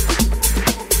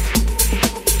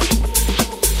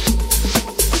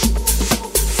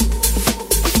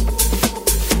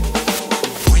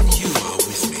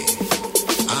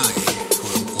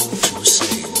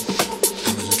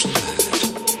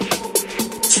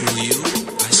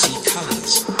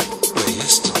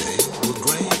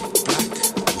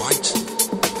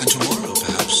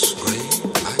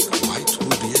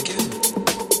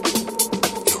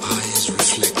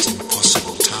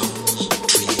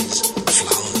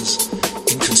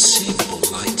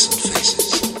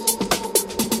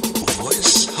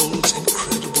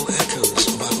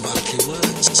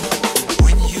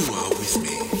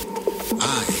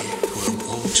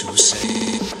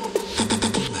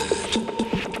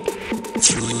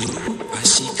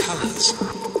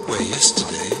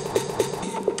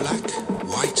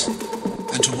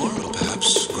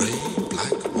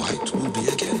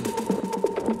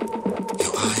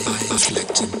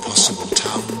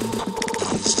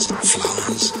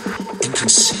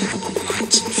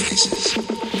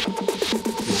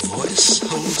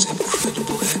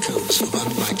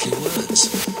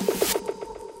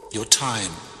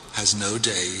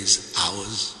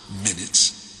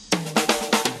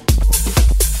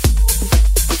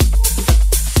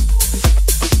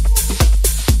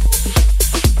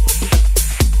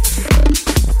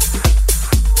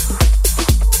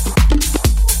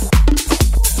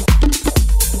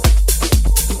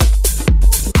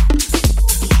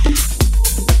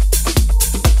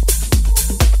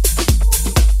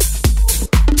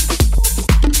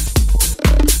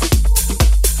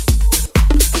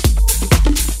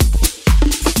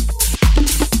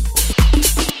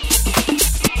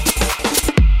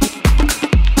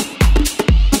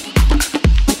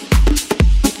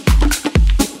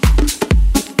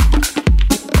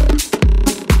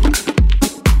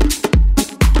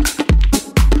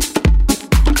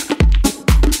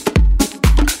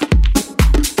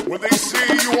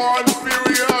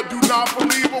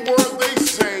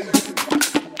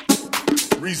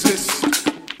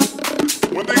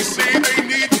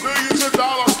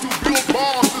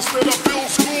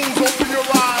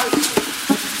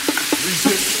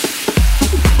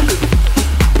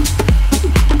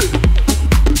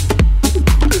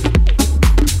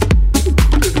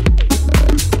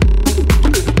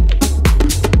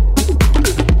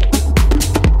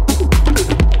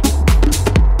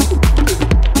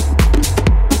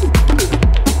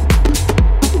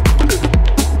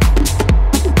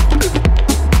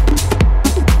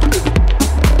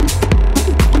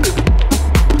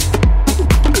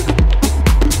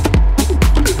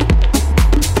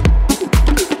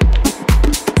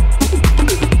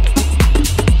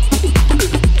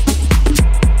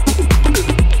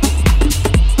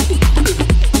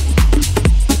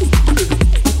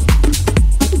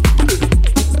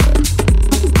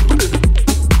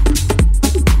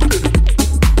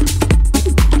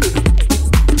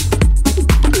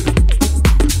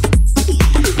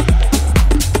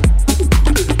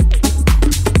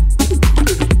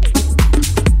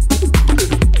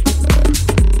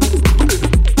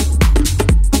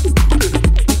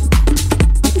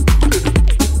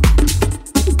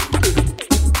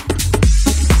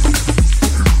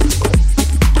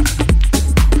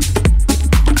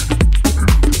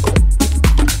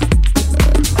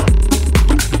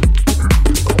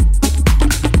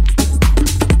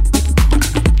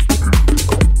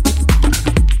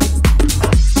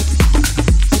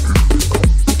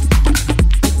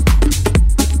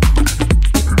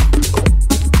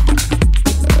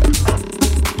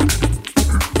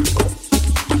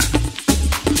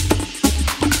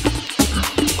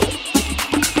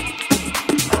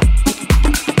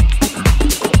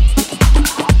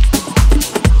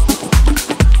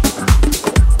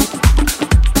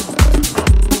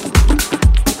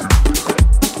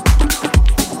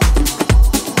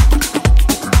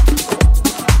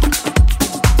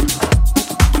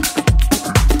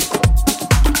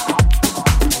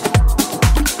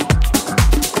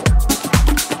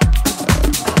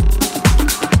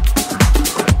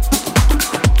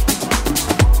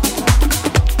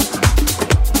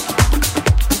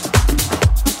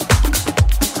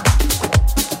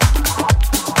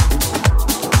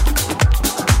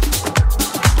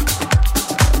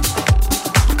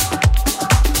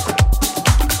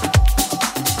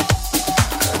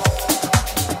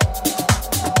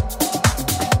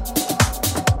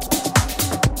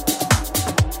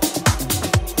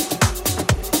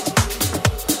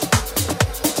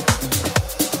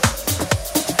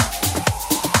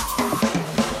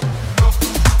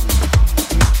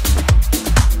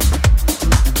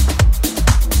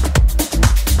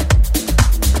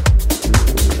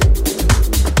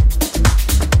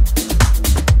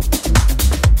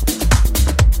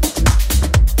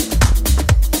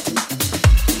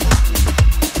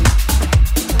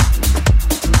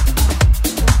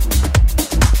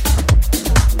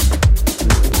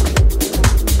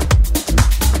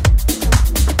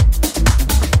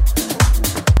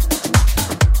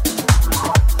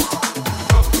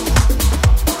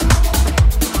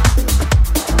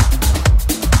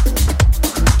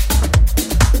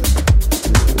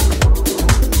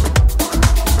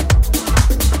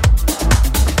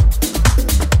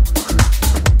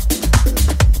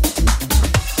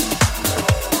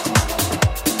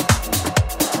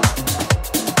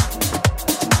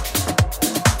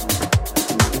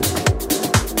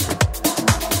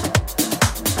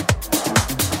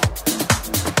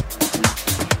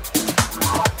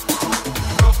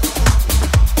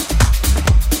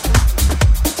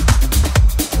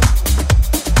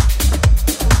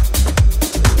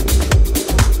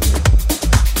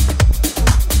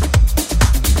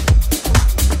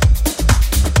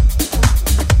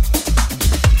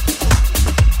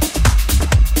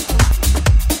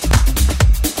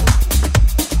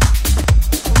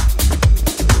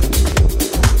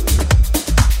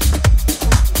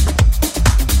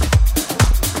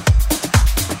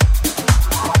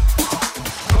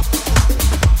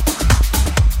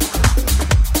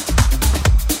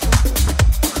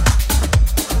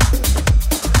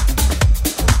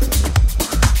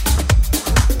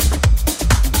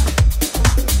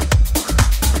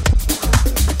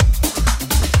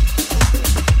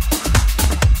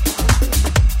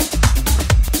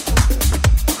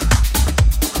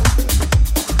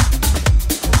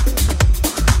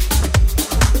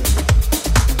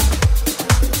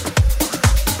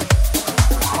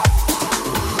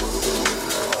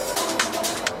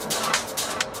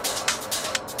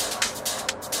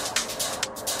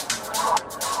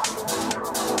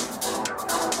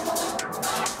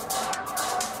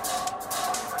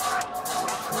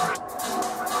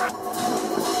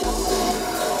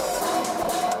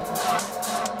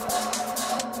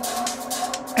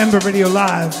 Ember Radio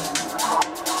Live.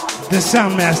 The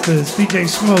Soundmasters, DJ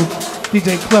Smoke,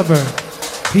 DJ Clever,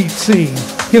 Pete C.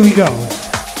 Here we go.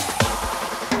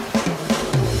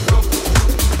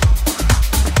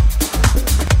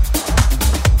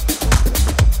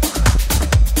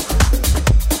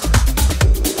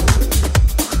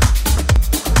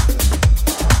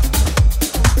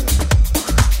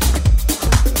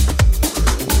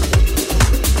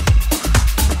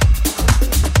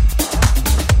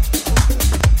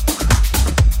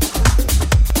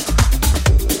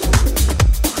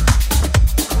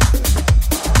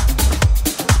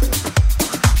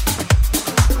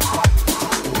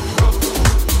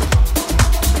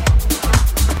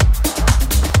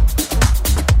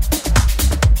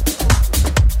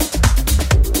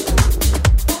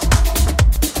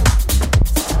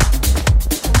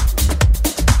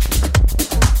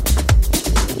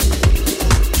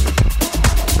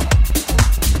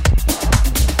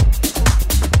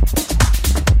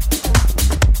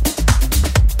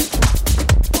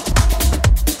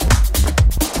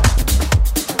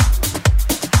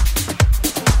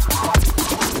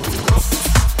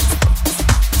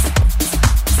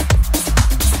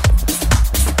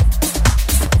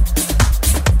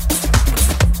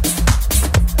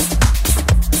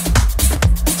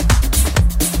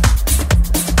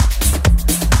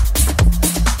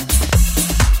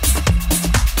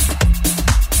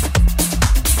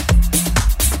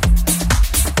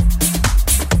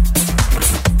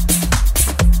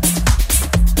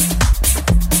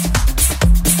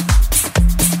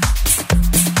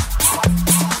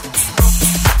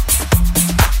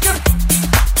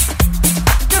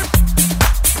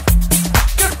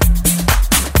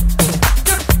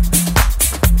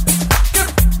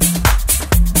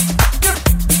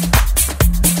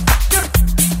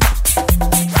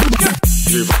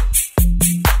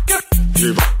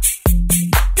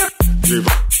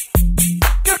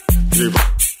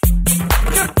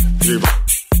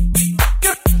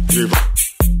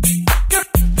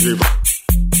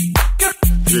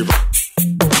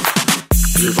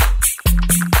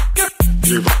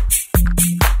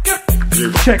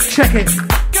 Check it.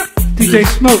 DJ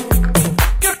Smoke.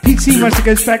 PC wants to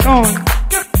get back on.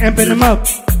 Amping him up.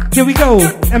 Here we go.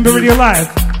 Ember Radio Live.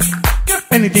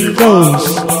 Anything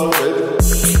goes.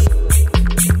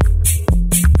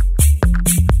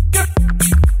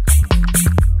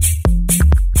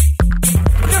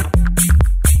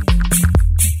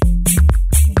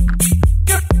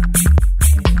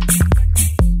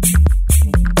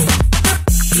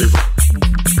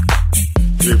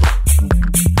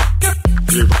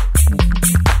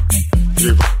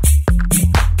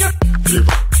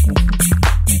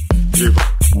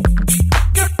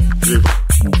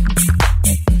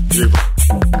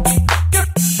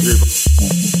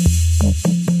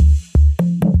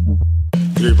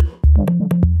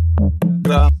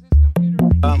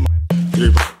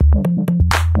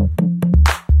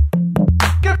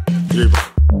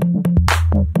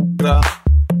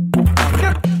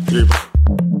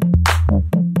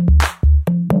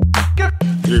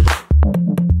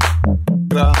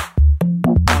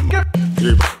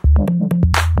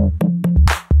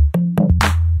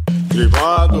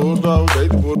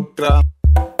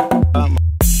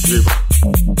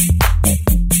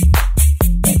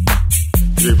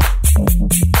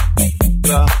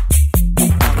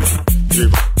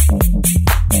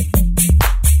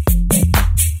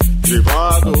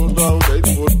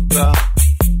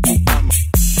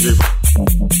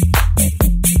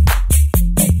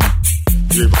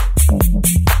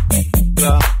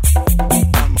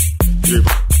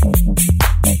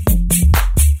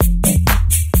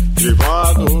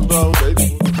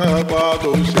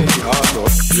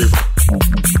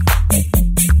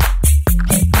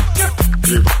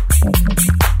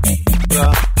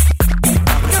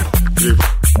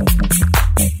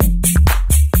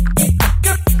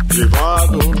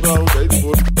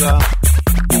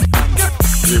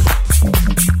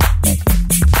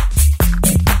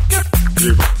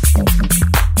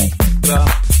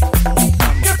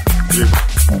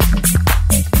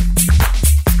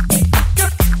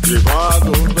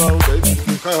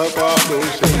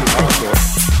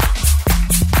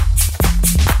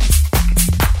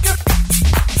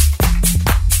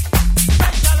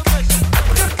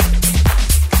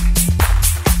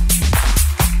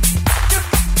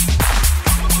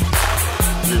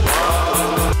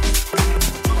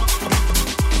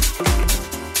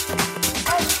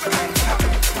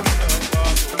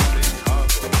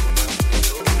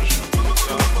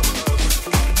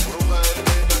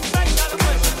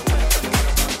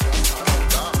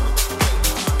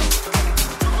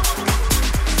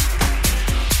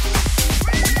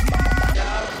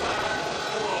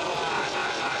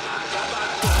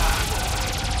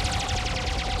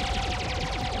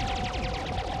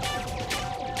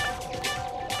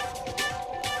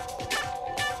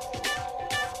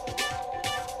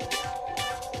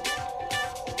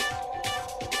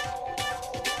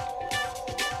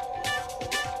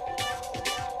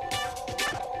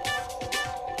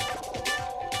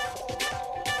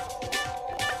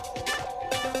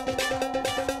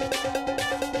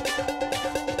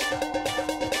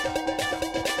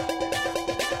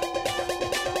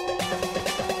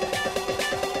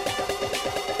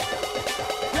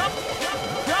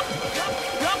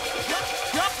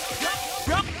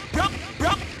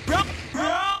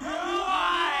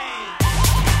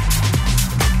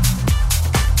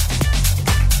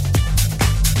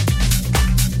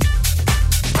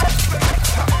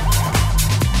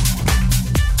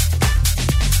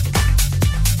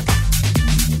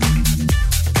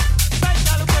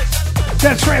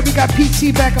 That's right, we got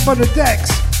PT back up on the decks.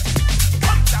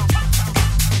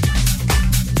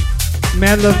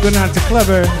 Mad love going out to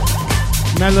Clever.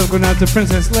 Mad love going out to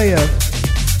Princess Leia.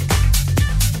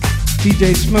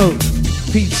 DJ Smoke.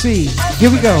 Pete C. Here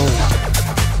we go.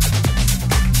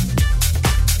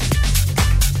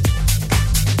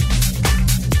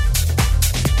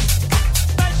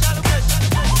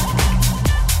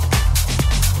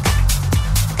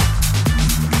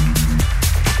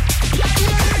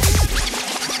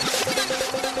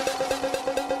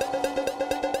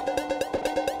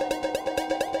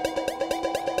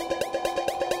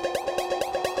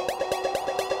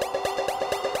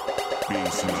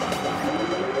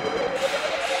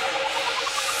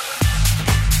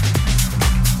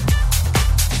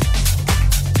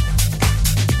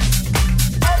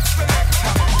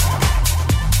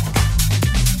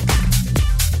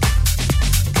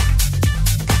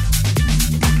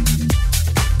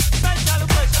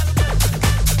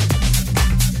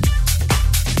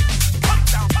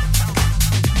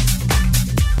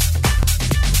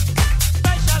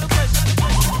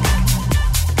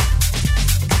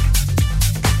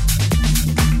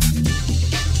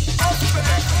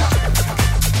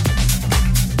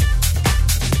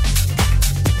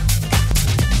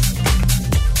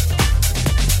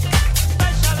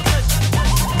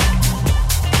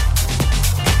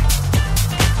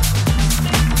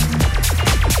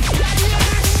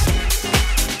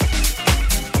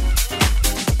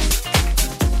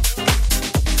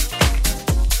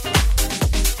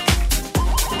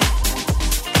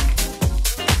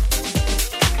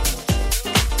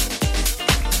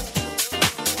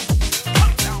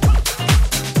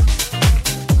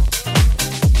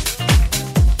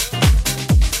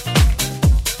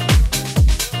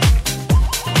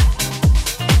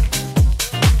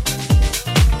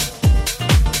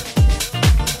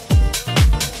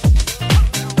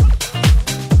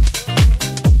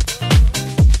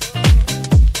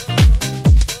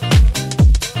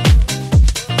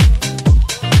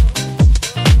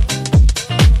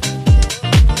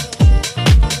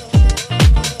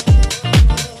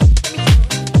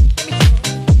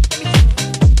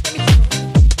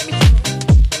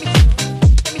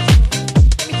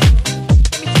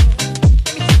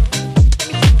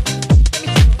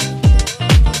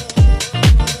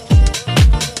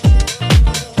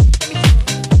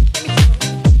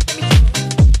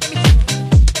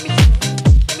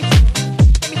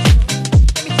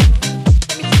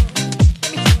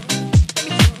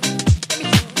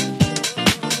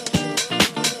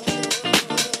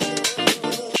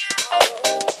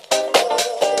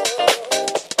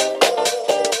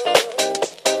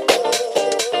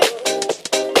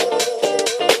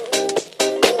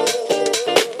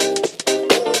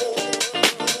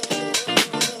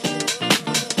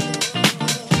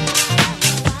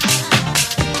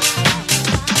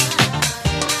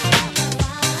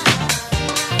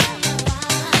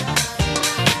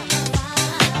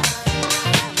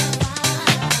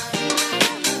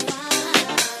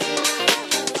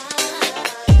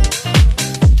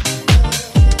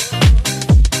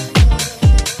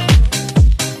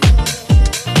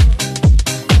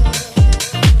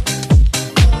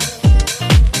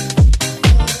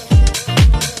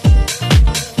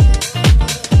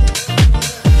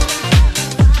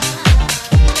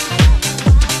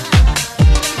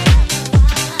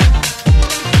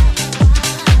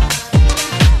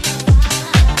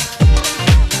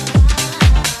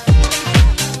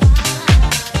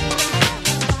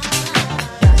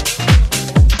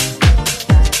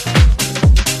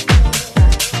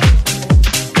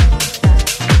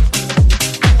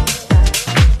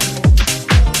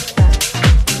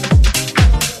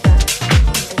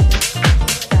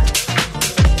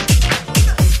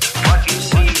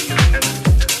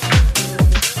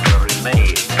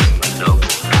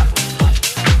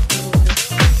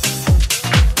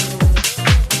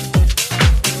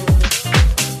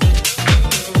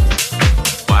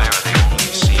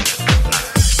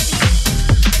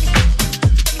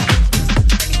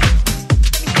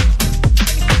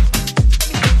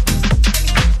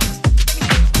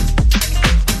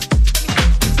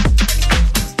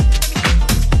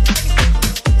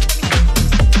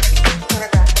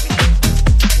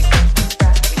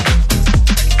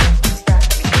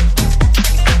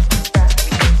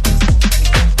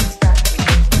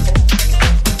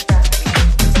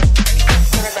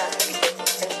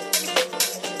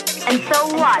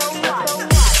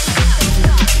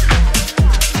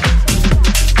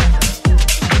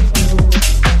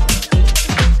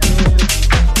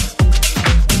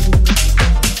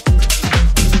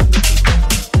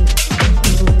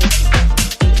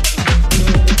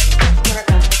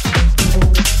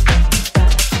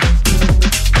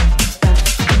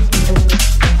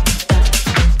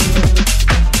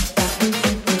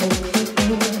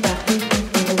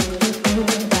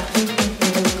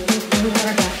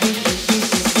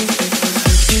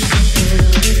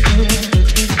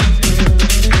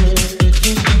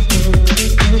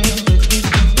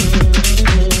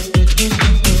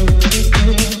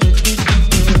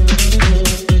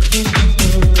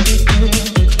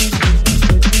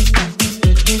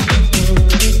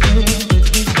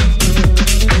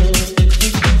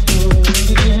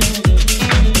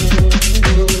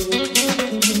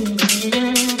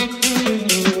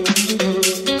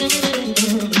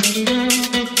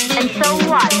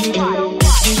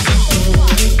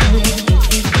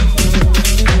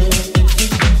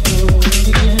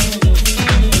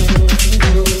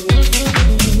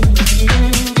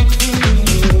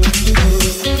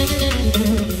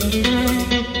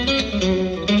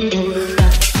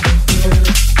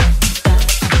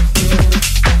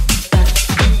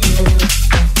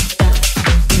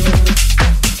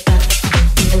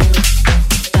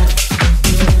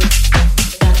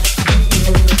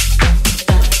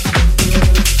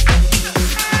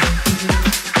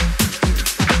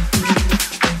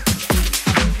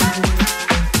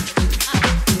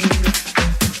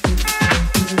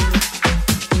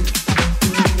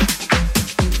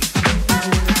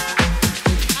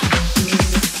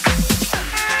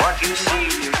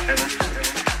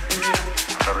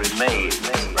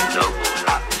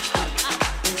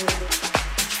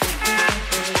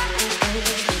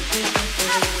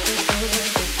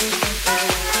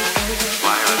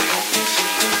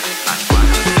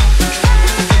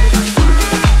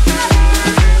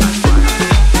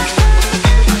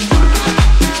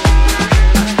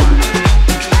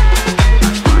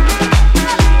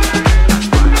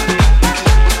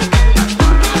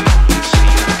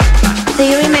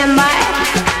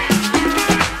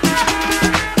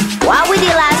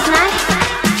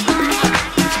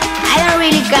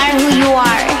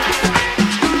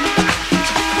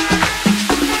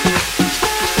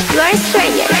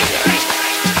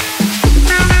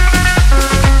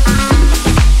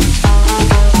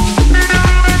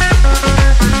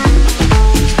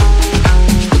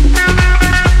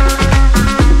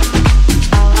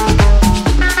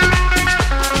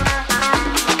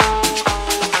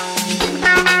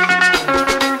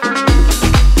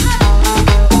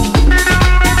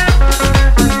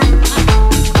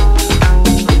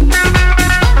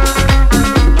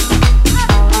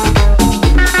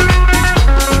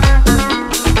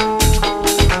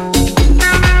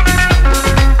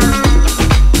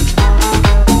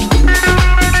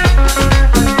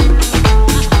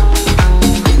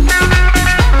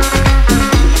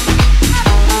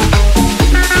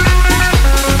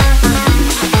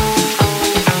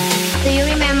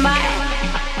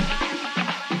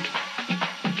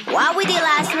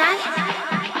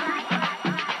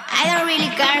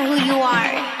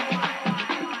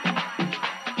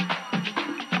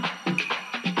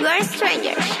 are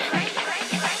strangers.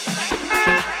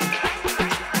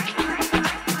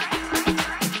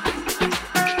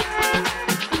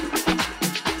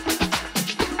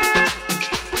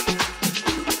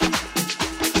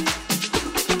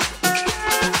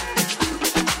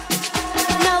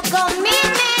 No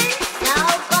commitments, no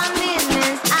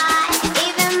commitments.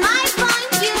 Even my phone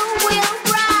you will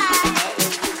cry.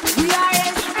 We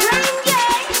are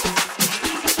strangers.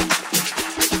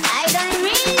 I don't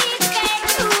really care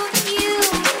who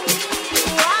you.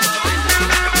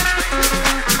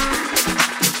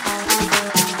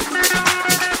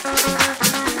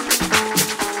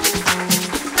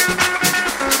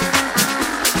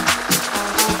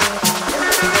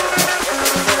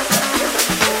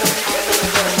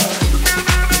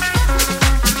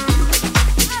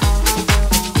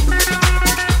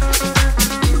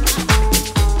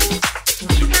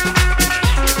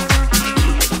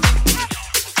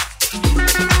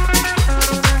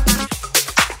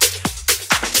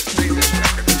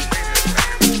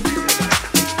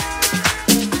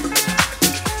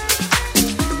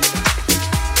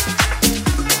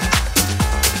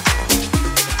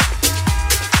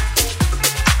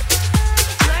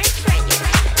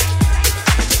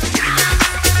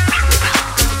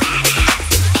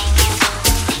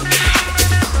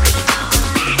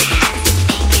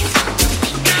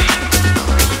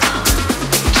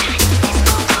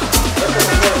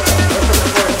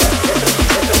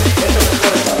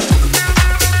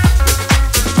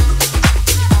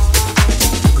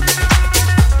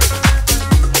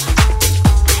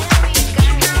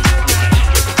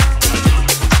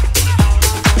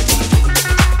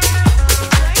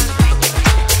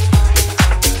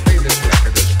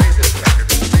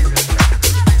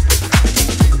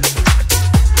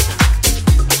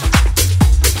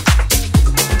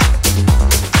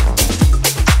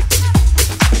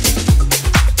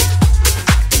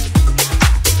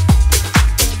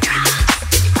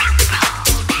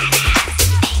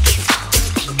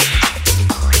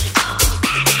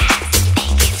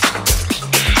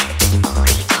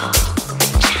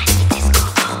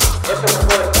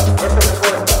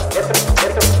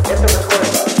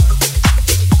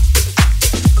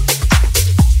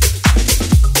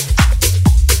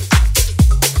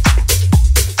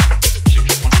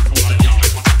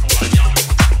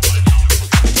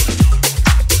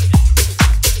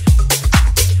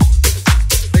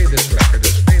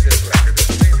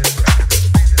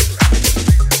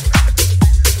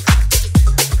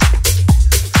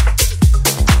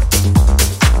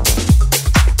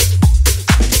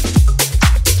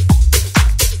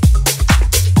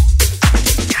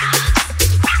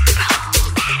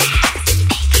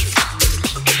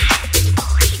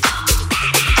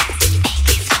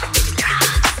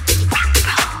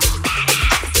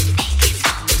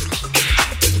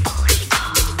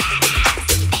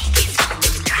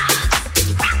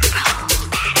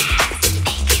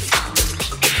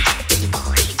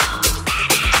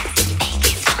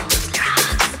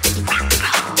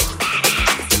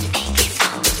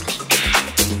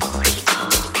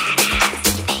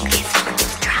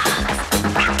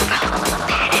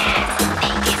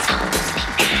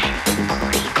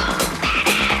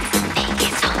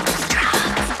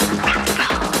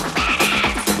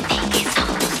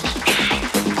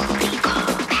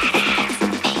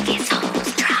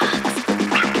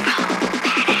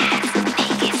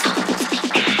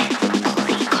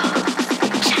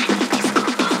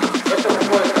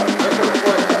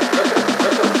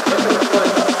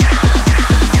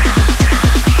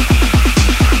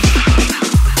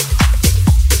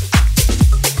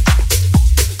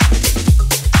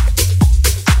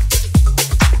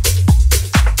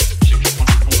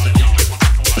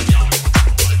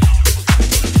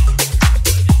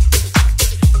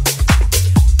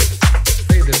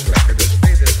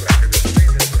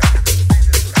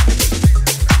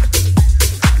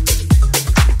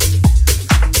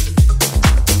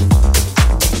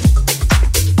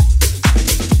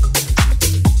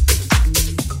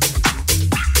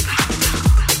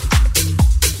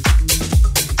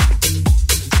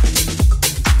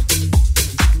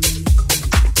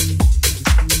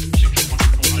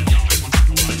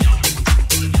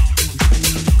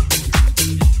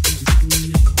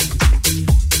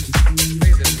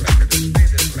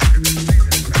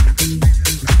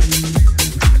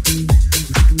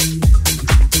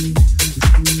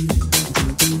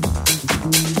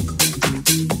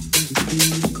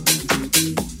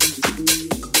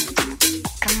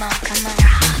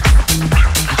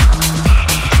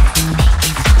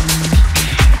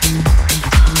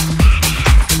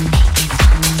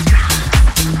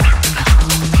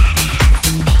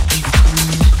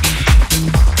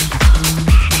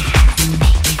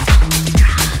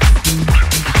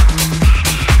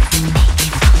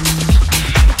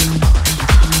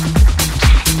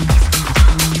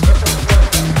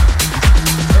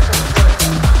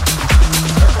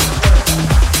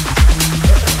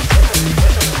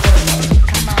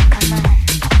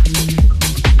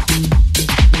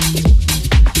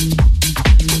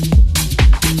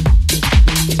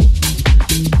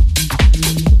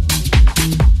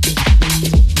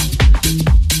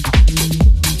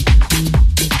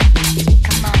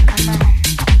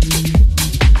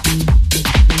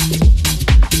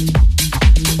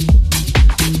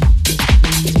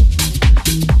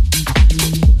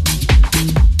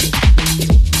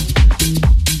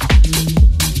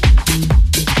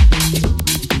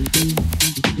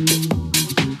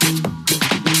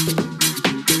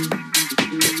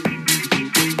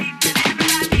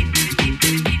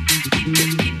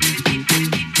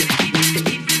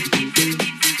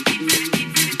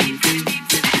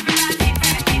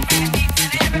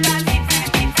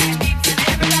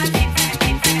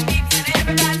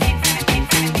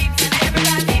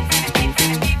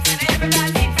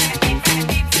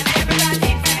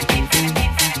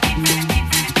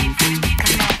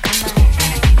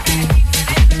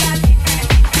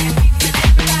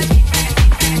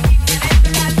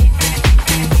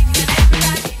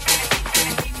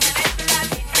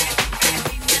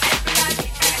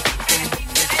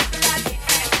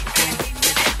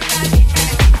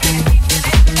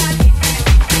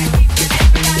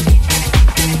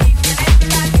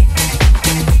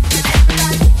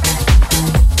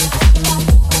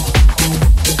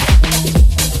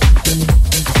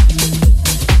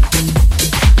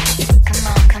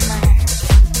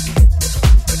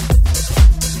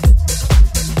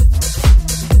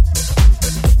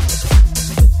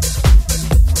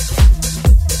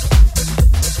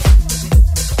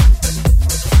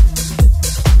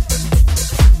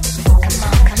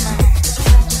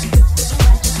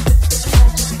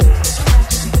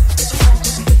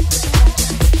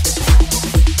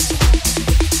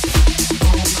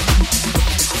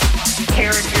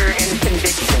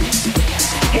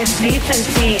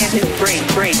 Decency and his brain.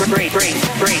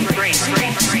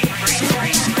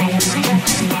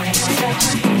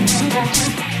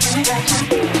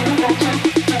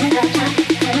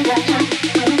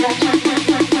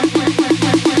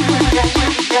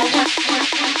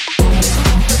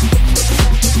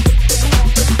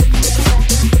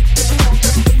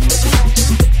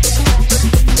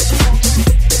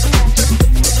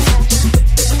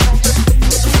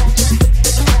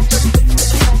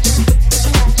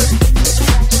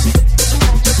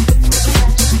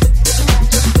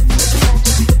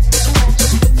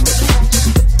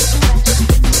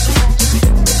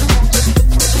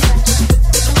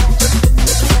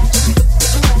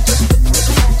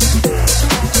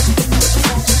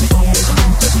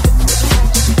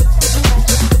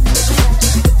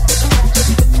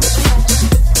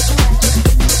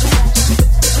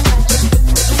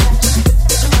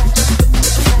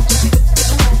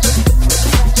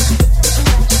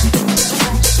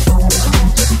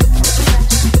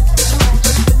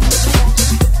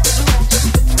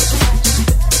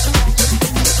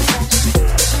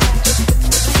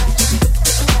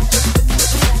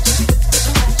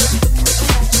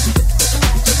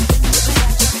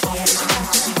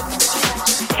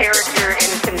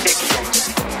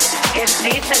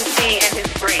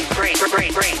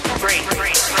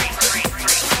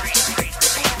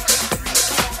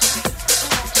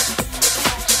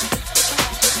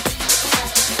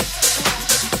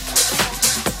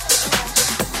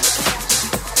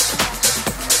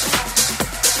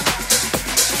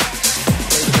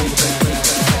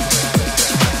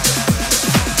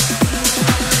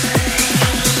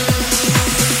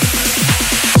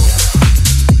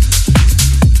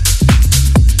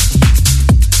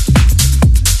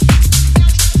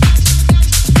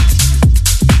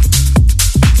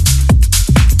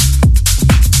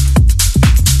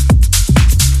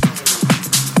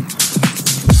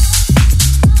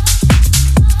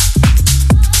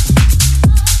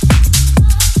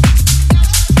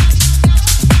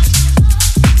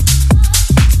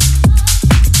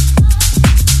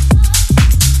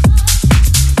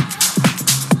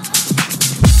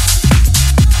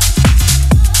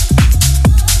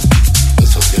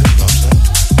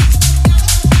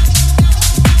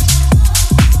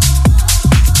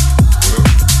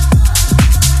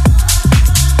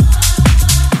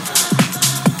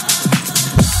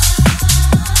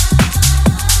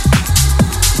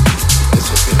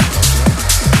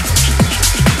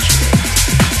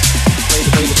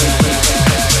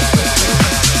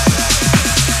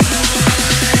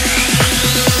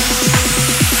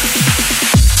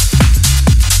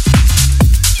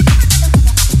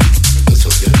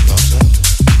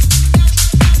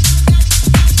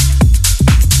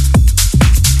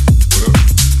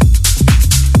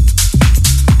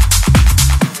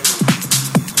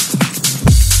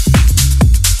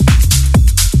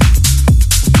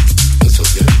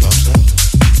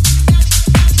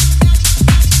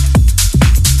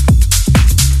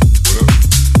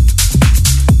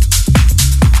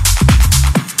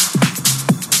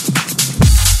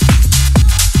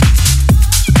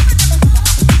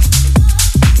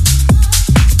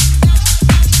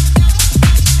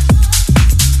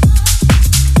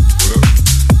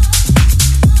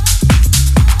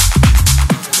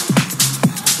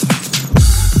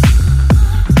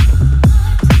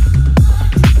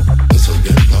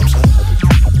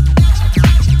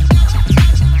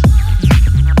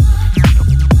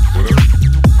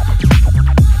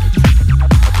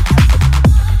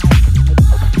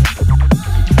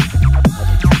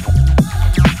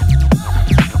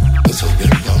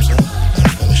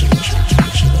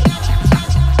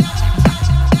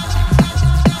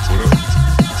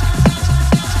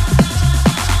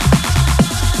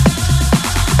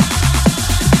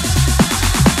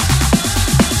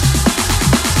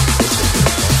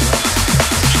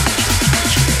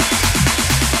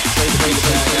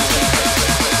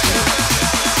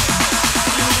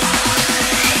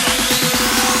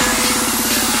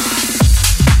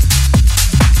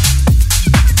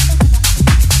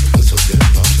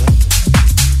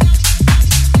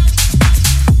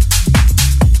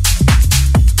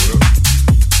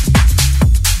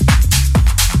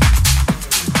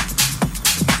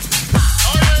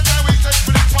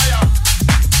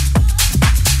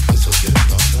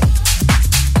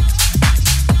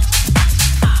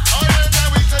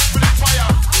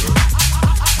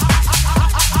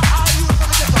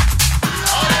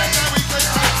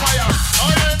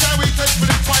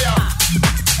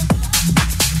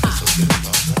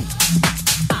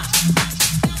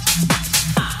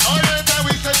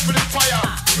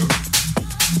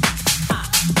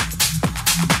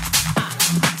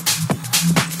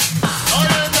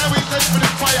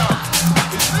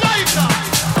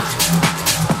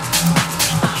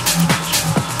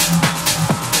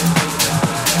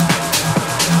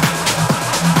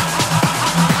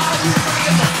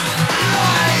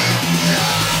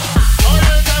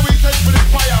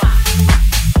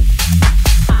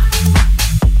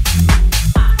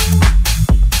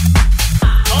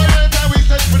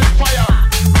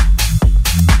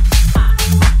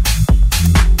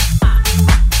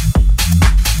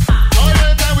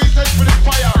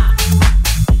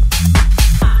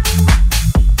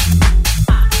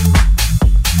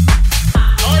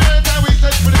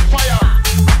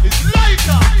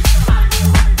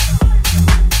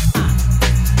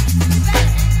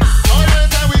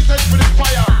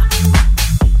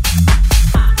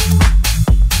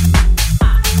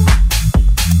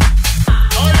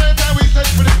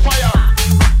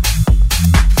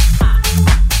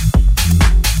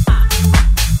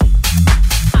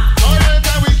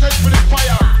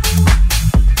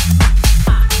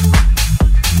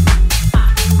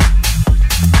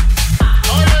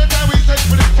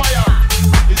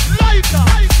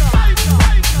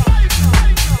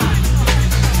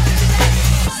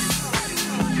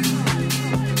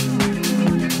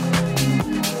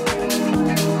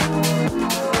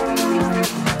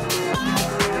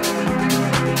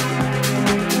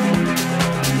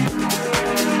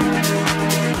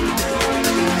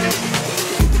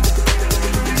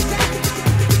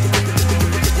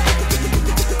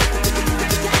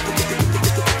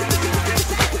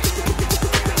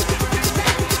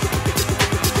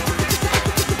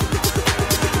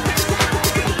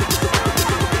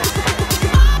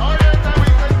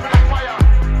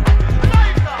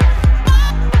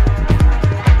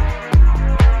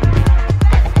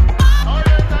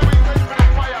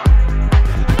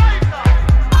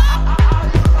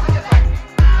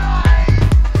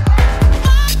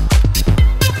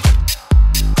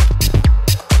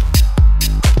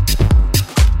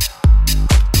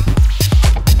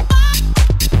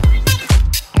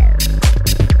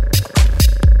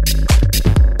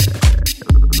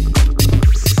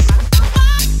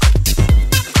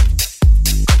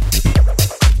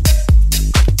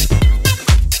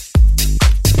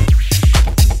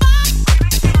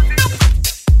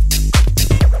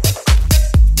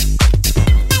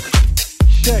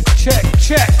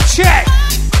 check.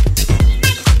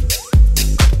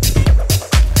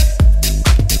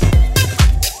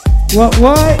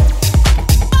 What?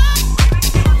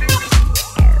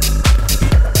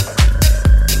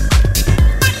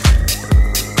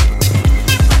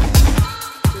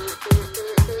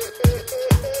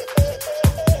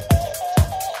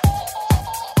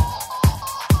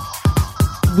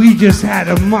 We just had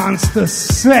a monster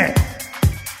set.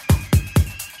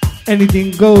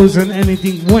 Anything goes and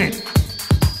anything went.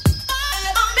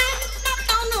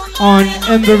 On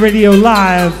Ember Radio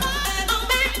Live,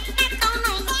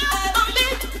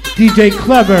 DJ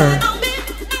Clever,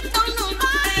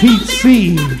 Pete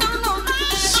C,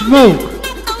 Smoke.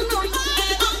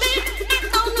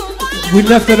 We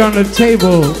left it on the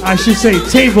table. I should say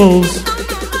tables.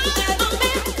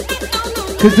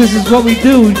 Because this is what we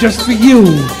do just for you.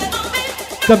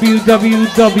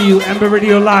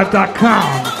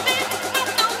 www.emberradiolive.com.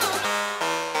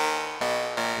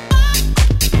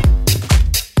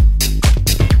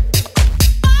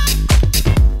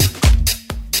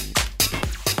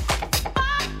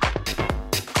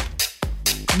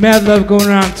 Mad love going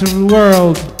around to the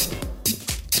world,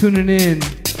 tuning in.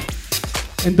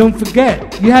 And don't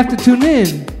forget, you have to tune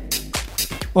in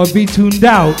or be tuned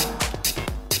out.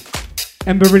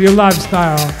 Ember Radio Live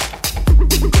style.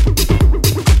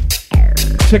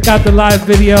 Check out the live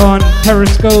video on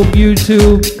Periscope,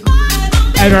 YouTube,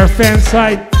 at our fan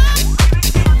site.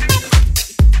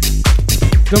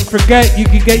 Don't forget, you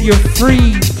can get your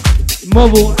free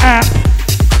mobile app.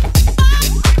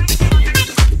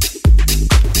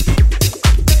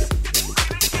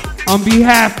 On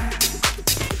behalf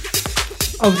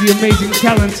of the amazing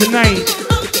talent tonight,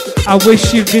 I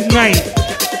wish you good night.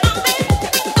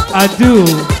 Adieu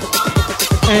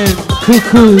and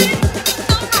cuckoo,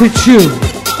 cuckoo.